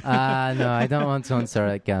 No, I don't want to answer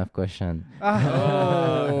that kind of question. That's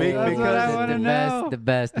what I want to know. The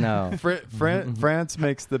best, no. France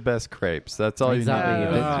makes the best crepes. That's all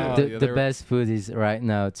exactly. you need. The best food is right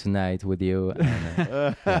now tonight with you.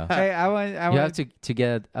 And, Hey, I want you have to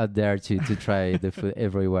get out there to try the food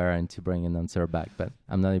everywhere and to bring an answer back, but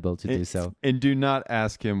I'm not able to do so. And do not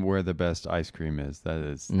ask him where the best ice cream is. That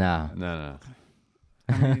is no.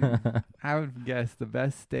 I mean, I would guess the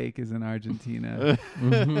best steak is in Argentina.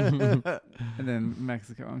 And then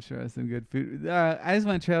Mexico, I'm sure, has some good food. I just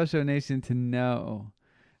want Trail Show Nation to know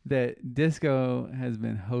that Disco has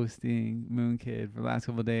been hosting Moon Kid for the last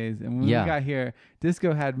couple of days. And when we got here,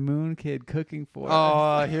 Disco had Moon Kid cooking for us.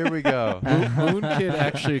 Oh, here we go. Moon Kid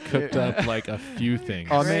actually cooked up like a few things.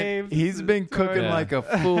 Oh, man, he's been cooking like a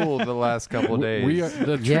fool the last couple of days. We are,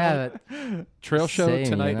 the trail show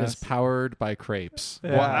tonight is powered by crepes.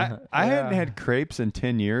 Yeah. Well, I hadn't had crepes in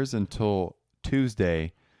 10 years until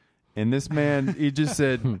Tuesday. And this man, he just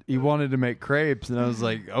said he wanted to make crepes. And I was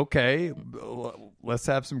like, okay, let's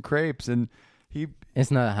have some crepes. And it's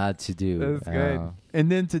not hard to do. That's good. And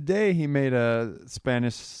then today he made a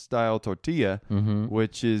Spanish style tortilla,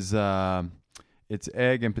 which is it's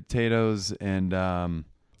egg and potatoes and onion.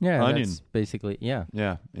 That's basically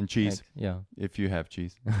and cheese. Egg, if you have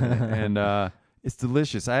cheese. And it's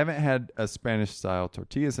delicious. I haven't had a Spanish style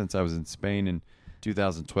tortilla since I was in Spain in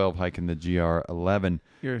 2012 hiking the GR11.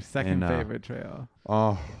 Your second favorite trail.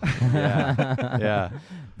 Oh, yeah.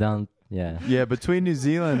 Yeah, between New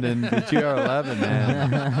Zealand and the GR11,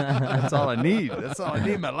 man. That's all I need. That's all I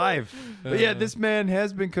need in my life. But yeah, this man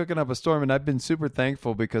has been cooking up a storm, and I've been super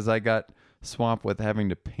thankful because I got swamped with having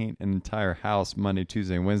to paint an entire house Monday,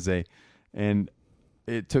 Tuesday, and Wednesday. And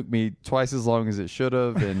it took me twice as long as it should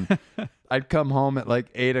have. And I'd come home at like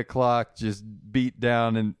 8 o'clock, just beat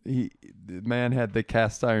down, and the man had the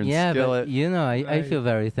cast iron skillet. But I feel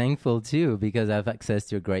very thankful too because I have access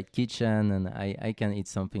to a great kitchen, and I can eat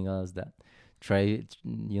something else that trail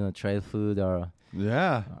food or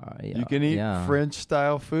you can eat French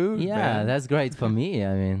style food. Yeah, man. that's great for me.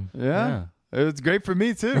 I mean, it was great for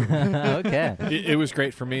me too. Okay, it was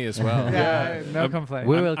great for me as well. No complaint.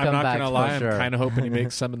 We will come I'm not back. Gonna lie, sure. I'm kind of hoping he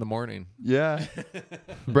makes some in the morning. Yeah,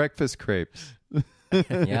 breakfast crepes.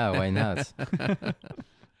 Yeah, why not?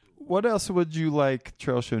 What else would you like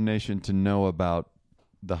Trail Show Nation to know about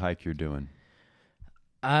the hike you're doing?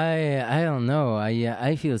 I don't know.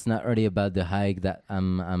 I feel it's not really about the hike that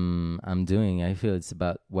I'm doing. I feel it's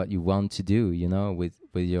about what you want to do,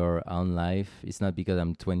 with your own life. It's not because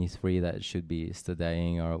I'm 23 that I should be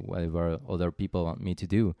studying or whatever other people want me to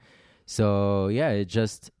do. So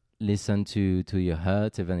just listen to your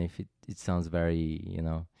heart, even if it sounds very,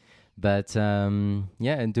 but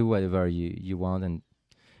and do whatever you want. And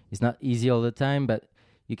it's not easy all the time, but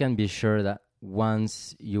you can be sure that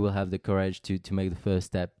once you will have the courage to make the first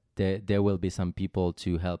step, there will be some people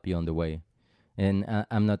to help you on the way. And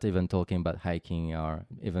I'm not even talking about hiking or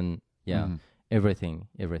even, everything.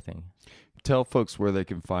 Tell folks where they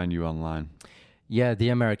can find you online. Yeah, The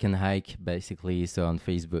American Hike, basically. So on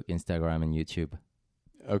Facebook, Instagram, and YouTube.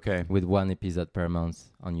 Okay. With one episode per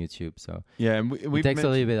month on YouTube. So yeah, and it takes a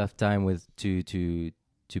little bit of time to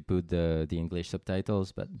put the English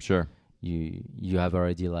subtitles, but sure, you have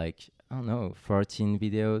already like 14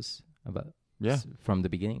 videos about from the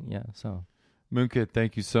beginning. Yeah, so Moonkid,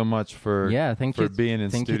 thank you so much for being in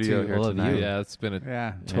studio here tonight. Yeah, it's been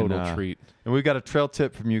a total treat. And we've got a trail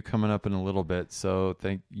tip from you coming up in a little bit, so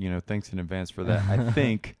thanks in advance for that. I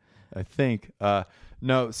think.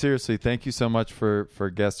 No, seriously, thank you so much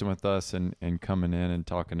for guesting with us and coming in and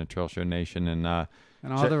talking to Trail Show Nation and all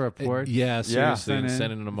the reports. Seriously,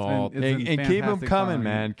 sending them all. And keep them coming,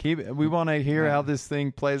 man. We want to hear how this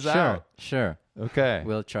thing plays out. Sure. Okay.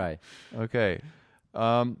 We'll try. Okay.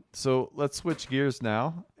 So let's switch gears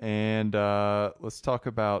now and let's talk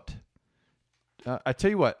about. I tell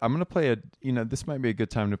you what, I'm going to play this might be a good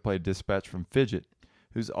time to play a dispatch from Fidget,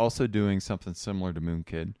 who's also doing something similar to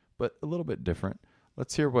Moonkid, but a little bit different.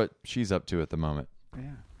 Let's hear what she's up to at the moment.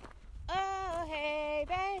 Yeah. Oh, hey,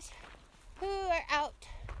 bears, who are out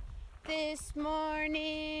this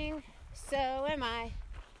morning? So am I.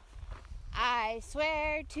 I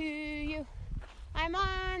swear to you, I'm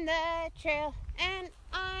on the trail and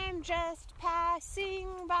I'm just passing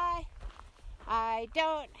by. I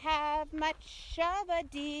don't have much of a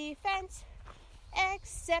defense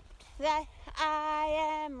except that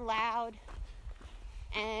I am loud.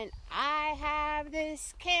 And I have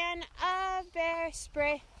this can of bear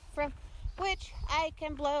spray from which I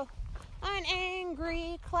can blow an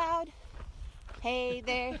angry cloud. Hey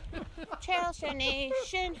there, Trail Show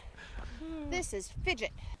Nation. This is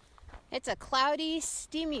Fidget. It's a cloudy,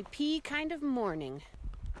 steamy pea kind of morning.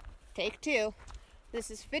 Take 2.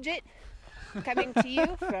 This is Fidget coming to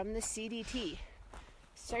you from the CDT.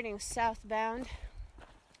 Starting southbound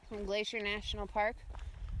from Glacier National Park,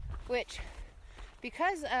 which,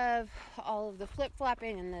 because of all of the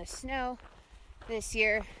flip-flopping and the snow this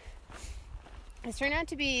year, it's turned out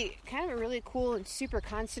to be kind of a really cool and super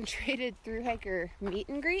concentrated thru-hiker meet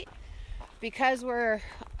and greet, because we're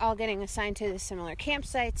all getting assigned to the similar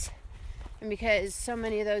campsites, and because so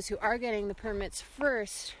many of those who are getting the permits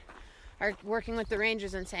first are working with the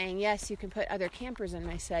rangers and saying, yes, you can put other campers in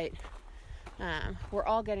my site. We're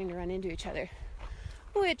all getting to run into each other,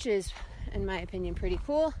 which is, in my opinion, pretty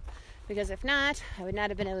cool. Because if not, I would not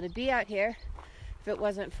have been able to be out here if it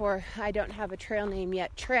wasn't for I don't have a trail name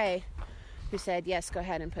yet, Trey, who said, yes, go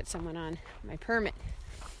ahead and put someone on my permit.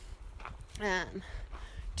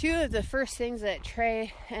 2 of the first things that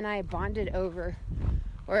Trey and I bonded over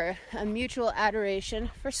were a mutual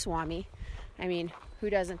adoration for Swami. I mean, who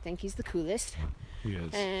doesn't think he's the coolest? He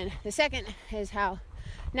is. And the second is how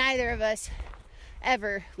neither of us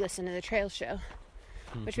ever listen to the Trail Show.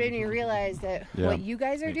 Which made me realize that what you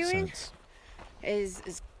guys are doing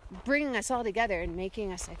is bringing us all together and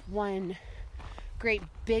making us like one great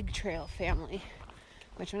big trail family.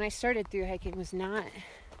 Which when I started through hiking was not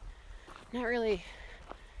really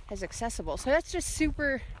as accessible. So that's just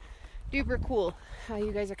super duper cool how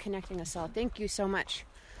you guys are connecting us all. Thank you so much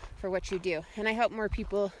for what you do. And I hope more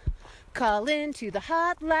people call into the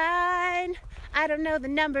hotline. I don't know the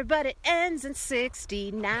number, but it ends in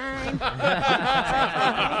 69.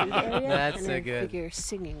 That's so good. I figure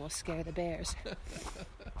singing will scare the bears.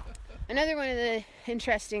 Another one of the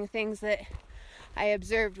interesting things that I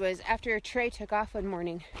observed was after Trey took off one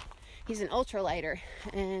morning, he's an ultralighter,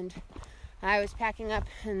 and I was packing up,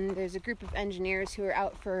 and there's a group of engineers who are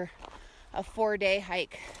out for a 4-day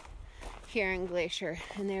hike here in Glacier,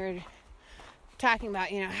 and they were talking about,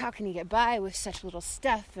 how can you get by with such little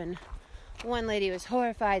stuff? And one lady was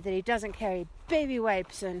horrified that he doesn't carry baby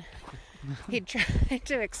wipes, and he tried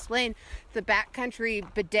to explain the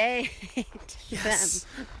backcountry bidet to them.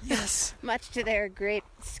 Yes. Much to their great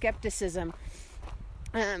skepticism.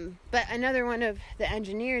 But another one of the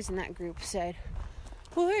engineers in that group said,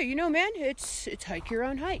 well, hey, man, it's hike your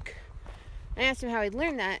own hike. I asked him how he'd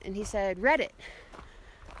learned that, and he said Reddit.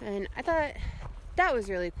 And I thought that was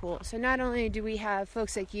really cool. So not only do we have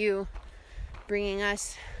folks like you bringing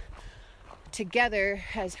us together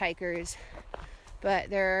as hikers, but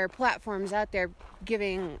there are platforms out there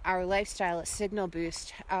giving our lifestyle a signal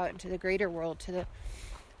boost out into the greater world, to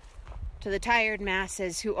the tired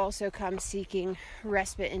masses who also come seeking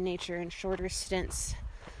respite in nature in shorter stints,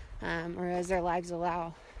 or as their lives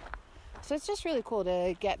allow. So it's just really cool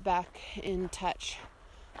to get back in touch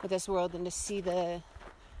with this world and to see the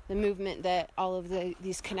movement that all of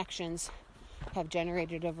these connections have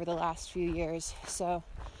generated over the last few years. So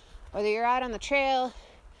whether you're out on the trail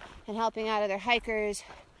and helping out other hikers,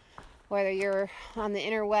 whether you're on the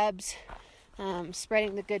interwebs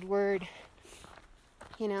spreading the good word,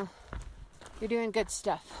 you're doing good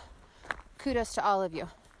stuff. Kudos to all of you.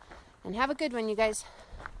 And have a good one, you guys.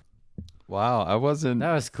 Wow, I wasn't.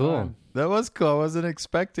 That was cool. That was cool. I wasn't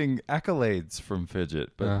expecting accolades from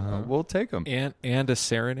Fidget, but we'll take them. And a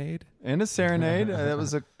serenade. And a serenade. That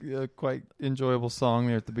was a quite enjoyable song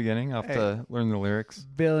there at the beginning. I'll have to learn the lyrics.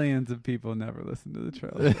 Billions of people never listen to the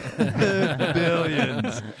Trail Show.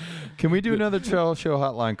 Billions. Can we do another Trail Show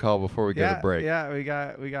hotline call before we go to break? Yeah, we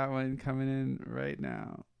got one coming in right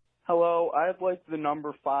now. Hello, I'd like the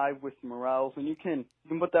number 5 with Morels, and you can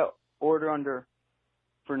put that order under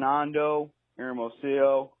Fernando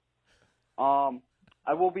Hermosillo.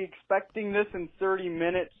 I will be expecting this in 30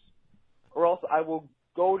 minutes, or else I will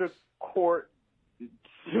go to court and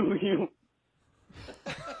sue you.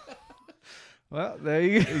 Well, there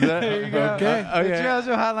you go. There you go. Okay. The Trail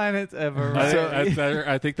Show hotline is ever.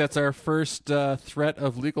 I think that's our first threat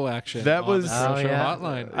of legal action. That was the Trail Show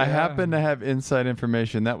hotline. I happen to have inside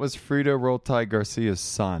information. That was Frito Rolltide Garcia's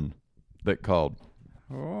son that called.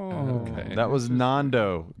 Oh, okay. That was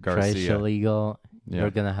Nando Garcia. Trail Show legal. Yeah.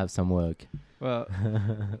 You're gonna have some work. Well,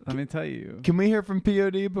 let me tell you. Can we hear from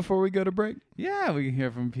POD before we go to break? Yeah, we can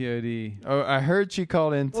hear from POD. Oh, I heard she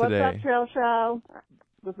called in today. What's up, Trail Show?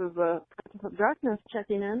 This is the Princess of Darkness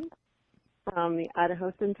checking in from the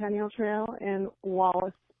Idaho Centennial Trail in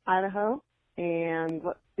Wallace, Idaho. And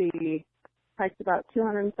let's see, hiked about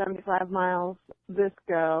 275 miles this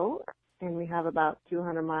go, and we have about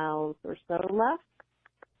 200 miles or so left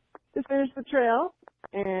to finish the trail.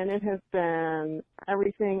 And it has been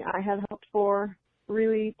everything I had hoped for.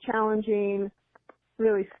 Really challenging,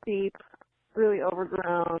 really steep, really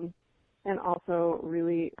overgrown, and also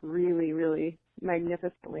really, really, really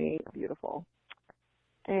magnificently beautiful.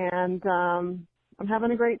 And I'm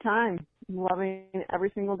having a great time. I'm loving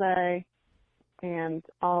every single day and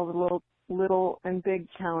all the little and big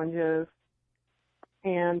challenges.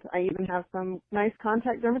 And I even have some nice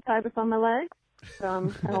contact dermatitis on my legs. So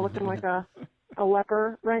I'm kind of looking like a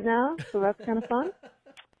leper right now, so that's kind of fun.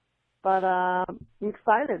 But I'm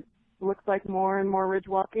excited. Looks like more and more ridge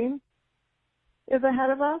walking is ahead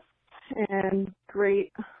of us, and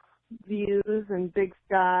great views and big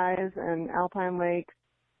skies and alpine lakes.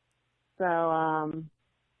 So,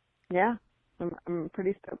 yeah, I'm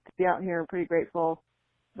pretty stoked to be out here. I'm pretty grateful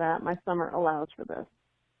that my summer allows for this.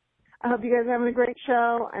 I hope you guys are having a great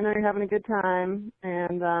show. I know you're having a good time,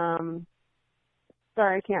 and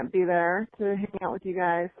sorry I can't be there to hang out with you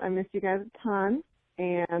guys. I miss you guys a ton,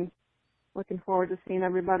 and looking forward to seeing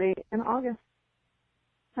everybody in August.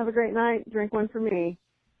 Have a great night. Drink one for me.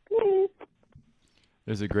 Please.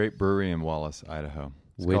 There's a great brewery in Wallace, Idaho.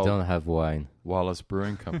 We don't have wine. Wallace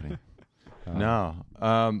Brewing Company. No.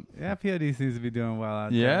 Yeah, POD seems to be doing well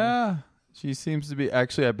out there. Yeah, she seems to be.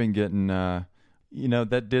 Actually, I've been getting...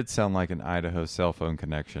 that did sound like an Idaho cell phone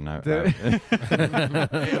connection. And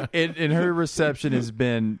her reception has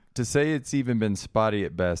been, to say it's even been spotty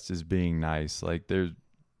at best, is being nice. Like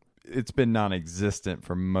it's been non-existent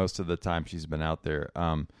for most of the time she's been out there.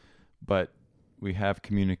 But we have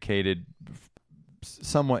communicated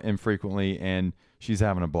somewhat infrequently, and she's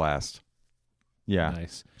having a blast. Yeah,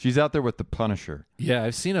 nice. She's out there with the Punisher. Yeah,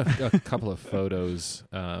 I've seen a couple of photos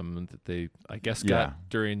that they, I guess, got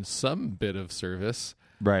during some bit of service.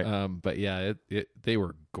 Right. But yeah, they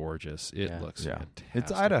were gorgeous. It looks fantastic.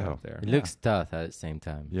 It's Idaho. out there. It looks tough at the same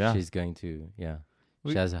time. Yeah. She's going to,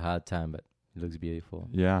 she has a hard time, but it looks beautiful.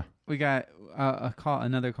 Yeah. We got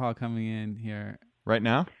another call coming in here. Right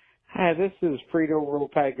now? Hi, this is Frito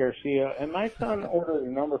Rolltide Garcia, and my son ordered a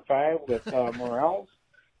number 5 with Morels,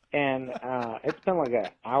 and it's been like an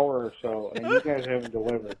hour or so, and you guys haven't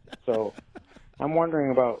delivered. So I'm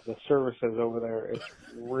wondering about the services over there. It's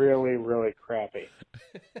really, really crappy.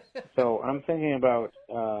 So I'm thinking about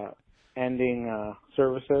ending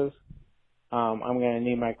services. I'm going to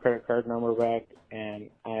need my credit card number back, and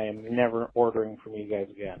I'm never ordering from you guys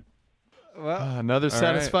again. Well, another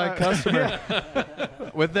satisfied customer.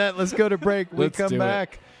 With that, let's go to break. We come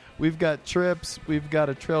back. We've got trips. We've got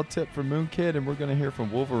a trail tip from Moon Kid, and we're going to hear from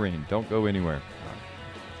Wolverine. Don't go anywhere.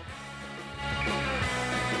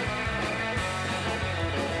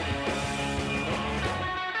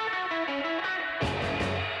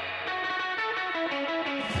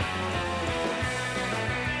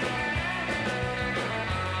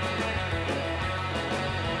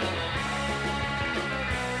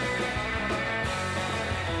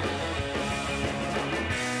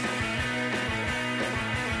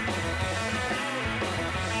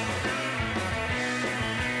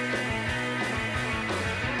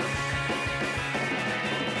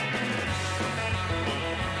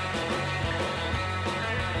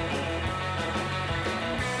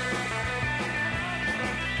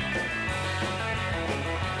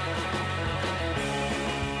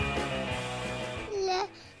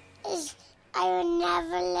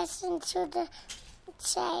 never listened to the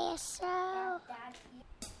Trail Show.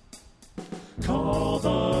 Call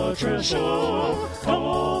the Trail Show.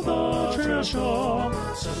 Call the Trail Show.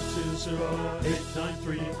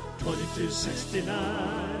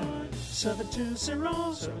 720-893-2269.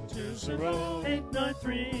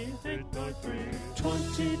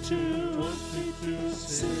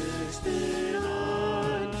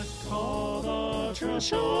 720-893-2269. Call the Trail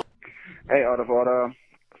Show. Hey, out of order.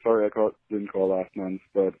 Sorry didn't call last month,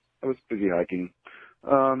 but I was busy hiking.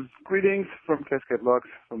 Greetings from Cascade Locks,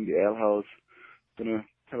 from the Ale House. Gonna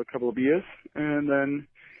have a couple of beers and then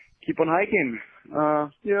keep on hiking.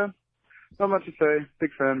 Yeah, not much to say. Big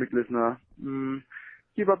fan, big listener.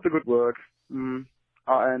 Keep up the good work. And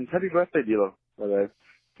happy birthday, Dilo, by the way.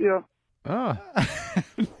 See ya. Ah.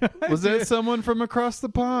 Was that someone from across the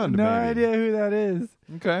pond? No maybe? idea who that is.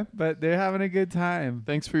 Okay. But they're having a good time.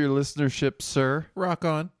 Thanks for your listenership, sir. Rock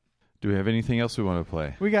on. Do we have anything else we want to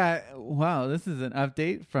play? We got, wow, this is an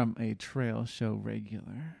update from a Trail Show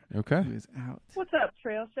regular. Okay. Who is out. What's up,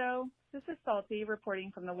 Trail Show? This is Salty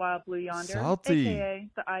reporting from the Wild Blue Yonder, Salty. a.k.a.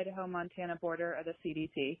 the Idaho-Montana border of the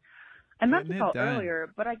CDT. I meant to Getting it call done.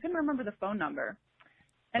 earlier, but I couldn't remember the phone number.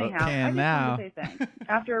 Anyhow, Okay, I just now. wanted to say thanks.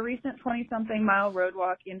 After a recent 20-something mile road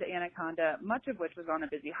walk into Anaconda, much of which was on a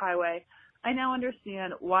busy highway, I now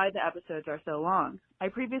understand why the episodes are so long. I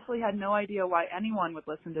previously had no idea why anyone would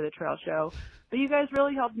listen to the Trail Show, but you guys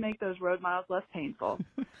really helped make those road miles less painful.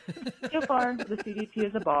 So far, the CDT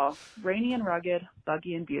is a ball, rainy and rugged,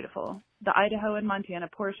 buggy and beautiful. The Idaho and Montana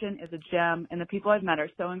portion is a gem, and the people I've met are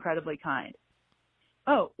so incredibly kind.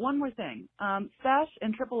 Oh, one more thing. Stash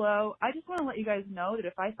and Triple O, I just want to let you guys know that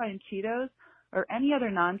if I find Cheetos or any other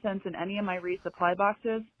nonsense in any of my resupply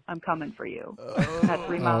boxes, I'm coming for you at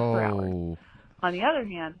 3 miles per hour. On the other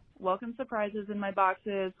hand, welcome surprises in my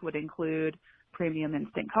boxes would include premium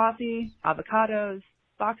instant coffee, avocados,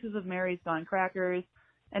 boxes of Mary's Gone crackers,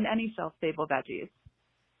 and any shelf-stable veggies.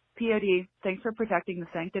 POD, thanks for protecting the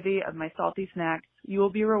sanctity of my salty snacks. You will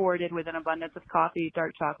be rewarded with an abundance of coffee,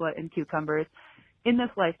 dark chocolate, and cucumbers in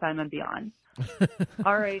this lifetime and beyond.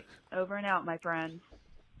 All right, over and out, my friends.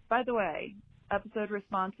 By the way, episode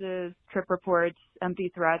responses, trip reports,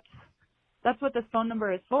 empty threats, that's what this phone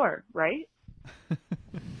number is for, right?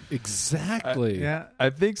 Exactly.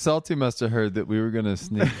 I think Salty must have heard that we were going to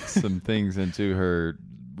sneak some things into her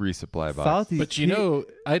resupply box. Salty. But you know,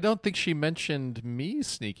 I don't think she mentioned me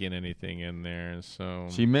sneaking anything in there. So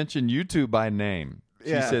She mentioned you two by name.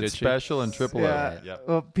 She Yeah. said Did she? Special and Triple Yeah. O. Yep.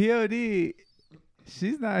 Well, POD,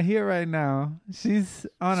 she's not here right now. She's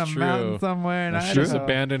on a It's mountain true. somewhere in Well, Idaho. she's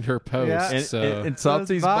abandoned her post. Yeah. And, so. and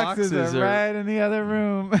Salty's Those boxes boxes are right in the other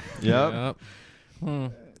room. Yep.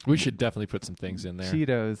 We should definitely put some things in there.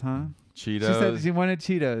 Cheetos, huh? She said Cheetos. she wanted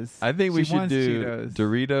Cheetos. I think we She should wants do Cheetos.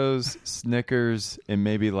 Doritos, Snickers, and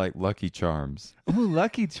maybe like Lucky Charms. Ooh,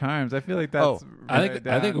 Lucky Charms. I feel like that's. I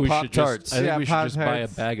think we should Pop-Tarts. just. I think we should just buy a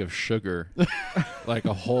Pop-Tarts. bag of sugar, like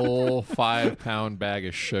a whole 5-pound bag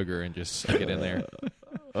of sugar, and just stick it in there.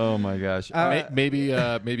 Oh my gosh. Maybe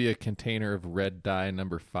a container of red dye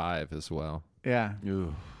number 5 as well. Yeah.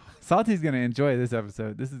 Ooh. Salty's going to enjoy this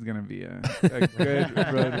episode. This is going to be a good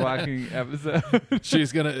road walking episode.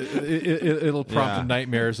 She's gonna. It'll prompt Yeah.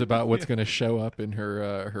 nightmares about what's gonna show up in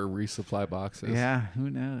her resupply boxes. Yeah,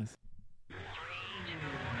 who knows?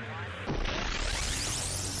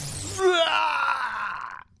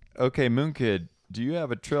 Okay, Moonkid, do you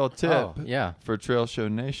have a trail tip Oh, yeah. for Trail Show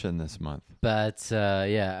Nation this month? But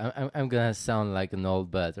yeah, I'm gonna sound like an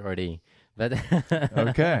old butt already. But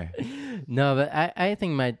Okay. No, but I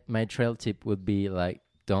think my trail tip would be like,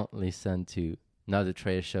 don't listen to not the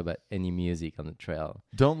trail show, but any music on the trail.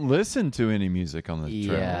 Don't listen to any music on the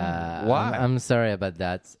trail. Yeah. Why? I'm sorry about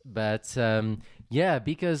that. But yeah,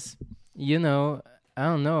 because, you know, I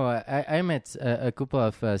don't know. I met a couple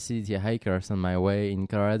of CDT hikers on my way in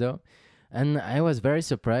Colorado. And I was very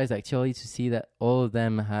surprised actually to see that all of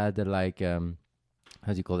them had like,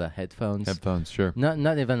 how do you call that? Headphones. Headphones, sure.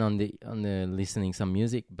 Not even on the listening some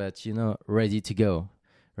music, but you know, ready to go,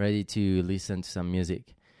 ready to listen to some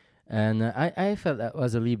music. And I felt that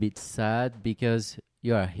was a little bit sad because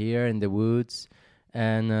you are here in the woods,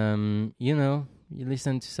 and you know, you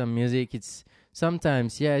listen to some music. It's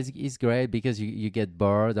sometimes it's great because you get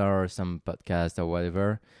bored or some podcast or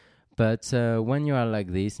whatever. But when you are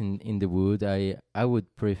like this in the wood, I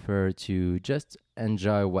would prefer to just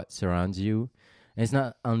enjoy what surrounds you. And it's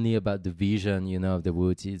not only about the vision, you know, of the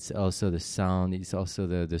woods. It's also the sound. It's also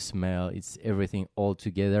the smell. It's everything all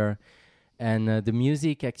together. And the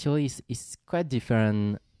music actually is quite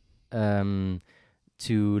different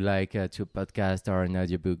to like to a podcast or an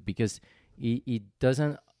audiobook because it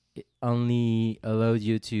doesn't it only allowed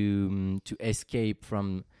you to escape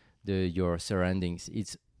from your surroundings.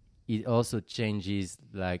 It also changes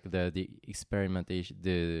like the experimentation,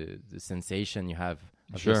 the sensation you have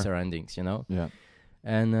of your surroundings, you know? Yeah.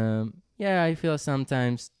 And I feel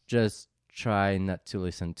sometimes just try not to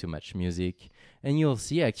listen to much music. And you'll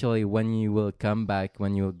see actually when you will come back,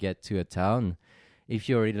 when you'll get to a town, if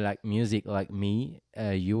you really like music like me,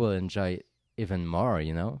 you will enjoy it even more,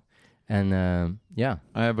 you know? And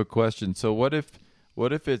I have a question. So what if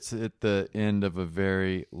it's at the end of a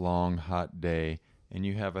very long, hot day and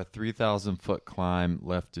you have a 3,000-foot climb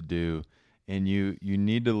left to do, and you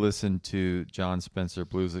need to listen to John Spencer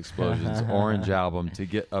Blues Explosion's Orange album to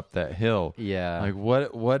get up that hill? Yeah. Like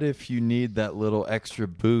what if you need that little extra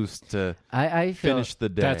boost to I feel finish the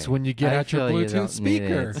day? That's when you get out your Bluetooth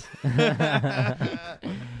speaker.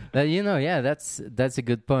 But that's a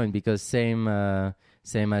good point, because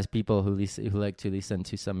same as people who like to listen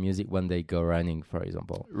to some music when they go running, for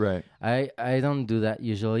example. Right. I don't do that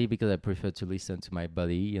usually, because I prefer to listen to my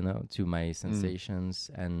body, you know, to my sensations,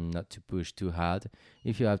 and not to push too hard.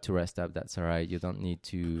 If you have to rest up, that's all right. You don't need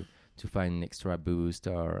to find an extra boost,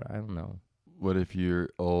 or I don't know. What if you're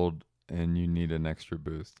old and you need an extra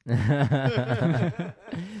boost?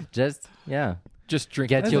 Just drink.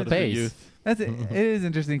 Get your pace. It is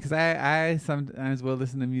interesting, because I sometimes will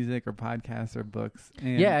listen to music or podcasts or books.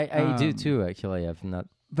 And, I do too. Actually, I've not.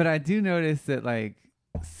 But I do notice that like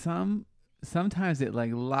sometimes it like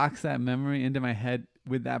locks that memory into my head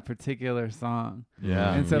with that particular song.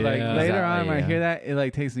 Yeah. And so like later on when I hear that, it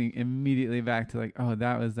like takes me immediately back to like, oh,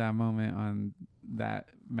 that was that moment on that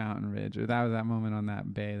mountain ridge, or that was that moment on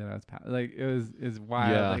that bay that I was like, is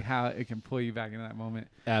wild, like how it can pull you back into that moment.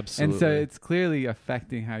 Absolutely. And so it's clearly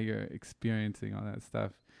affecting how you're experiencing all that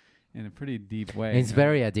stuff in a pretty deep way. It's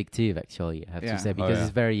very addictive, actually, I have to say, because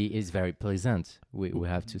it's very pleasant. We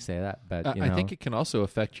have to say that, but I think it can also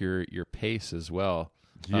affect your pace as well.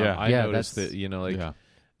 I noticed that, you know, like,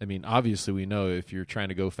 I mean, obviously we know if you're trying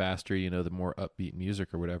to go faster, you know, the more upbeat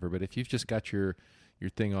music or whatever, but if you've just got your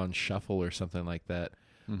thing on shuffle or something like that,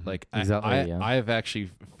 like I've actually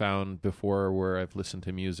found before where I've listened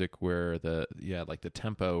to music where the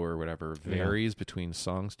tempo or whatever varies between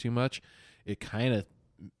songs too much. It kind of,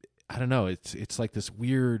 I don't know, it's like this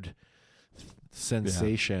weird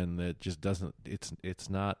sensation that just doesn't, it's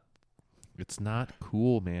not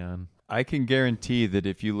cool, man. I can guarantee that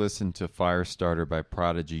if you listen to Firestarter by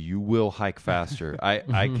Prodigy, you will hike faster. I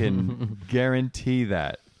can guarantee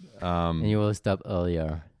that. And you will stop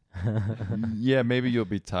earlier. Yeah, maybe you'll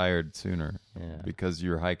be tired sooner because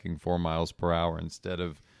you're hiking 4 miles per hour instead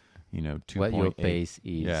of, 2.8. What your pace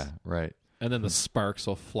is. Yeah, right. And then the sparks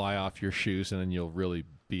will fly off your shoes, and then you'll really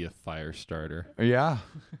be a fire starter. Yeah,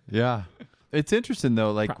 yeah. It's interesting,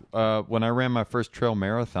 though. Like when I ran my first trail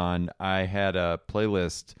marathon, I had a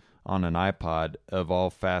playlist on an iPod of all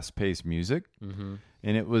fast-paced music. Mm-hmm.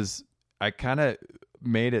 And it was, I kind of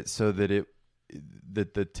made it so that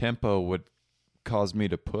the tempo would cause me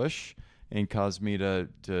to push and cause me to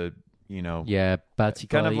particularly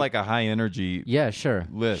kind of like a high energy list.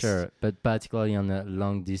 Sure, but particularly on a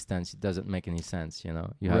long distance, it doesn't make any sense. You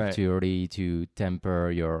know, you have to really to temper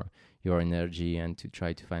your energy and to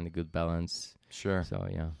try to find a good balance. Sure. So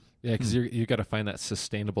yeah, because you got to find that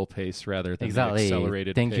sustainable pace rather than the exactly.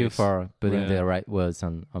 accelerated Thank pace. you for putting the right words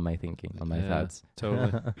on my thinking, on my thoughts.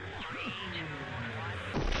 Totally.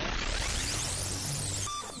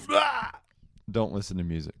 Don't listen to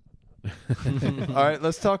music. All right,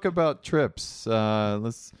 let's talk about trips.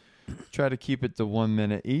 Let's try to keep it to 1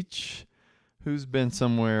 minute each. Who's been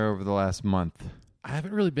somewhere over the last month? I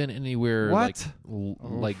haven't really been anywhere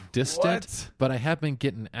like distant, but I have been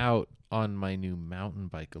getting out on my new mountain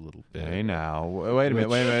bike a little bit. Hey now, wait a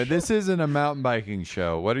minute. This isn't a mountain biking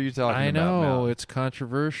show. What are you talking about? I know now? it's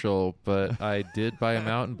controversial, but I did buy a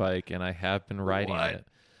mountain bike and I have been riding it.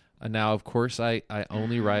 And now, of course, I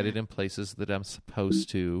only ride it in places that I'm supposed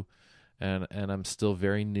to, and I'm still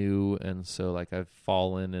very new, and so like I've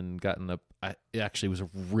fallen and gotten it actually was a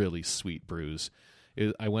really sweet bruise.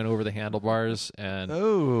 I went over the handlebars and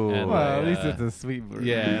at least it's a sweet bruise.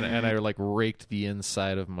 Yeah, and I like raked the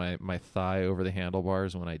inside of my thigh over the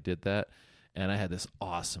handlebars when I did that, and I had this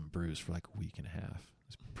awesome bruise for like a week and a half.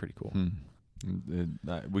 It's pretty cool.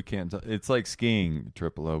 We can't. It's like skiing,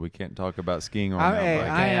 Triple O. We can't talk about skiing on a mountain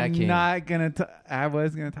bike. I am not gonna. I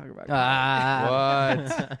was gonna talk about.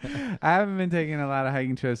 What? I haven't been taking a lot of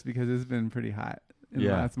hiking trips because it's been pretty hot in the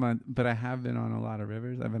last month. But I have been on a lot of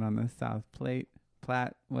rivers. I've been on the South Platte,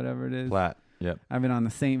 whatever it is. Platte. Yep. I've been on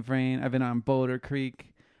the St. Vrain. I've been on Boulder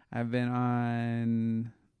Creek. I've been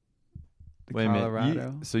on Wait a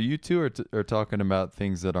Colorado. minute. So you two are talking about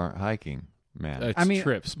things that aren't hiking, man. It's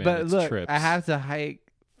trips, man. But It's look, trips. I have to hike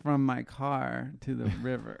from my car to the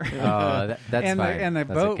river. That's and fine. And the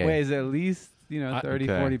That's boat okay. weighs at least 30,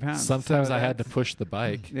 40 pounds. Sometimes So I had to that's- push the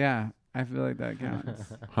bike. Yeah, I feel like that counts.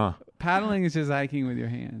 Huh. Paddling is just hiking with your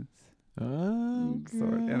hands. Okay.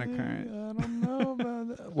 Sort in a current. I don't know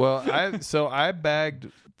about that. Well, I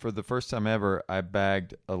bagged for the first time ever. I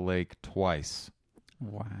bagged a lake twice.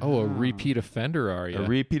 Wow. Oh, a repeat offender, are you? A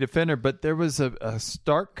repeat offender, but there was a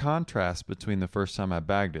stark contrast between the first time I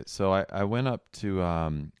bagged it. So I went up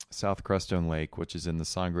to South Crestone Lake, which is in the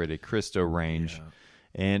Sangre de Cristo range.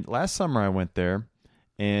 And last summer I went there,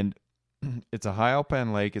 and it's a high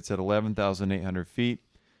alpine lake. It's at 11,800 feet.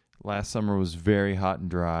 Last summer was very hot and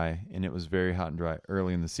dry, and it was very hot and dry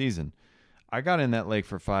early in the season. I got in that lake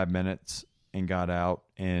for 5 minutes and got out,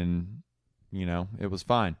 and, it was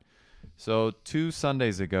fine. So 2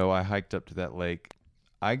 Sundays ago, I hiked up to that lake.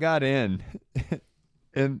 I got in,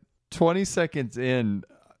 and 20 seconds in,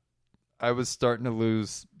 I was starting to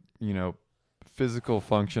lose, physical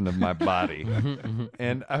function of my body.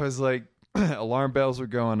 And I was like, alarm bells were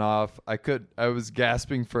going off. I was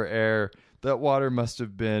gasping for air. That water must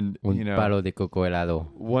have been, Un palo de coco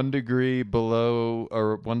helado. 1 degree below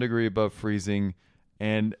or 1 degree above freezing.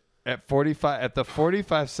 And at the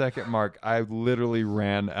 45-second mark, I literally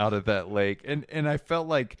ran out of that lake. And I felt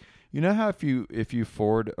like, how if you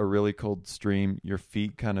ford a really cold stream, your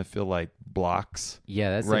feet kind of feel like blocks? Yeah,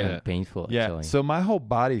 that's even painful, Yeah, actually. so my whole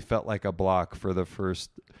body felt like a block for the first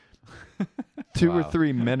 2 or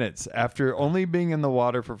 3 minutes after only being in the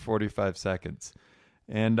water for 45 seconds.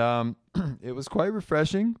 And it was quite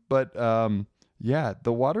refreshing, but the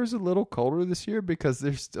water's a little colder this year because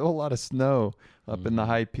there's still a lot of snow up in the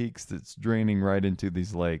high peaks that's draining right into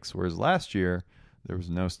these lakes, whereas last year there was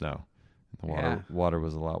no snow. The water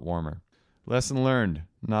was a lot warmer. Lesson learned,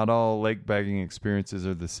 not all lake bagging experiences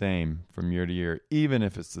are the same from year to year, even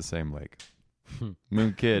if it's the same lake.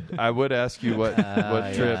 Moon Kid, I would ask you what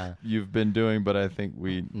trip you've been doing, but I think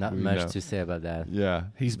Not we much know. to say about that. Yeah.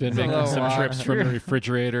 He's been making some trips from the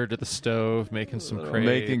refrigerator to the stove, making some crepes.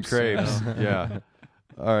 Making crepes, yeah.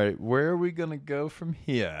 All right, where are we going to go from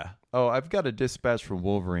here? Oh, I've got a dispatch from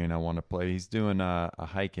Wolverine I want to play. He's doing a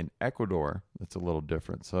hike in Ecuador that's a little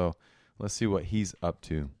different, so let's see what he's up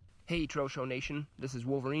to. Hey, Trail Show Nation. This is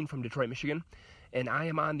Wolverine from Detroit, Michigan, and I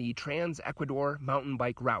am on the Trans-Ecuador mountain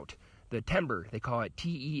bike route. The TEMBR, they call it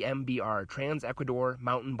TEMBR, Trans-Ecuador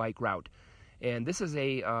Mountain Bike Route. And this is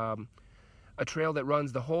a trail that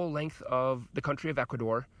runs the whole length of the country of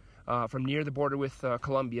Ecuador, from near the border with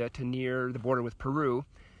Colombia to near the border with Peru.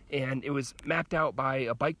 And it was mapped out by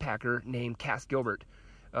a bike packer named Cass Gilbert.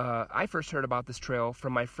 I first heard about this trail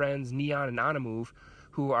from my friends Neon and Anamove,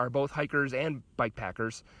 who are both hikers and bike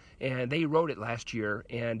packers, and they rode it last year,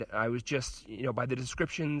 and I was just, by the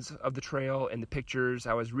descriptions of the trail and the pictures,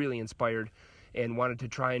 I was really inspired and wanted to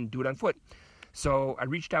try and do it on foot. So I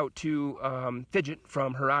reached out to Fidget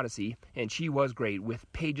from Her Odyssey, and she was great with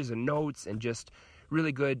pages and notes and just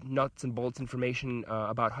really good nuts and bolts information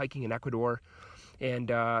about hiking in Ecuador.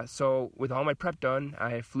 And so with all my prep done,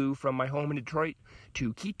 I flew from my home in Detroit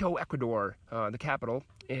to Quito, Ecuador, the capital,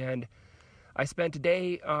 and I spent a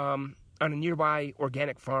day on a nearby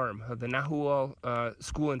organic farm. The Nahuel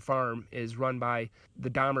School and Farm is run by the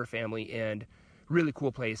Dahmer family, and really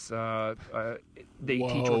cool place. They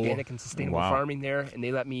teach organic and sustainable farming there, and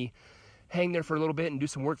they let me hang there for a little bit and do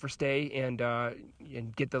some work for stay and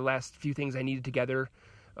get the last few things I needed together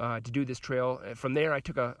to do this trail. From there, I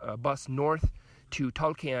took a bus north to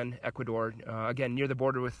Tulcan, Ecuador, again, near the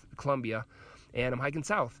border with Colombia, and I'm hiking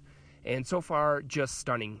south. And so far, just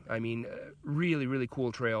stunning. I mean, really, really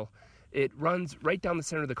cool trail. It runs right down the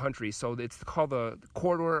center of the country, so it's called the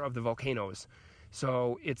Corridor of the Volcanoes.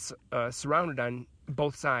 So it's surrounded on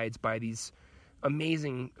both sides by these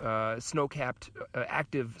amazing snow-capped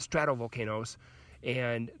active stratovolcanoes.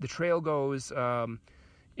 And the trail goes, up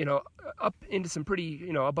into some pretty,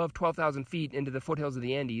 above 12,000 feet into the foothills of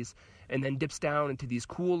the Andes, and then dips down into these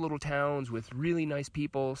cool little towns with really nice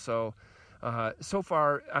people. So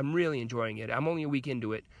far, I'm really enjoying it. I'm only a week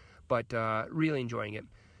into it, but really enjoying it.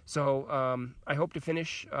 So I hope to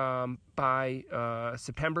finish by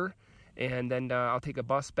September, and then I'll take a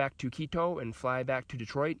bus back to Quito and fly back to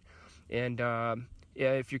Detroit. And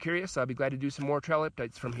if you're curious, I'll be glad to do some more trail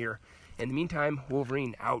updates from here. In the meantime,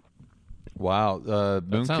 Wolverine out. Wow,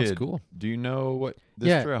 Moon sounds Kid, cool. Do you know what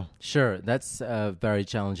this trail? Sure. That's a very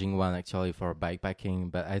challenging one actually for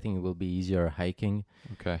bikepacking, but I think it will be easier hiking.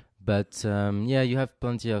 Okay. But you have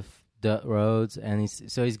plenty of dirt roads, and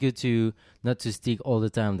it's good to not to stick all the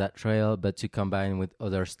time on that trail, but to combine with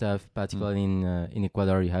other stuff. Particularly in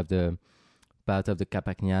Ecuador, you have the part of the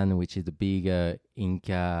Capacñan, which is the big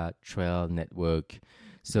Inca trail network.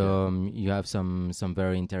 So you have some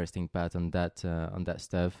very interesting part on that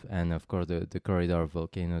stuff, and of course the corridor of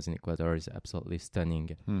volcanoes in Ecuador is absolutely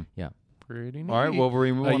stunning. Yeah, pretty neat. All right,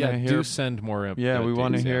 Wolverine, we want to hear. Do send more. We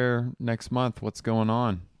want to hear next month what's going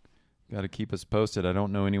on. Got to keep us posted. I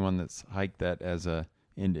don't know anyone that's hiked that as a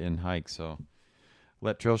end-to-end hike, so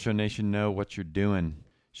let Trail Show Nation know what you're doing.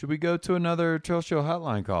 Should we go to another Trail Show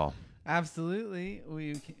hotline call? Absolutely,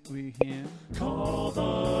 we can call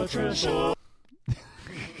the Trail Show.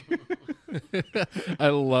 I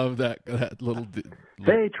love that little.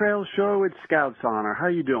 Hey, Trail Show, it's Scouts Honor. How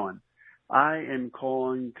you doing? I am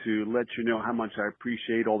calling to let you know how much I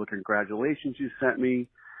appreciate all the congratulations you sent me,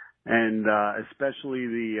 and especially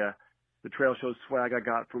the Trail Show swag I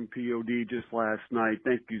got from POD just last night.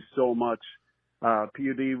 Thank you so much.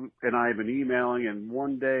 POD and I have been emailing, and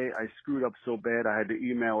one day I screwed up so bad I had to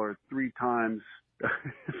email her 3 times.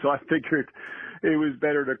 So I figured it was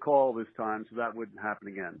better to call this time so that wouldn't happen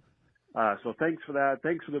again. So thanks for that.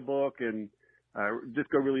 Thanks for the book, and just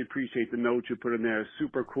go really appreciate the notes you put in there.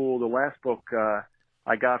 Super cool. The last book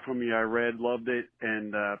I got from you, I read, loved it,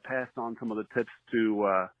 and passed on some of the tips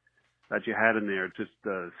to that you had in there. Just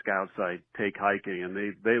the Scout site, Take Hiking, and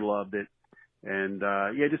they loved it. And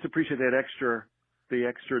just appreciate the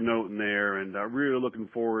extra note in there, and really looking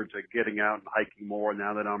forward to getting out and hiking more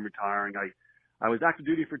now that I'm retiring. I was active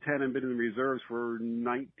duty for 10 and been in the reserves for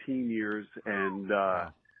 19 years, and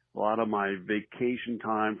a lot of my vacation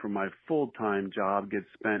time from my full-time job gets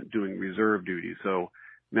spent doing reserve duty. So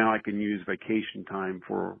now I can use vacation time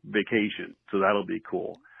for vacation. So that'll be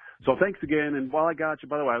cool. So thanks again. And while I got you,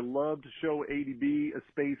 by the way, I loved show ADB, A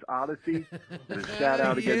Space Odyssey. And a shout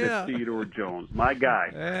out again to Theodore Jones, my guy.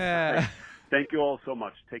 Yeah. Thank you all so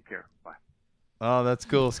much. Take care. Bye. Oh, that's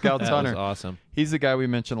cool. Scouts That Hunter. was awesome. He's the guy we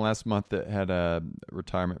mentioned last month that had a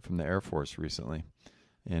retirement from the Air Force recently.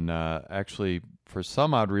 And actually, for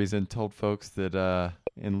some odd reason, told folks that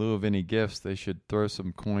in lieu of any gifts, they should throw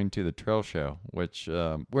some coin to the Trail Show, which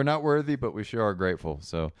we're not worthy, but we sure are grateful.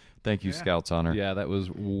 So thank you, Scouts Hunter. Yeah, that was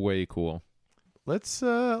way cool. Let's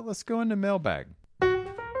go into mailbag.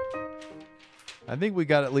 I think we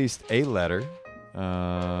got at least a letter.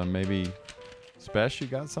 Maybe Spesh, you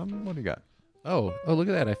got something? What do you got? Oh, look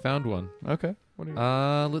at that. I found one. Okay. What do you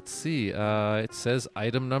got? Let's see. It says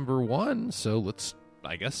item number 1, so let's,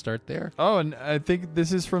 I guess, start there. Oh, and I think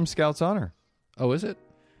this is from Scouts Honor. Oh, is it?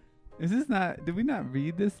 Is this not? Did we not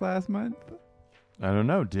read this last month? I don't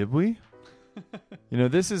know. Did we?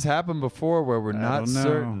 This has happened before where we're not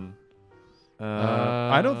certain.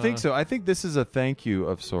 I don't think so. I think this is a thank you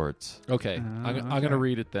of sorts. Okay. I'm going to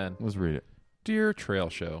read it then. Let's read it. Dear Trail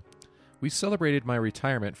Show, we celebrated my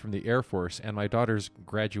retirement from the Air Force and my daughter's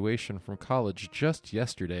graduation from college just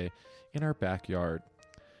yesterday in our backyard.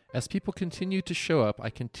 As people continue to show up,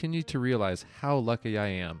 I continue to realize how lucky I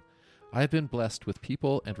am. I've been blessed with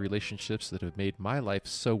people and relationships that have made my life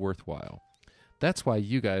so worthwhile. That's what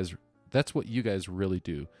you guys really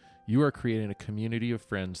do. You are creating a community of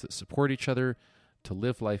friends that support each other to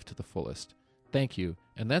live life to the fullest. Thank you,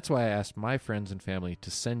 and that's why I asked my friends and family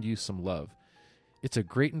to send you some love. It's a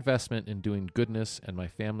great investment in doing goodness, and my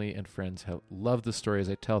family and friends love the stories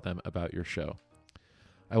I tell them about your show.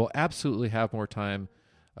 I will absolutely have more time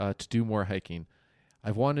to do more hiking.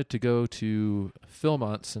 I've wanted to go to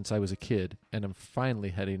Philmont since I was a kid, and I'm finally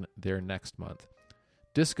heading there next month.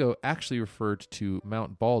 Disco actually referred to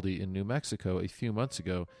Mount Baldy in New Mexico a few months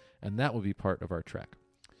ago, and that will be part of our trek.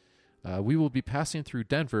 We will be passing through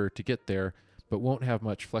Denver to get there, but won't have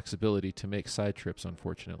much flexibility to make side trips,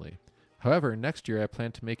 unfortunately. However, next year I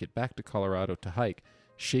plan to make it back to Colorado to hike,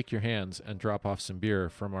 shake your hands, and drop off some beer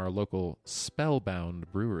from our local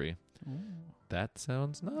Spellbound brewery. Ooh. That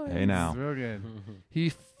sounds nice. Hey now. Real good. He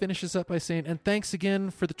finishes up by saying, and thanks again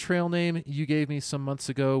for the trail name you gave me some months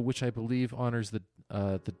ago, which I believe honors the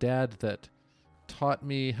dad that taught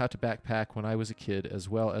me how to backpack when I was a kid, as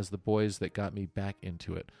well as the boys that got me back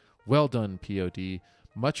into it. Well done, POD.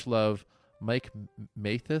 Much love, Mike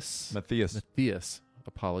Matthias.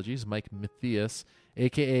 Apologies, Mike Matthias,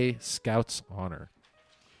 a.k.a. Scouts Honor.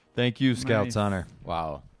 Thank you, Scouts Honor.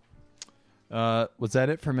 Wow. Was that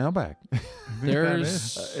it for mailbag?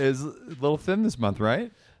 There's is a little thin this month,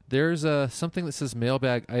 right? There's something that says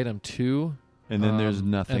mailbag item 2. And then there's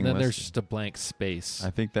nothing And then listed. there's just a blank space. I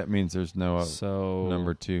think that means there's no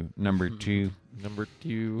number 2. Number 2. Number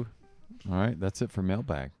 2. All right, that's it for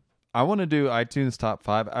mailbag. I want to do iTunes top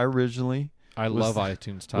 5. I originally I love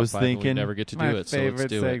iTunes Top 5. Thinking, we never get to do it, so let's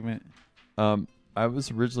do segment. it. I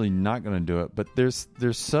was originally not going to do it, but there's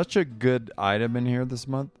such a good item in here this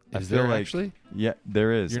month. Is I feel there like, actually? Yeah,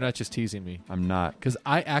 there is. You're not just teasing me. I'm not. Because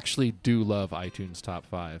I actually do love iTunes Top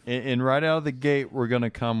 5. And right out of the gate, we're going to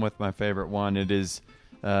come with my favorite one. It is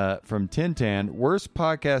from Tintan. Worst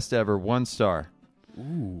podcast ever, 1 star.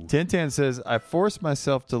 Ooh. Tintan says, I forced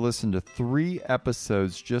myself to listen to 3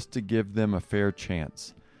 episodes just to give them a fair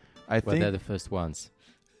chance. Well, they're the first ones.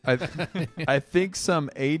 I think some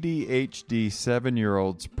ADHD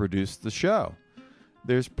 7-year-olds produced the show.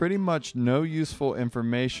 There's pretty much no useful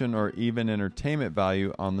information or even entertainment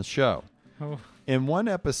value on the show. Oh. In one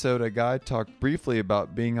episode, a guy talked briefly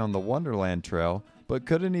about being on the Wonderland Trail, but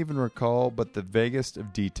couldn't even recall but the vaguest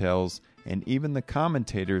of details, and even the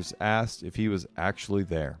commentators asked if he was actually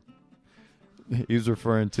there. He was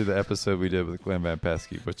referring to the episode we did with Glenn Van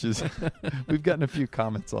Pesky, which is we've gotten a few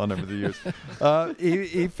comments on over the years.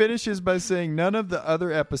 He finishes by saying none of the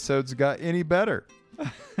other episodes got any better.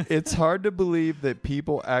 It's hard to believe that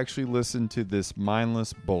people actually listen to this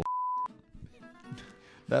mindless bull.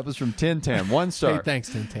 That was from Tintan, 1 star. Hey, thanks,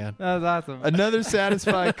 Tintan. That was awesome. Another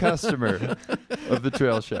satisfied customer of the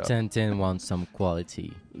Trail Show. Tintan wants some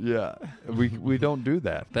quality. Yeah, we don't do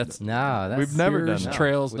that. That's we've never done that.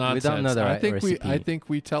 Trails we nonsense. don't know the right recipe. I think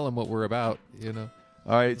we tell them what we're about. You know.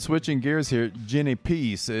 All right, switching gears here. Jenny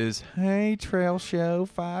P says, "Hey, Trail Show,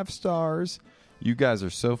 5 stars. You guys are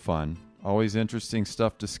so fun. Always interesting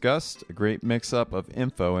stuff discussed. A great mix-up of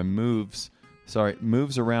info and moves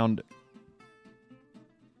around."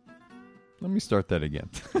 Let me start that again.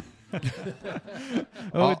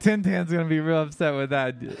 Tintan's going to be real upset with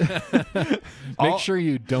that. Make sure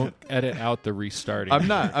you don't edit out the restarting. I'm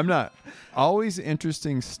not. Always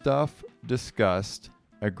interesting stuff discussed.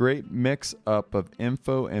 A great mix-up of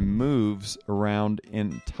info and moves around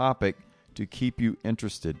in topic to keep you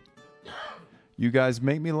interested. You guys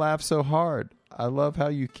make me laugh so hard. I love how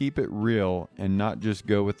you keep it real and not just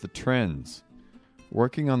go with the trends.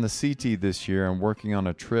 Working on the CT this year, I'm working on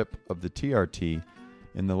a trip of the TRT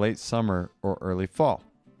in the late summer or early fall.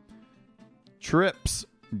 Trips,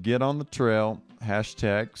 get on the trail,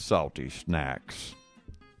 # salty snacks.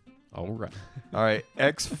 All right. All right.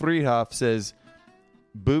 X Friedhoff says,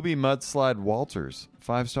 Booby Mudslide Walters,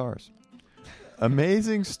 5 stars.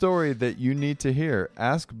 Amazing story that you need to hear.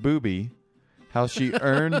 Ask Booby how she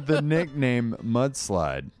earned the nickname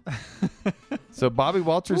Mudslide. So Bobby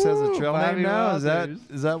Walters has a trail name now?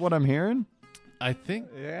 Is that what I'm hearing? I think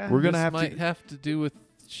we're gonna have to do with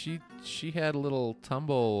she had a little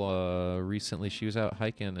tumble recently. She was out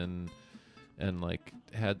hiking and like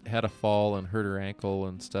had a fall and hurt her ankle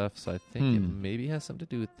and stuff. So I think it maybe has something to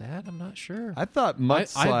do with that. I'm not sure. I thought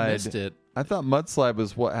Mudslide. I missed it. I thought Mudslide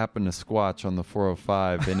was what happened to Squatch on the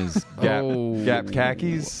 405 in his Gap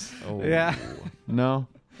khakis. Oh. Yeah. No,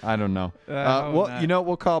 I don't know. Well, you know,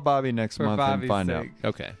 we'll call Bobby next month and find out.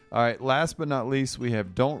 Okay. All right. Last but not least, we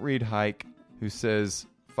have Don't Read Hike, who says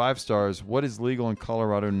 5 stars. What is legal in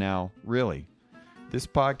Colorado now? Really? This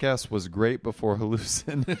podcast was great before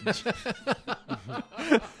hallucination.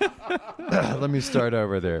 Let me start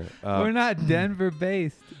over there. We're not Denver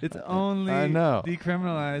based. It's only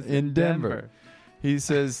decriminalized in Denver. He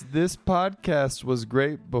says, this podcast was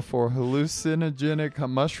great before hallucinogenic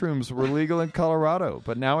mushrooms were legal in Colorado,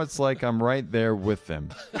 but now it's like I'm right there with them.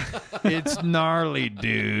 It's gnarly,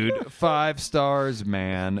 dude. 5 stars,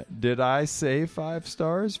 man. Did I say 5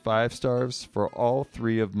 stars? 5 stars for all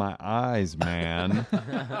 3 of my eyes, man.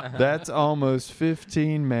 That's almost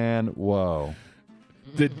 15, man. Whoa.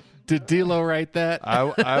 Did D'Lo write that?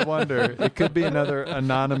 I wonder. It could be another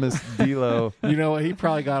anonymous D'Lo. You know what? He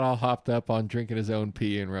probably got all hopped up on drinking his own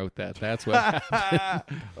pee and wrote that. That's what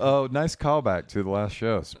happened. Oh, nice callback to the last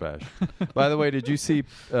show, Spash. By the way, did you see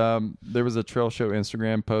there was a Trail Show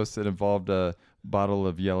Instagram post that involved a bottle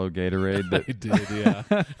of yellow Gatorade that I did, yeah.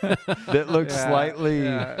 that looked slightly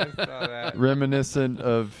I saw that. reminiscent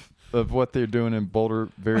of what they're doing in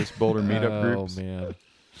various Boulder meetup groups. Oh, man.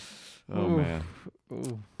 Oh,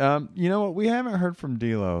 man. You know what? We haven't heard from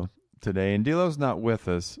D'Lo today, and D'Lo's not with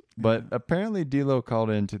us, but apparently D'Lo called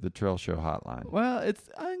into the Trail Show hotline. Well, it's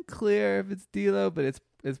unclear if it's D'Lo, but it's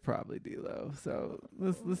probably D'Lo. So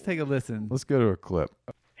let's take a listen. Let's go to a clip.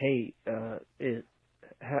 Hey,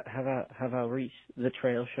 have I reached the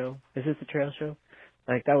Trail Show? Is this the Trail Show?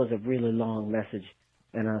 Like, that was a really long message,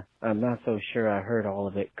 and I'm not so sure I heard all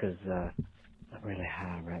of it because I'm really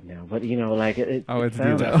high right now. But, you know, like, it it's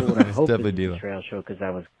sounds D'Lo. cool. I'm It's hoping definitely it's D'Lo. the Trail Show because I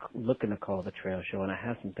was looking to call the Trail Show, and I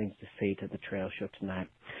have some things to say to the Trail Show tonight.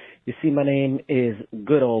 You see, my name is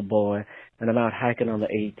Good Old Boy, and I'm out hiking on the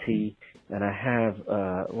AT And I have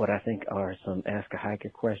what I think are some Ask a Hiker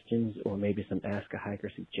questions, or maybe some Ask a Hiker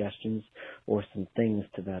suggestions, or some things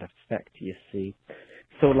to that effect, you see.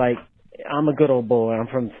 So, like, I'm a good old boy. I'm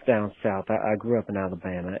from down south. I grew up in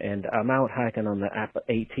Alabama, and I'm out hiking on the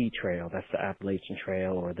AT Trail. That's the Appalachian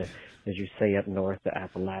Trail, or the, as you say up north, the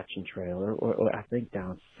Appalachian Trail. Or I think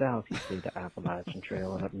down south you say the Appalachian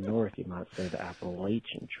Trail, and up north you might say the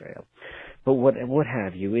Appalachian Trail. But what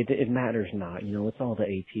have you? It matters not. You know, it's all the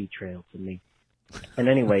AT Trail to me. And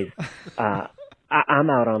anyways, I'm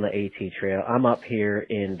out on the AT Trail. I'm up here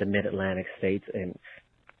in the Mid-Atlantic states, and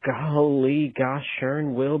golly, gosh,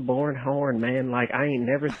 Shern, Will, Born, Horn, man, like, I ain't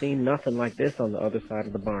never seen nothing like this on the other side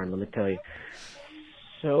of the barn, let me tell you.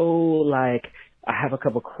 So, like, I have a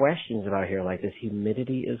couple questions about here, like, this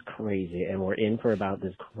humidity is crazy, and we're in for about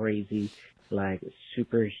this crazy, like,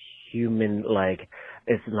 superhuman, like,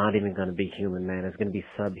 it's not even going to be human, man. It's going to be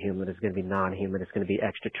subhuman. It's going to be non-human. It's going to be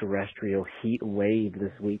extraterrestrial heat wave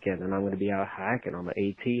this weekend, and I'm going to be out hiking on the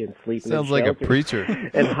AT and sleeping Sounds in like a shelters preacher.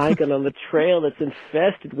 and hiking on the trail that's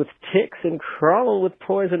infested with ticks and crawling with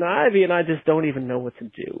poison ivy, and I just don't even know what to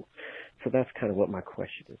do. So that's kind of what my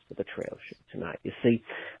question is for the trail show tonight, you see.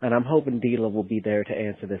 And I'm hoping Dila will be there to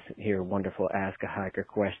answer this here wonderful Ask a Hiker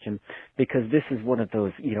question, because this is one of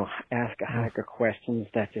those, you know, Ask a Hiker questions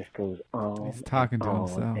that just goes on He's talking to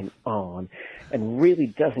himself. and on, and really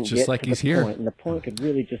doesn't Just get like to he's the here. point. And the point could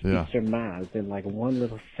really just Yeah. be surmised in like one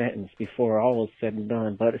little sentence before all is said and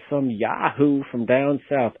done. But some yahoo from down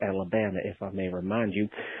south Alabama, if I may remind you,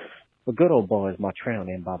 a good old boy is my trail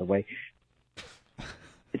name, by the way.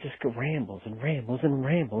 It just rambles and rambles and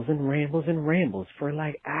rambles and rambles and rambles for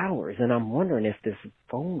like hours. And I'm wondering if this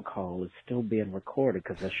phone call is still being recorded,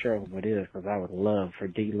 because I sure hope it is, because I would love for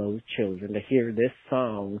D-Lo's children to hear this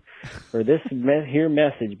song or this here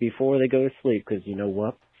message before they go to sleep, because you know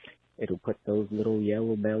what? It'll put those little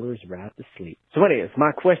yellow bellers right to sleep. So anyways,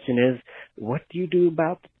 my question is, what do you do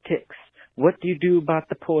about the ticks? What do you do about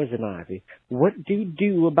the poison ivy? What do you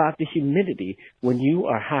do about the humidity when you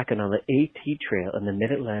are hiking on the AT Trail in the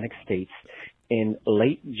Mid-Atlantic states in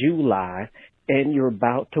late July and you're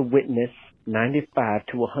about to witness 95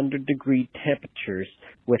 to 100 degree temperatures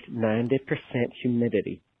with 90%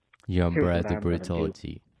 humidity? Your Here's breath what of I'm gonna do.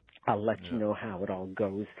 brutality. I'll let you know how it all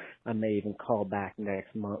goes. I may even call back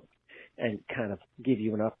next month and kind of give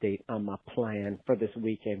you an update on my plan for this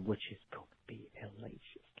weekend, which is going to be hellacious.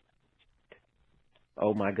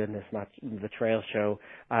 Oh my goodness, the trail show.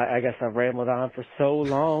 I guess I've rambled on for so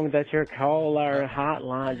long that your caller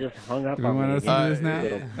hotline just hung up Do we on want me. to listen to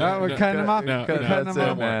this now? Oh, we're cutting him off. Cutting That's him it,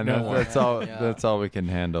 off. man. No That's all. That's all we can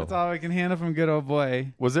handle. That's all we can handle from good old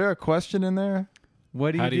boy. Was there a question in there?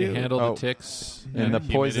 What do you How do you do? handle Oh, the ticks and the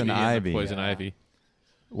humidity poison and the ivy? poison ivy.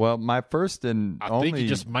 Well, my first and I only. think you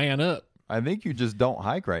just man up. I think you just don't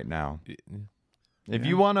hike right now. If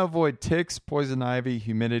you want to avoid ticks, poison ivy,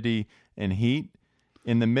 humidity, and heat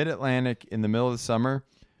in the Mid-Atlantic in the middle of the summer,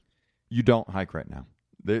 you don't hike right now.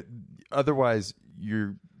 Otherwise,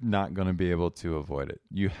 you're not going to be able to avoid it.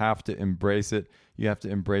 You have to embrace it. You have to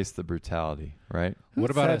embrace the brutality, right? What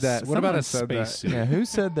about said that? what about a Someone said that. spacesuit? Yeah, who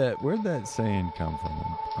said that? Where'd that saying come from?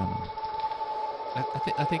 I don't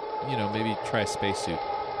know. I think maybe try a spacesuit.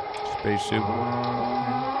 Spacesuit.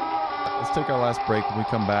 Let's take our last break. When we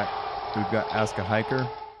come back, we've got Ask a Hiker,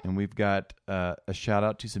 and we've got a shout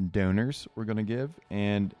out to some donors we're going to give,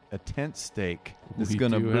 and a tent stake that's We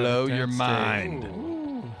going to do have a blow tent your stake. mind.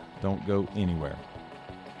 Ooh. Don't go anywhere.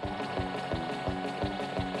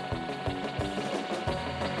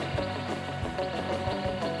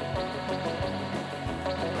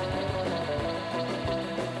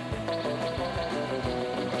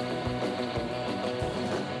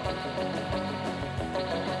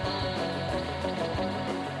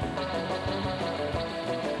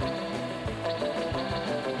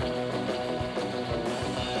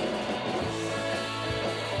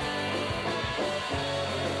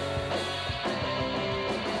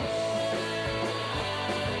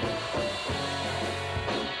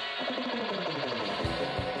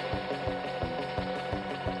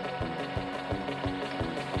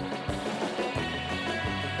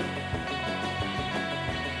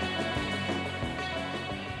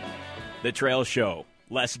 The Trail Show.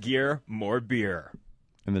 Less gear, more beer.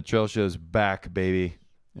 And the trail show's back, baby.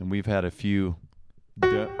 And we've had a few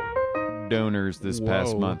donors this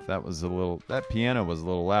past Whoa. month. That piano was a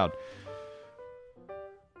little loud.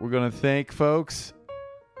 We're going to thank folks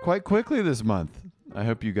quite quickly this month. I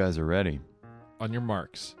hope you guys are ready. On your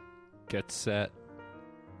marks, get set,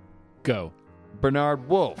 go. Bernard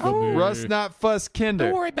Wolf, Russ Not Fuss Kinder,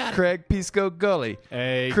 Don't worry about it. Craig Pisco Gully,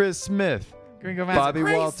 Hey. Chris Smith, Gringo Man's Bobby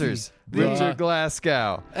crazy. Walters, Richard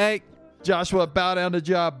Glasgow, Hey. Joshua, bow down to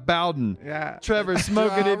job, Bowden. Yeah. Trevor,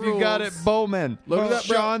 smoke it if you got it, Bowman. Look at that,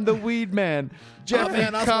 bro. Sean, the weed man. Jeffrey,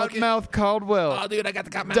 man, I'll smoke it. Cottonmouth Caldwell. Oh, dude, I got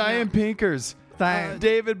the cottonmouth Diane now. Pinkers.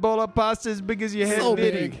 David Bola Pasta as big as your head, So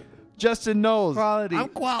bitty. big. Justin Knowles. Quality. I'm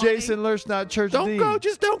quality. Jason Lurchnot, Church Don't Dean. go.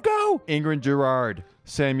 Just don't go. Ingrid Gerard.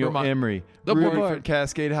 Samuel Vermont. Emery. The Rudy board. from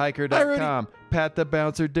CascadeHiker.com. Pat the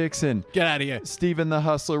Bouncer Dixon. Get out of here. Stephen the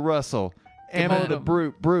Hustler Russell. Come Emma on. the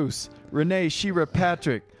Brute Bruce. Renee Shira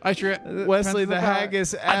Patrick. Wesley the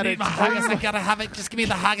Haggis I need Addict. my haggis. I gotta have it. Just give me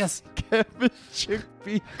the haggis. Kevin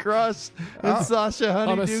Chickpea Crust. And Sasha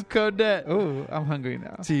Honeydew Codette. Oh, I'm hungry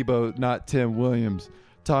now. Tebow, not Tim Williams.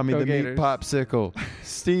 Tommy Go the Gators. Meat Popsicle.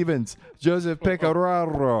 Stevens. Joseph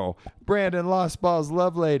Pecoraro. Brandon Lost Balls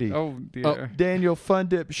Love Lady. Oh, dear. Daniel Fun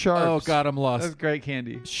Dip Sharps. Oh, God, I'm lost. That's great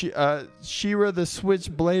candy. Shira the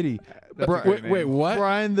Switch Blady. Wait, what?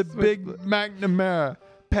 Brian the Big McNamara.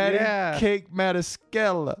 Patty Yeah. Cake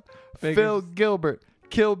Matascella. Vegas. Phil Gilbert.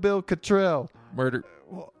 Kill Bill Cottrell. Murder.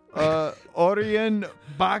 Orion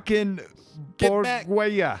Bakken Get back.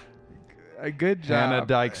 Borgueya. A good job. Hannah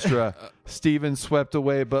Dykstra. Steven swept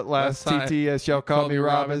away, but last Last time. TTS y'all call me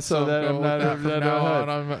Robin, so that I'm not from now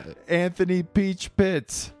on. Anthony Peach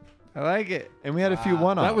Pitts. I like it. And we had a few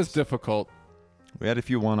one-offs. That was difficult. We had a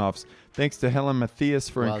few one-offs. Thanks to Helen Matthias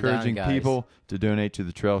for Well encouraging done, guys. people to donate to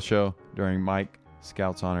the Trail Show during Mike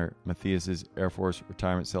Scout's honor Matthias's Air Force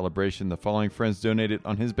retirement celebration. The following friends donated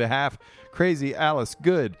on his behalf: Crazy Alice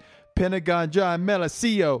Good, Pentagon John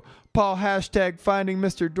Melacio, Paul hashtag Finding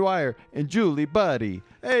Mr. Dwyer, and Julie Buddy.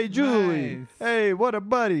 Hey, Julie. Nice. Hey, what a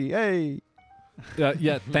buddy. Hey.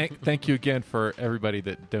 Yeah, thank you again for everybody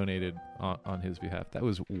that donated on his behalf. That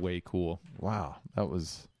was way cool. Wow, that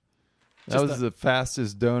was Just the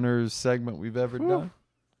fastest donors segment we've ever done.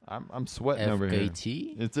 I'm sweating over here.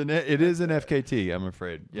 FKT? It is an FKT, I'm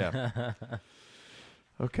afraid. Yeah.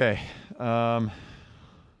 Okay.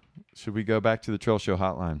 Should we go back to the Trail Show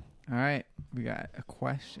hotline? All right. We got a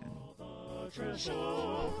question.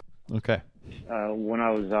 Okay. When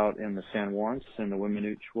I was out in the San Juans in the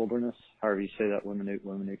Weminuche Wilderness, however you say that, Weminuche,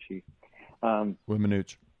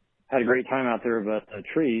 Weminuche. had a great time out there, but the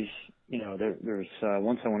trees, there's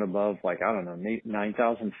once I went above,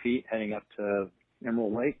 9,000 feet heading up to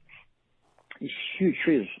Emerald Lake, these huge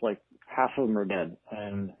trees, half of them are dead,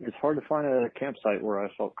 and it's hard to find a campsite where I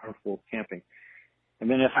felt comfortable camping. And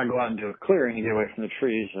then if I go out into a clearing and get away from the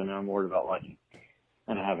trees, then I'm worried about lighting.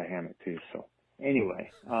 And I have a hammock too, so anyway,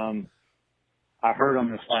 I heard on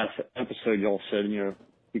this last episode y'all said, you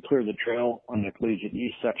cleared the trail on the Collegiate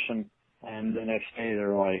East section, and the next day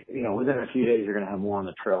they're like, within a few days you're going to have more on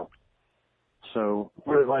the trail. So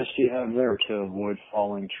what advice do you have there to avoid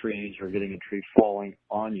falling trees or getting a tree falling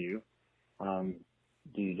on you?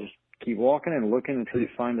 Do you just keep walking and looking until you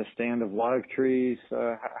find a stand of live trees?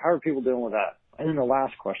 How are people dealing with that? And then the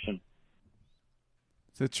last question.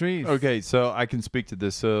 The trees. Okay, so I can speak to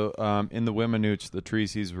this. So in the Weminuche, the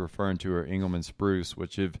trees he's referring to are Engelmann spruce,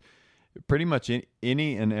 which have pretty much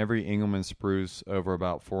any and every Engelmann spruce over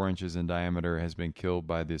about 4 inches in diameter has been killed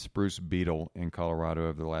by the spruce beetle in Colorado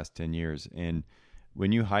over the last 10 years. And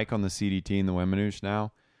when you hike on the CDT in the Weminuche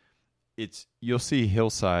now, you'll see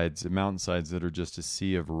hillsides and mountainsides that are just a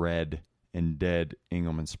sea of red and dead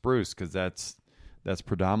Engelmann spruce, because that's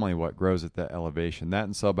predominantly what grows at that elevation. That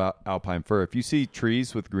and subalpine fir. If you see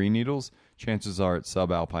trees with green needles, chances are it's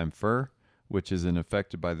subalpine fir, which isn't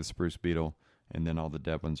affected by the spruce beetle, and then all the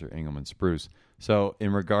dead ones are Engelmann spruce. So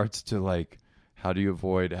in regards to how do you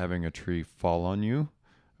avoid having a tree fall on you,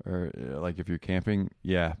 or if you're camping,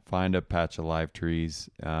 find a patch of live trees.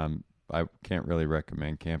 I can't really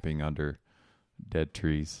recommend camping under dead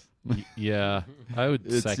trees. Yeah, I would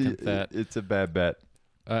second that. It's a bad bet.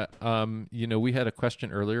 We had a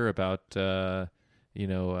question earlier about,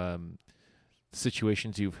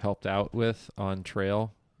 situations you've helped out with on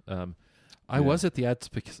trail. I was at the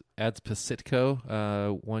Ads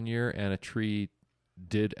Pacifico 1 year, and a tree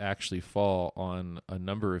did actually fall on a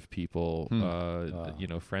number of people,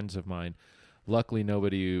 friends of mine. Luckily,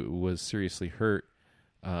 nobody was seriously hurt.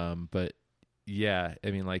 But yeah,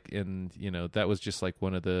 I mean, that was just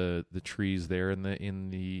one of the trees there in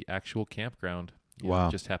the actual campground. Wow.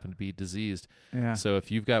 It just happened to be diseased. Yeah. So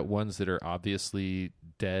if you've got ones that are obviously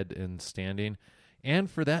dead and standing,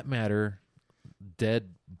 and for that matter,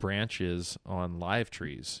 dead branches on live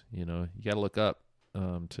trees, you got to look up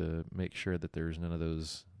to make sure that there's none of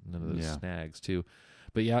those snags too.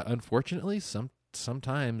 But yeah, unfortunately,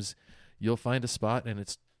 sometimes you'll find a spot, and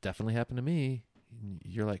it's definitely happened to me.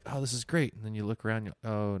 You're like, oh, this is great. And then you look around,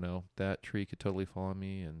 oh no, that tree could totally fall on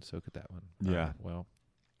me, and so could that one. Yeah. Well,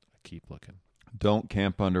 I keep looking. Don't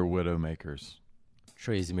camp under widowmakers.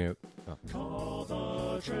 Trace Mirror. Call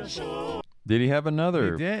the Trail Show. Did he have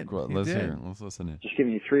another? He did. Well, He let's did. hear. Just listen in. Just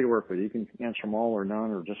giving you 3 to work with. You can answer them all or none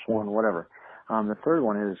or just one, whatever. The third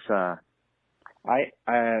one is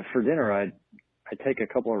I for dinner I take a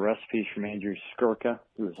couple of recipes from Andrew Skorka,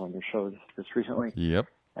 who was on your show just recently. Yep.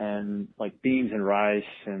 And like beans and rice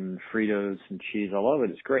and Fritos and cheese. I love it.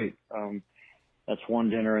 It's great. That's one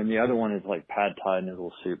dinner, and the other one is like pad thai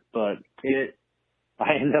noodle soup. But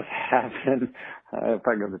I end up having, if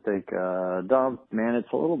I go to take a dump, man,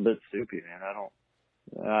 it's a little bit soupy, man.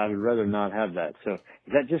 I would rather not have that. So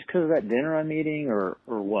is that just because of that dinner I'm eating, or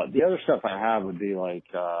what? The other stuff I have would be like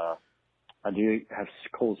I do have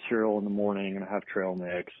cold cereal in the morning, and I have trail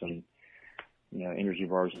mix and energy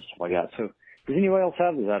bars and stuff like that. So does anyone else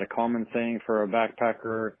have? Is that a common thing for a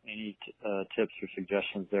backpacker? Any tips or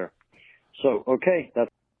suggestions there? So okay, that's.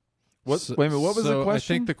 Wait a minute, what was the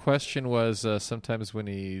question? I think the question was sometimes when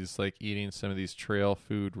he's like eating some of these trail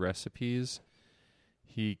food recipes,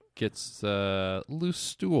 he gets loose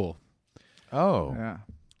stool. Oh. Yeah.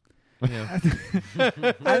 Yeah.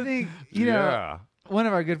 I think, you know, Yeah. one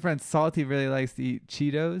of our good friends, Salty, really likes to eat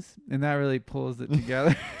Cheetos, and that really pulls it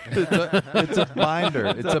together. It's a binder.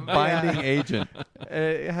 It's a binding agent.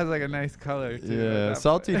 It has like a nice color too. Yeah,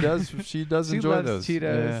 Salty does. She does She enjoy loves those.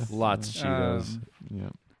 Cheetos. Yeah. Lots of Cheetos. Yeah.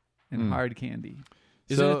 And hard candy.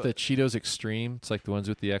 Isn't So- it the Cheetos Extreme? It's like the ones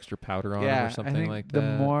with the extra powder on them Yeah, or something I think like the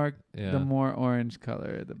that. the more orange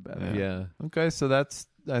color, the better. Yeah. Okay, so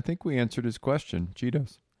I think we answered his question.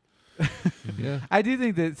 Cheetos. Yeah. I do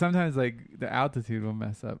think that sometimes like the altitude will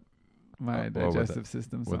mess up my Well, digestive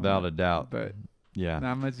system. without somewhat. a doubt. But Yeah.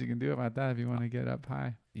 not much you can do about that if you want to get up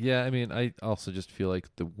high. Yeah, I mean, I also just feel like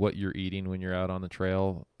what you're eating when you're out on the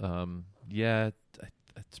trail,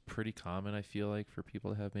 it's pretty common, I feel like, for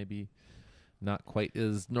people to have maybe not quite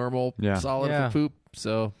as normal solid poop.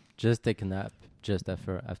 So just take a nap just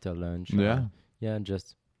after lunch. Yeah. Yeah,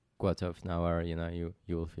 just quarter of an hour, you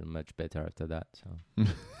will feel much better after that. So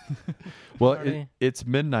Well, Sorry. it's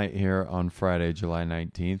midnight here on Friday, July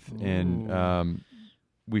 19th, and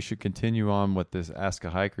we should continue on with this Ask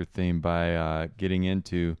a Hiker theme by getting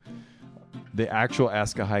into the actual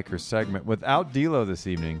Ask a Hiker segment without D'Lo this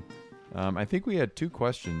evening. I think we had 2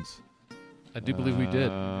 questions. I do believe we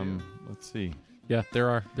did. Let's see. Yeah,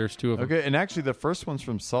 there's 2 of them. Okay, and actually the first one's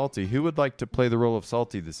from Salty. Who would like to play the role of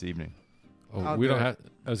Salty this evening? Oh, we don't have.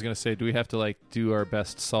 I was gonna say, do we have to like do our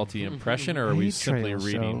best Salty impression, or are we simply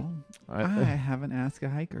reading? I have an Ask a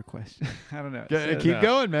Hiker question. I don't know. Keep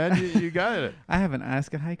going, man. You got it. I have an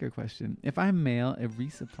Ask a Hiker question. If I mail a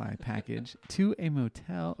resupply package to a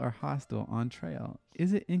motel or hostel on trail,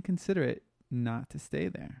 is it inconsiderate not to stay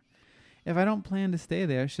there? If I don't plan to stay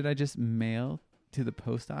there, should I just mail to the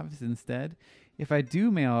post office instead? If I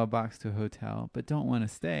do mail a box to a hotel but don't want to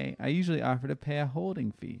stay, I usually offer to pay a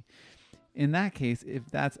holding fee. In that case, if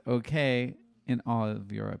that's okay in all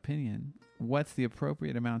of your opinion, what's the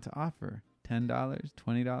appropriate amount to offer? $10,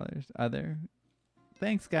 $20, other?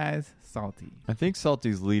 Thanks, guys. Salty. I think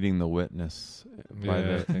Salty's leading the witness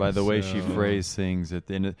Yeah, I by the think way so. she phrased things at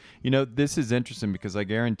the end. This is interesting because I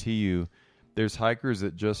guarantee you there's hikers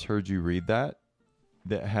that just heard you read that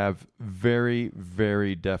have very,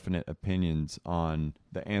 very definite opinions on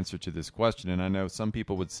the answer to this question. And I know some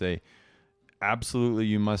people would say, absolutely,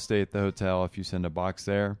 you must stay at the hotel if you send a box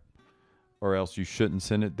there, or else you shouldn't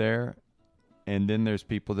send it there. And then there's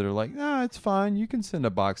people that are like, it's fine. You can send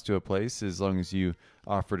a box to a place as long as you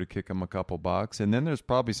offer to kick them a couple bucks. And then there's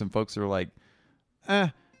probably some folks that are like,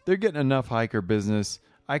 they're getting enough hiker business.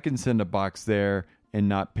 I can send a box there and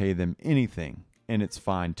not pay them anything, and it's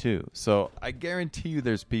fine too. So I guarantee you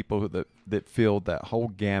there's people that feel that whole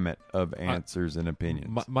gamut of answers and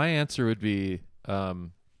opinions. My answer would be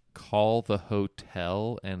call the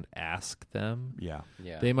hotel and ask them. Yeah.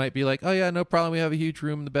 They might be like, oh yeah, no problem. We have a huge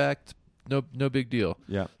room in the back. No big deal.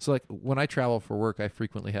 Yeah. So like when I travel for work, I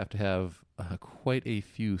frequently have to have quite a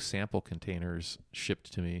few sample containers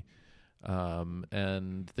shipped to me,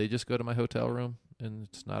 and they just go to my hotel room, and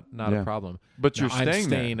it's not a problem. But Now, you're I'm staying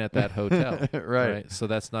staying there. at that hotel, Right. So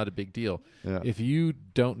that's not a big deal. Yeah. If you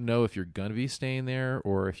don't know if you're going to be staying there,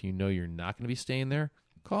 or if you know you're not going to be staying there,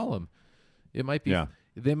 call them. It might be. Yeah.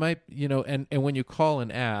 They might, and when you call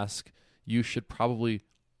and ask, you should probably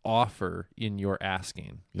offer in your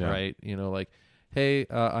asking, Yeah. right? Like, hey,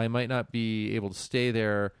 I might not be able to stay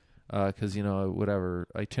there because whatever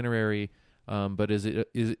itinerary, but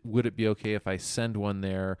would it be okay if I send one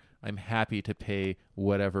there? I'm happy to pay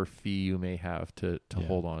whatever fee you may have to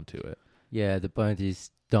hold on to it. yeah, the point is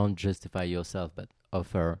don't justify yourself, but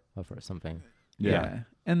offer something. Yeah.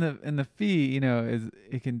 And the fee, is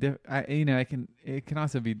it can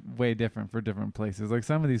also be way different for different places. Like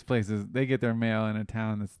some of these places, they get their mail in a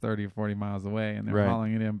town that's 30 or 40 miles away, and they're Right.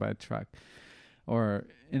 hauling it in by truck. Or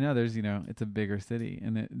in others, it's a bigger city,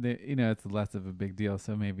 and it's less of a big deal.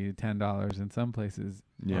 So maybe $10 in some places,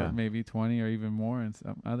 Yeah. or maybe 20 or even more in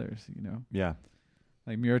some others. Yeah.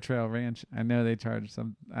 Like Muir Trail Ranch, I know they charge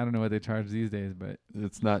some. I don't know what they charge these days, but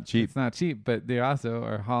it's not cheap. It's not cheap, but they also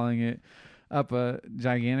are hauling it up a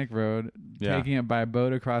gigantic road, Yeah. taking it by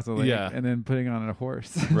boat across a lake, Yeah. and then putting it on a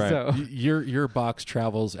horse. Right. So Your box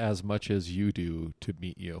travels as much as you do to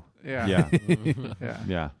meet you. Yeah. Yeah.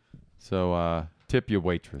 Yeah. So tip your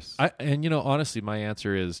waitress. Honestly, my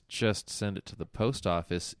answer is just send it to the post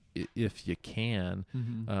office if you can.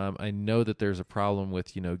 Mhm. I know that there's a problem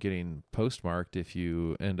with getting postmarked if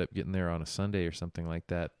you end up getting there on a Sunday or something like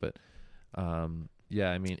that. But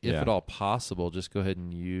if at all possible, just go ahead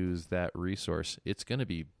and use that resource. It's going to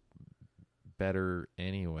be better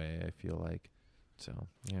anyway, I feel like. So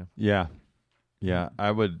Yeah.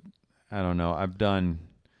 I don't know. I've done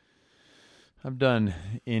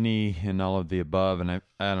any and all of the above, and I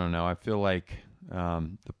don't know. I feel like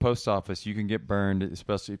the post office, you can get burned,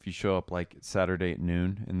 especially if you show up like Saturday at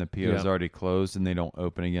noon and the PO is already closed and they don't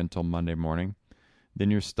open again until Monday morning.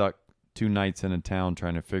 Then you're stuck 2 nights in a town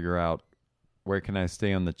trying to figure out where can I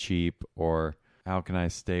stay on the cheap, or how can I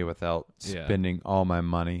stay without spending all my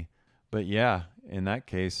money. But yeah, in that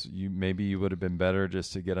case, maybe you would have been better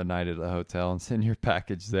just to get a night at a hotel and send your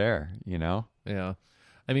package there, Yeah.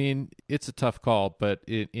 I mean, it's a tough call, but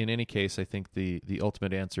in any case, I think the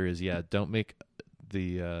ultimate answer is don't make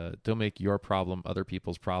your problem other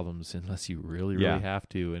people's problems unless you really have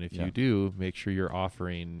to. And if you do, make sure you're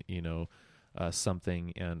offering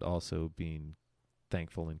something and also being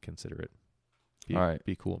thankful and considerate. All right,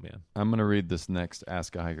 be cool, man. I'm gonna read this next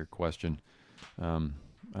Ask a Hiker question. I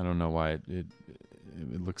don't know why it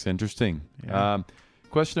looks interesting. Yeah.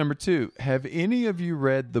 Question number 2. Have any of you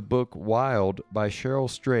read the book Wild by Cheryl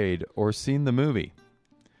Strayed or seen the movie?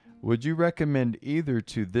 Would you recommend either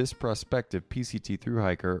to this prospective PCT thru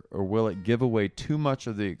hiker, or will it give away too much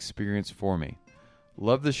of the experience for me?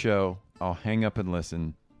 Love the show. I'll hang up and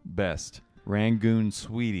listen. Best, Rangoon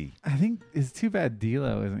Sweetie. I think it's too bad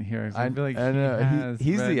D'Lo isn't here. I feel like I know.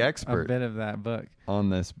 He's read the expert a bit of that book on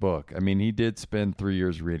this book. I mean, he did spend 3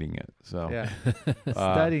 years reading it. So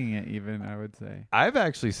studying it even, I would say. I've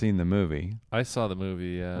actually seen the movie. I saw the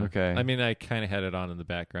movie. Yeah. Okay. I mean, I kind of had it on in the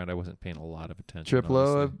background. I wasn't paying a lot of attention.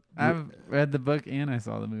 Triplo, I've read the book and I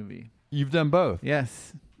saw the movie. You've done both.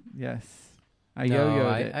 Yes. I No,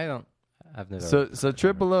 yo-yoed it. I don't. I've never. So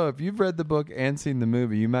Triple O, if you've read the book and seen the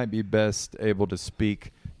movie, you might be best able to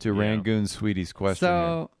speak to Rangoon Sweetie's question.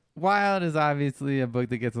 So Wild is obviously a book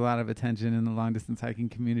that gets a lot of attention in the long distance hiking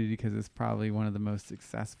community because it's probably one of the most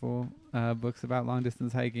successful books about long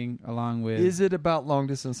distance hiking. Along with Is it about long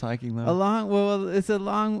distance hiking though? It's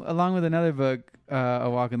along with another book, A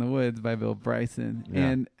Walk in the Woods by Bill Bryson, Yeah.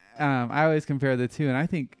 and I always compare the two, and I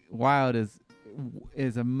think Wild is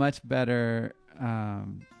a much better.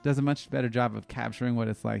 Does a much better job of capturing what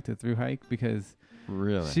it's like to thru hike, because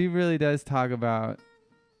she really does talk about.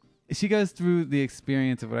 She goes through the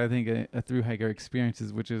experience of what I think a thru hiker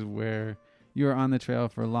experiences, which is where you're on the trail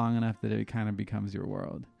for long enough that it kind of becomes your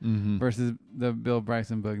world. Mhm. Versus the Bill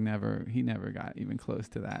Bryson book, he never got even close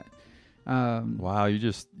to that. Wow, you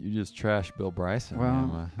just trashed Bill Bryson.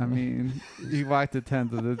 Well, I mean, he walked a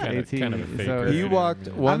tenth of the AT. kind of a faker. So He walked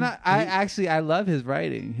one- I love his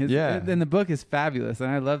writing. And the book is fabulous, and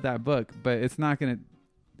I love that book. But it's not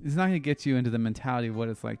gonna get you into the mentality of what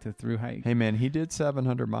it's like to thru hike. Hey man, he did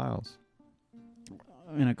 700 miles.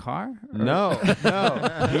 In a car? No.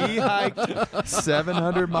 He hiked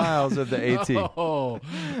 700 miles of the AT.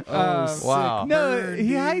 Wow. No,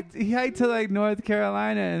 he hiked to like North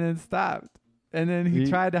Carolina and then stopped. And then he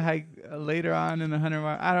tried to hike later on in the 100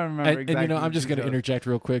 mile. I don't remember exactly. And I'm just going to details. interject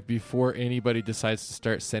real quick before anybody decides to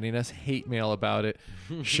start sending us hate mail about it.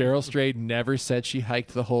 Cheryl Strayed never said she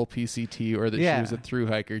hiked the whole PCT or that she was a through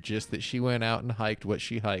hiker, just that she went out and hiked what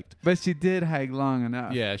she hiked. But she did hike long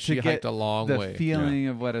enough. Yeah, she to hiked get a long the way. feeling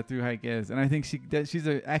of what a through hike is. And I think she's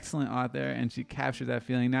an excellent author, and she captured that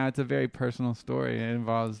feeling. Now, it's a very personal story. It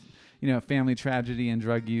involves, family tragedy and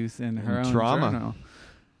drug use and her own trauma.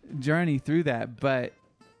 Journey through that, but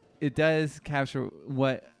it does capture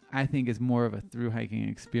what I think is more of a through hiking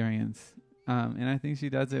experience, and I think she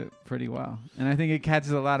does it pretty well. And I think it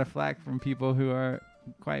catches a lot of flack from people who are,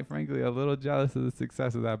 quite frankly, a little jealous of the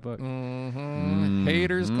success of that book.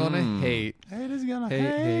 Haters gonna hate. Haters gonna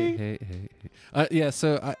hate. Yeah.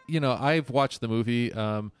 So I've watched the movie.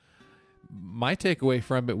 My takeaway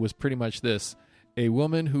from it was pretty much this: A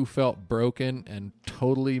woman who felt broken and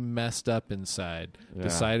totally messed up inside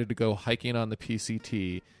decided to go hiking on the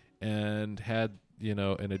PCT and had, you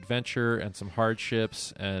know, an adventure and some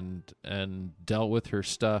hardships and dealt with her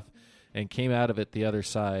stuff and came out of it the other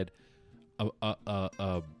side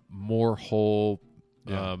a more whole,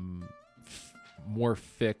 more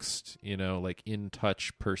fixed, you know, like in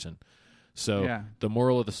touch person. So the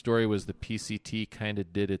moral of the story was the PCT kind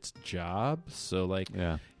of did its job. So like,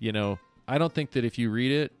 you know, I don't think that if you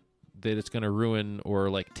read it that it's going to ruin or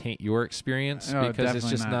like taint your experience because it's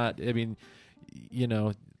just not. I mean, you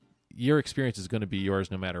know, your experience is going to be yours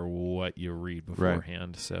no matter what you read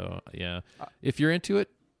beforehand. Right. So if you're into it,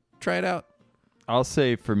 try it out. I'll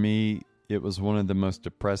say for me, it was one of the most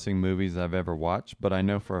depressing movies I've ever watched, but I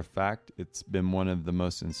know for a fact it's been one of the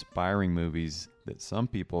most inspiring movies that some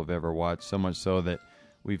people have ever watched, so much so that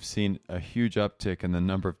we've seen a huge uptick in the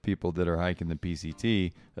number of people that are hiking the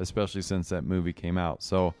PCT, especially since that movie came out.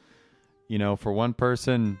 So, you know, for one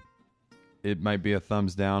person, it might be a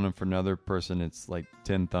thumbs down, and for another person, it's like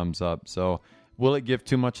 10 thumbs up. So will it give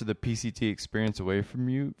too much of the PCT experience away from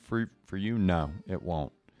you? For you? No, it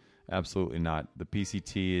won't. Absolutely not. The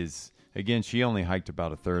PCT is... Again, she only hiked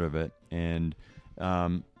about a third of it, and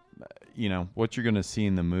you know what you're going to see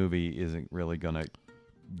in the movie isn't really going to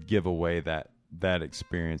give away that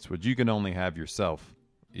experience, which you can only have yourself.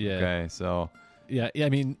 Yeah. Okay. So. Yeah. I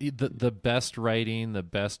mean, the best writing, the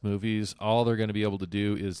best movies, all they're going to be able to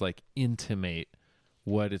do is like intimate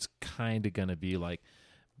what it's kind of going to be like,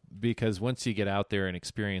 because once you get out there and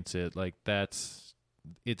experience it, like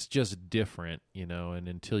it's just different, you know. And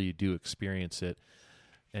until you do experience it,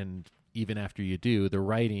 and even after you do, the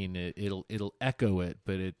writing it'll echo it,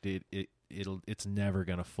 but it's never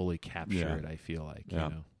going to fully capture it. I feel like you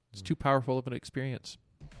know, it's too powerful of an experience.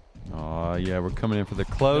 Oh yeah, we're coming in for the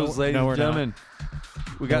close, ladies and gentlemen.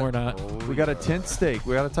 We got a tent stake.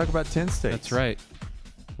 We got to talk about tent stakes. That's right.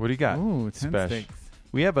 What do you got? Ooh, tent stakes.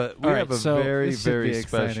 We have a very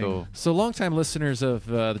special. So longtime listeners of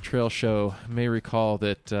the Trail Show may recall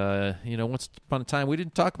that you know, once upon a time we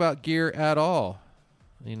didn't talk about gear at all.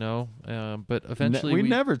 You know, but eventually we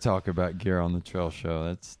never talk about gear on the Trail Show.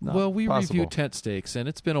 That's not we possible. review tent stakes, and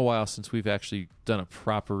it's been a while since we've actually done a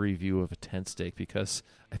proper review of a tent stake because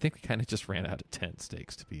I think we kind of just ran out of tent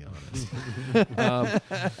stakes, to be honest.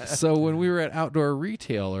 So when we were at Outdoor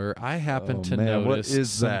Retailer, I happened to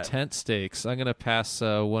notice some tent stakes. I'm going to pass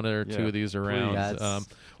one or two of these around.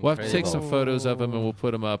 We'll have to take some photos of them, and we'll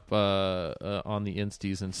put them up on the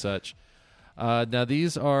Insties and such. Now,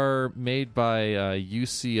 these are made by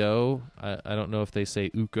UCO. I don't know if they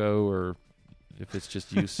say UCO or if it's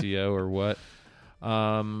just UCO or what.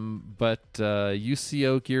 But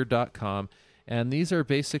UCOgear.com. And these are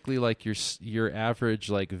basically like your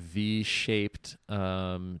average like V-shaped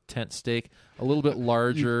tent stake, a little bit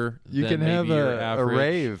larger you than can have maybe your a average.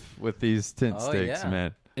 rave with these tent stakes,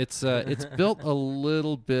 man. It's built a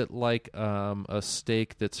little bit like a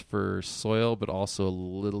stake that's for soil, but also a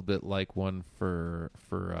little bit like one for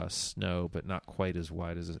snow, but not quite as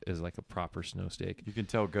wide as like a proper snow stake. You can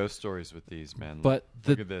tell ghost stories with these, man. But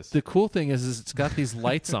look at this. The cool thing is it's got these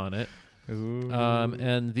lights on it,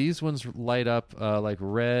 and these ones light up like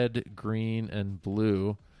red, green, and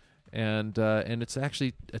blue. And it's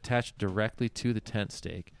actually attached directly to the tent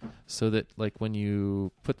stake, so that like when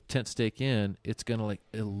you put the tent stake in, it's gonna like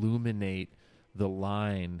illuminate the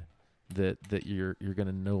line that you're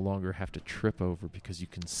gonna no longer have to trip over because you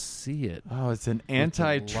can see it. Oh, it's an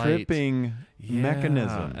anti-tripping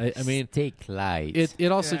mechanism. I mean, stake light.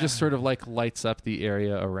 It also just sort of like lights up the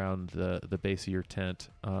area around the base of your tent.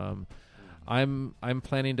 I'm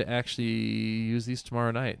planning to actually use these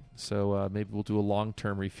tomorrow night, so maybe we'll do a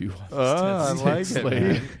long-term review on this. I like it,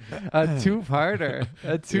 man. A two-parter.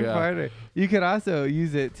 Yeah. You could also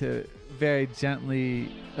use it to very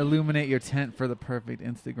gently illuminate your tent for the perfect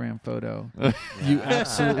Instagram photo. You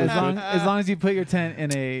absolutely as long as you put your tent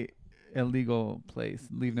in a illegal place,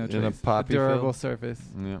 leave no trace. A durable surface.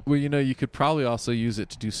 Yeah. Well, you know, you could probably also use it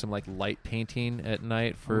to do some like light painting at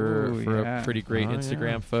night for a pretty great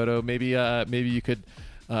Instagram photo. Maybe you could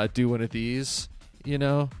do one of these, you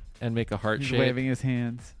know, and make a heart shape. Waving his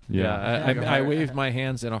hands. I waved my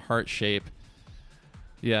hands in a heart shape.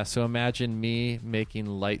 Yeah, so imagine me making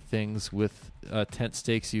light things with tent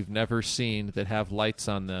stakes you've never seen that have lights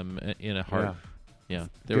on them in a heart. Yeah,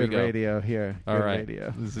 there we go. Good radio here. All right.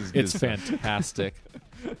 Radio. This is good it's fantastic.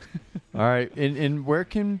 All right, and where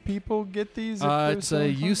can people get these? It's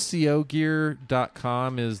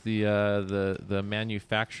UCOgear.com is the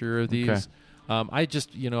manufacturer of these. Okay. I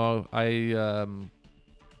just, you know,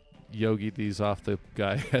 Yogi these off the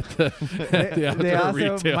guy at the They outdoor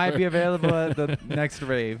also retailer. might be available at the next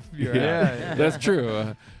rave. Yeah, that's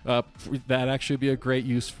true. That'd actually be a great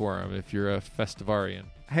use for them if you're a festivarian.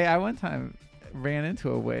 Hey, I one time ran into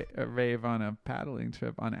a rave on a paddling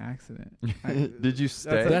trip on accident. Did you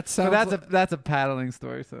stay? That's a paddling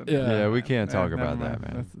story. So Yeah, we can't talk never about mind. that,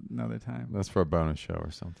 man. That's another time. That's for a bonus show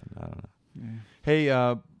or something. I don't know. Yeah.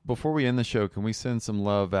 Hey, before we end the show, can we send some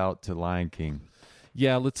love out to Lion King?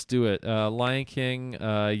 Yeah, let's do it. Lion King,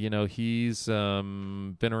 he's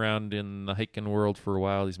been around in the hiking world for a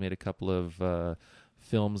while. He's made a couple of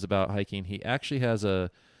films about hiking. He actually has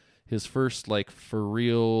his first for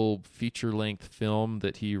real feature-length film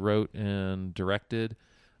that he wrote and directed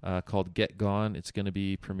called Get Gone. It's going to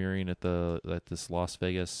be premiering at this Las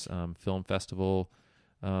Vegas film festival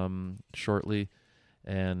shortly.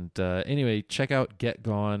 And anyway, check out Get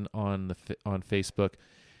Gone on Facebook.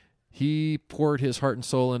 He poured his heart and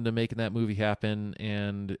soul into making that movie happen,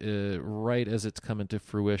 and right as it's coming to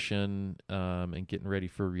fruition and getting ready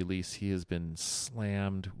for release, he has been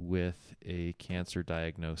slammed with a cancer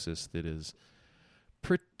diagnosis that is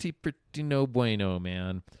pretty no bueno,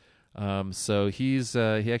 man. So he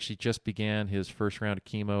actually just began his first round of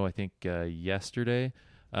chemo, I think, yesterday.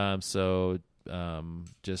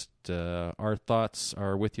 Just our thoughts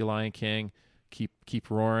are with you, Lion King. Keep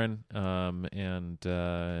roaring, and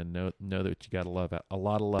know that you got a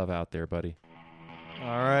lot of love out there, buddy. All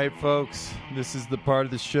right, folks. This is the part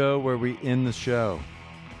of the show where we end the show.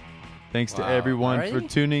 Thanks to everyone already? for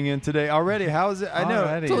tuning in today. Already, how is it? I know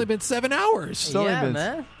It's only been 7 hours. It's only been-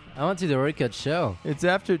 man. I went to the record show. It's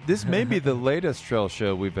after this may be the latest trail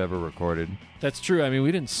show we've ever recorded. That's true. I mean,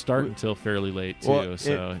 we didn't start until fairly late too.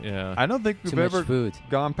 Well, yeah. I don't think we've ever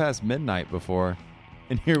gone past midnight before,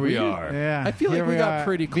 and here we are. Yeah, I feel like here we got are,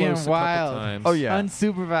 pretty being close a couple wild, times. Oh, yeah.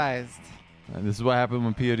 unsupervised. And this is what happened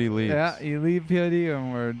when POD leaves. Yeah, you leave POD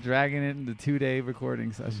and we're dragging it into 2-day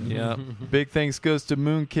recording session. Yeah. Big thanks goes to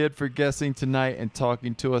Moon Kid for guesting tonight and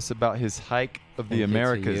talking to us about his hike of the Thank you to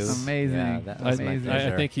Americas. you. Amazing. Yeah, that was my Amazing.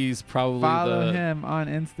 pleasure. I think he's probably Follow him on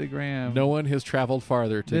Instagram. No one has traveled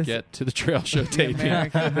farther to get to the trail show taping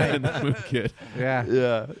American than the Moon Kid. Yeah.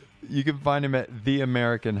 Yeah. You can find him at The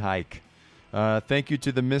American Hike. Thank you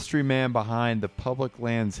to the mystery man behind the Public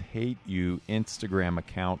Lands Hate You Instagram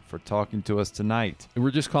account for talking to us tonight.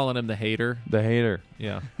 We're just calling him the hater. The hater.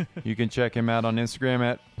 Yeah. You can check him out on Instagram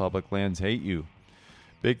at Public Lands Hate You.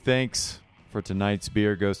 Big thanks for tonight's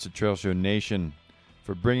beer goes to Trail Show Nation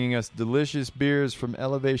for bringing us delicious beers from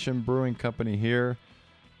Elevation Brewing Company here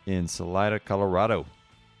in Salida, Colorado.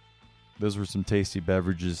 Those were some tasty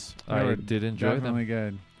beverages. I did enjoy Definitely them.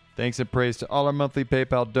 good. Thanks and praise to all our monthly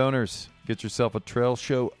PayPal donors. Get yourself a Trail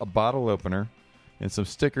Show a bottle opener and some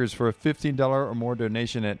stickers for a $15 or more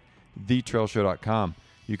donation at thetrailshow.com.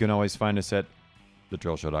 You can always find us at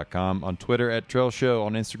thetrailshow.com, on Twitter at Trail Show,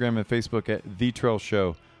 on Instagram and Facebook at The Trail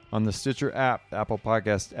Show, on the Stitcher app, Apple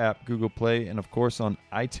Podcast app, Google Play, and of course on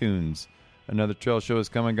iTunes. Another Trail Show is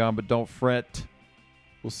come and gone, but don't fret.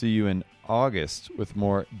 We'll see you in August with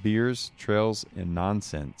more beers, trails, and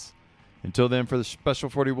nonsense. Until then, for the Special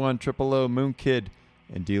 41, Triple O, Moon Kid,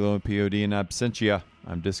 and D-Lo and POD in absentia,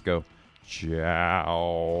 I'm Disco.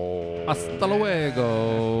 Ciao. Hasta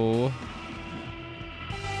luego.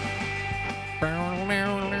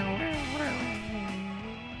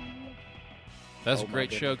 That's a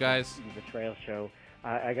great show, guys. The Trail Show.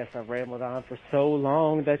 I guess I've rambled on for so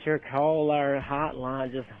long that your caller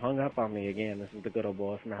hotline just hung up on me again. This is the good old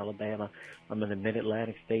boy from Alabama. I'm in the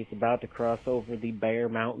Mid-Atlantic states, about to cross over the Bear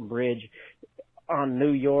Mountain Bridge on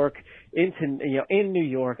New York, in New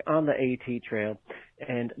York on the AT Trail.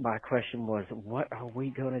 And my question was, what are we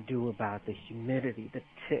going to do about the humidity, the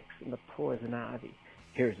ticks, and the poison ivy?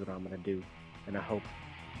 Here's what I'm going to do, and I hope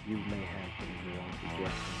you may have some of your own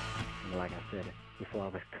suggestions. And like I said before, I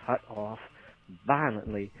was cut off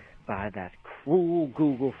violently by that cruel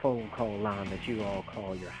Google phone call line that you all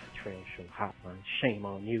call your Trail Show hotline. Shame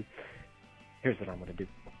on you. Here's what I'm going to do.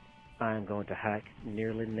 I am going to hike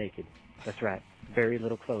nearly naked. That's right, very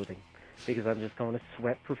little clothing, because I'm just going to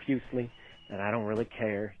sweat profusely, and I don't really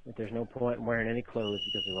care. There's no point in wearing any clothes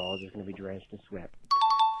because they're all just going to be drenched in sweat.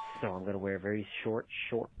 So I'm going to wear very short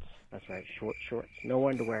shorts. That's right, short shorts. No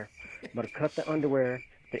underwear. I'm going to cut the underwear,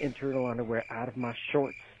 the internal underwear, out of my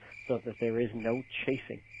shorts so that there is no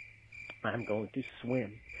chasing. I'm going to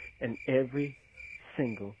swim in every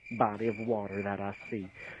single body of water that I see.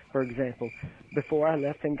 For example, before I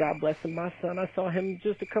left, and God bless him, my son, I saw him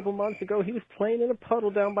just a couple months ago. He was playing in a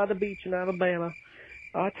puddle down by the beach in Alabama.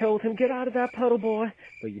 I told him, get out of that puddle, boy.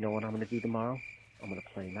 But you know what I'm going to do tomorrow? I'm going to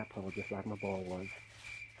play in that puddle just like my boy was.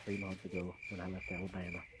 3 months ago when I left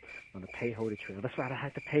Alabama on the Payhody Trail. That's right, I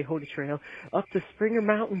hiked the Payhody Trail up to Springer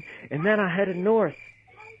Mountain, and then I headed north.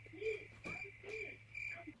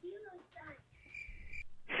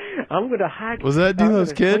 I'm going to hike. Was that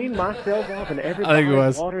Delo's kid? Clean myself off in every I think it body of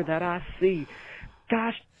was. water that I see.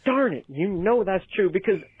 Gosh darn it, you know that's true,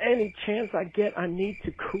 because any chance I get, I need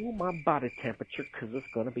to cool my body temperature because it's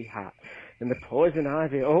going to be hot. And the poison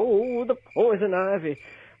ivy, oh, the poison ivy.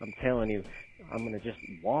 I'm telling you, I'm going to just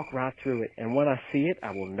walk right through it. And when I see it,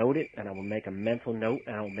 I will note it, and I will make a mental note,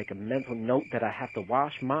 and I will make a mental note that I have to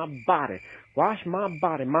wash my body,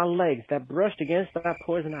 my legs that brushed against that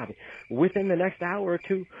poison ivy within the next hour or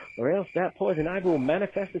two, or else that poison ivy will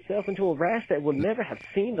manifest itself into a rash that will never have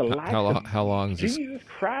seen the light of How long is this Jesus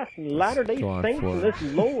Christ and Latter-day go on Saints for? and this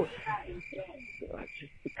Lord.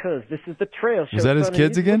 Just because this is the trail show. Was that his son,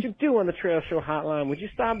 kids and this is again? What you do on the trail show hotline? Would you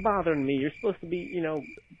stop bothering me? You're supposed to be,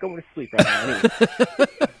 going to sleep right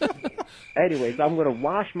now. Anyways, I'm going to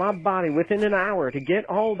wash my body within an hour to get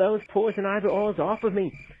all those poison ivy oils off of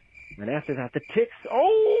me. And after that, the ticks.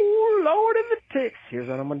 Oh, Lord of the ticks. Here's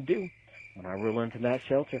what I'm going to do when I roll into that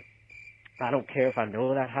shelter. I don't care if I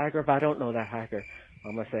know that hiker, if I don't know that hiker.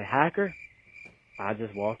 I'm going to say, hiker, I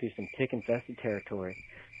just walked through some tick-infested territory.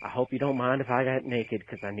 I hope you don't mind if I got naked,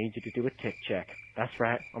 because I need you to do a tick check. That's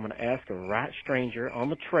right. I'm going to ask a right stranger on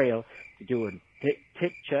the trail to do a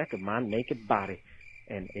tick check of my naked body.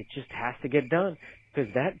 And it just has to get done.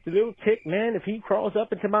 Because that little tick, man, if he crawls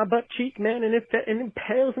up into my butt cheek, man, and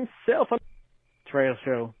impales himself on trail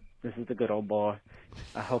show, this is the good old boy.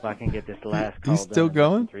 I hope I can get this last call He's still done in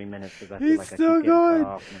going? 3 minutes, because I He's feel like still I keep getting going.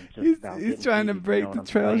 cut off and I'm just about He's getting trying to sleepy, break you know the what I'm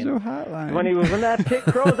trail saying? show hotline. When that tick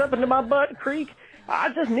crawls up into my butt creek,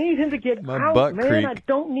 I just need him to get My out, butt man. creek. I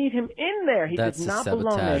don't need him in there. He That's does a not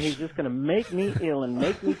belong there. sabotage. He's just going to make me ill and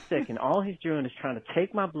make me sick, and all he's doing is trying to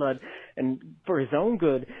take my blood and for his own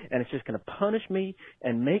good, and it's just going to punish me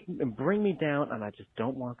and bring me down, and I just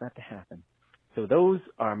don't want that to happen. So those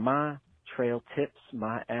are my trail tips,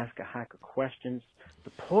 my Ask a Hiker questions.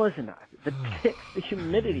 The poison ivy, the ticks, the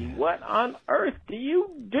humidity. What on earth do you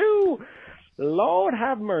do? Lord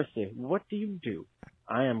have mercy. What do you do?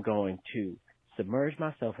 I am going to submerge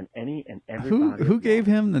myself in any and every body. Who gave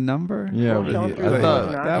him the number? Yeah, Wash on through I the thought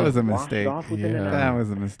poison that ivy, was a wash it mistake. off within an Yeah, hour, that was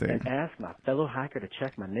a mistake. and ask my fellow hiker to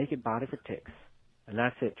check my naked body for ticks. And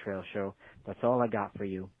that's it, Trail Show. That's all I got for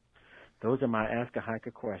you. Those are my Ask a Hiker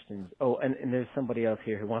questions. Oh, and there's somebody else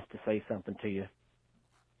here who wants to say something to you.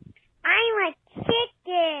 I'm a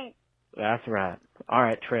chicken. That's right. All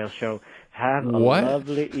right, Trail Show. Have a What?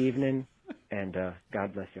 lovely evening, and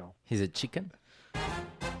God bless y'all. He's a chicken.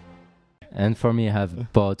 And for me, I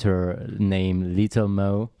have butter named Little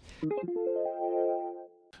Mo.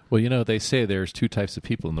 Well, they say there's two types of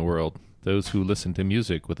people in the world. Those who listen to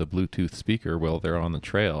music with a Bluetooth speaker while they're on the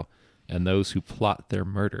trail, and those who plot their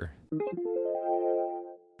murder.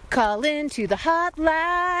 Call into the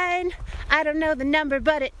hotline. I don't know the number,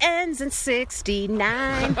 but it ends in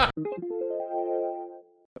 69.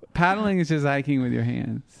 Paddling is just hiking with your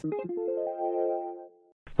hands.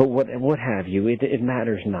 But what have you? It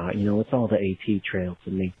matters not. It's all the AT trail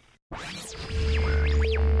to me.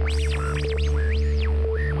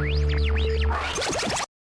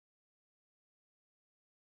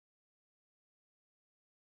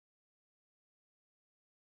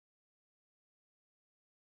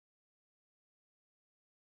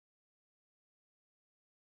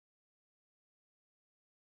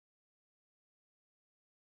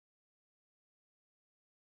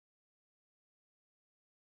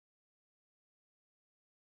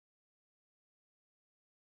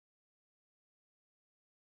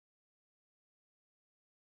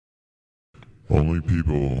 Only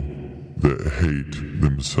people that hate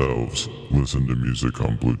themselves listen to music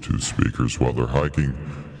on Bluetooth speakers while they're hiking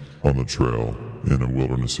on the trail in a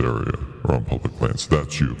wilderness area or on public lands.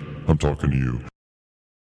 That's you. I'm talking to you.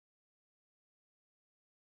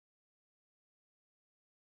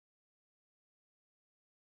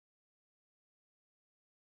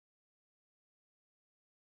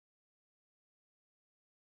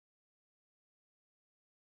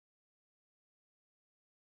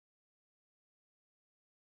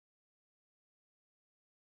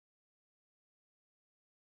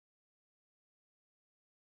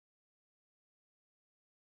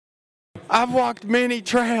 I've walked many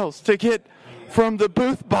trails to get from the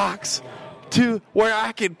booth box to where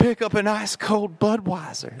I could pick up an ice cold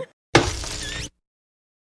Budweiser.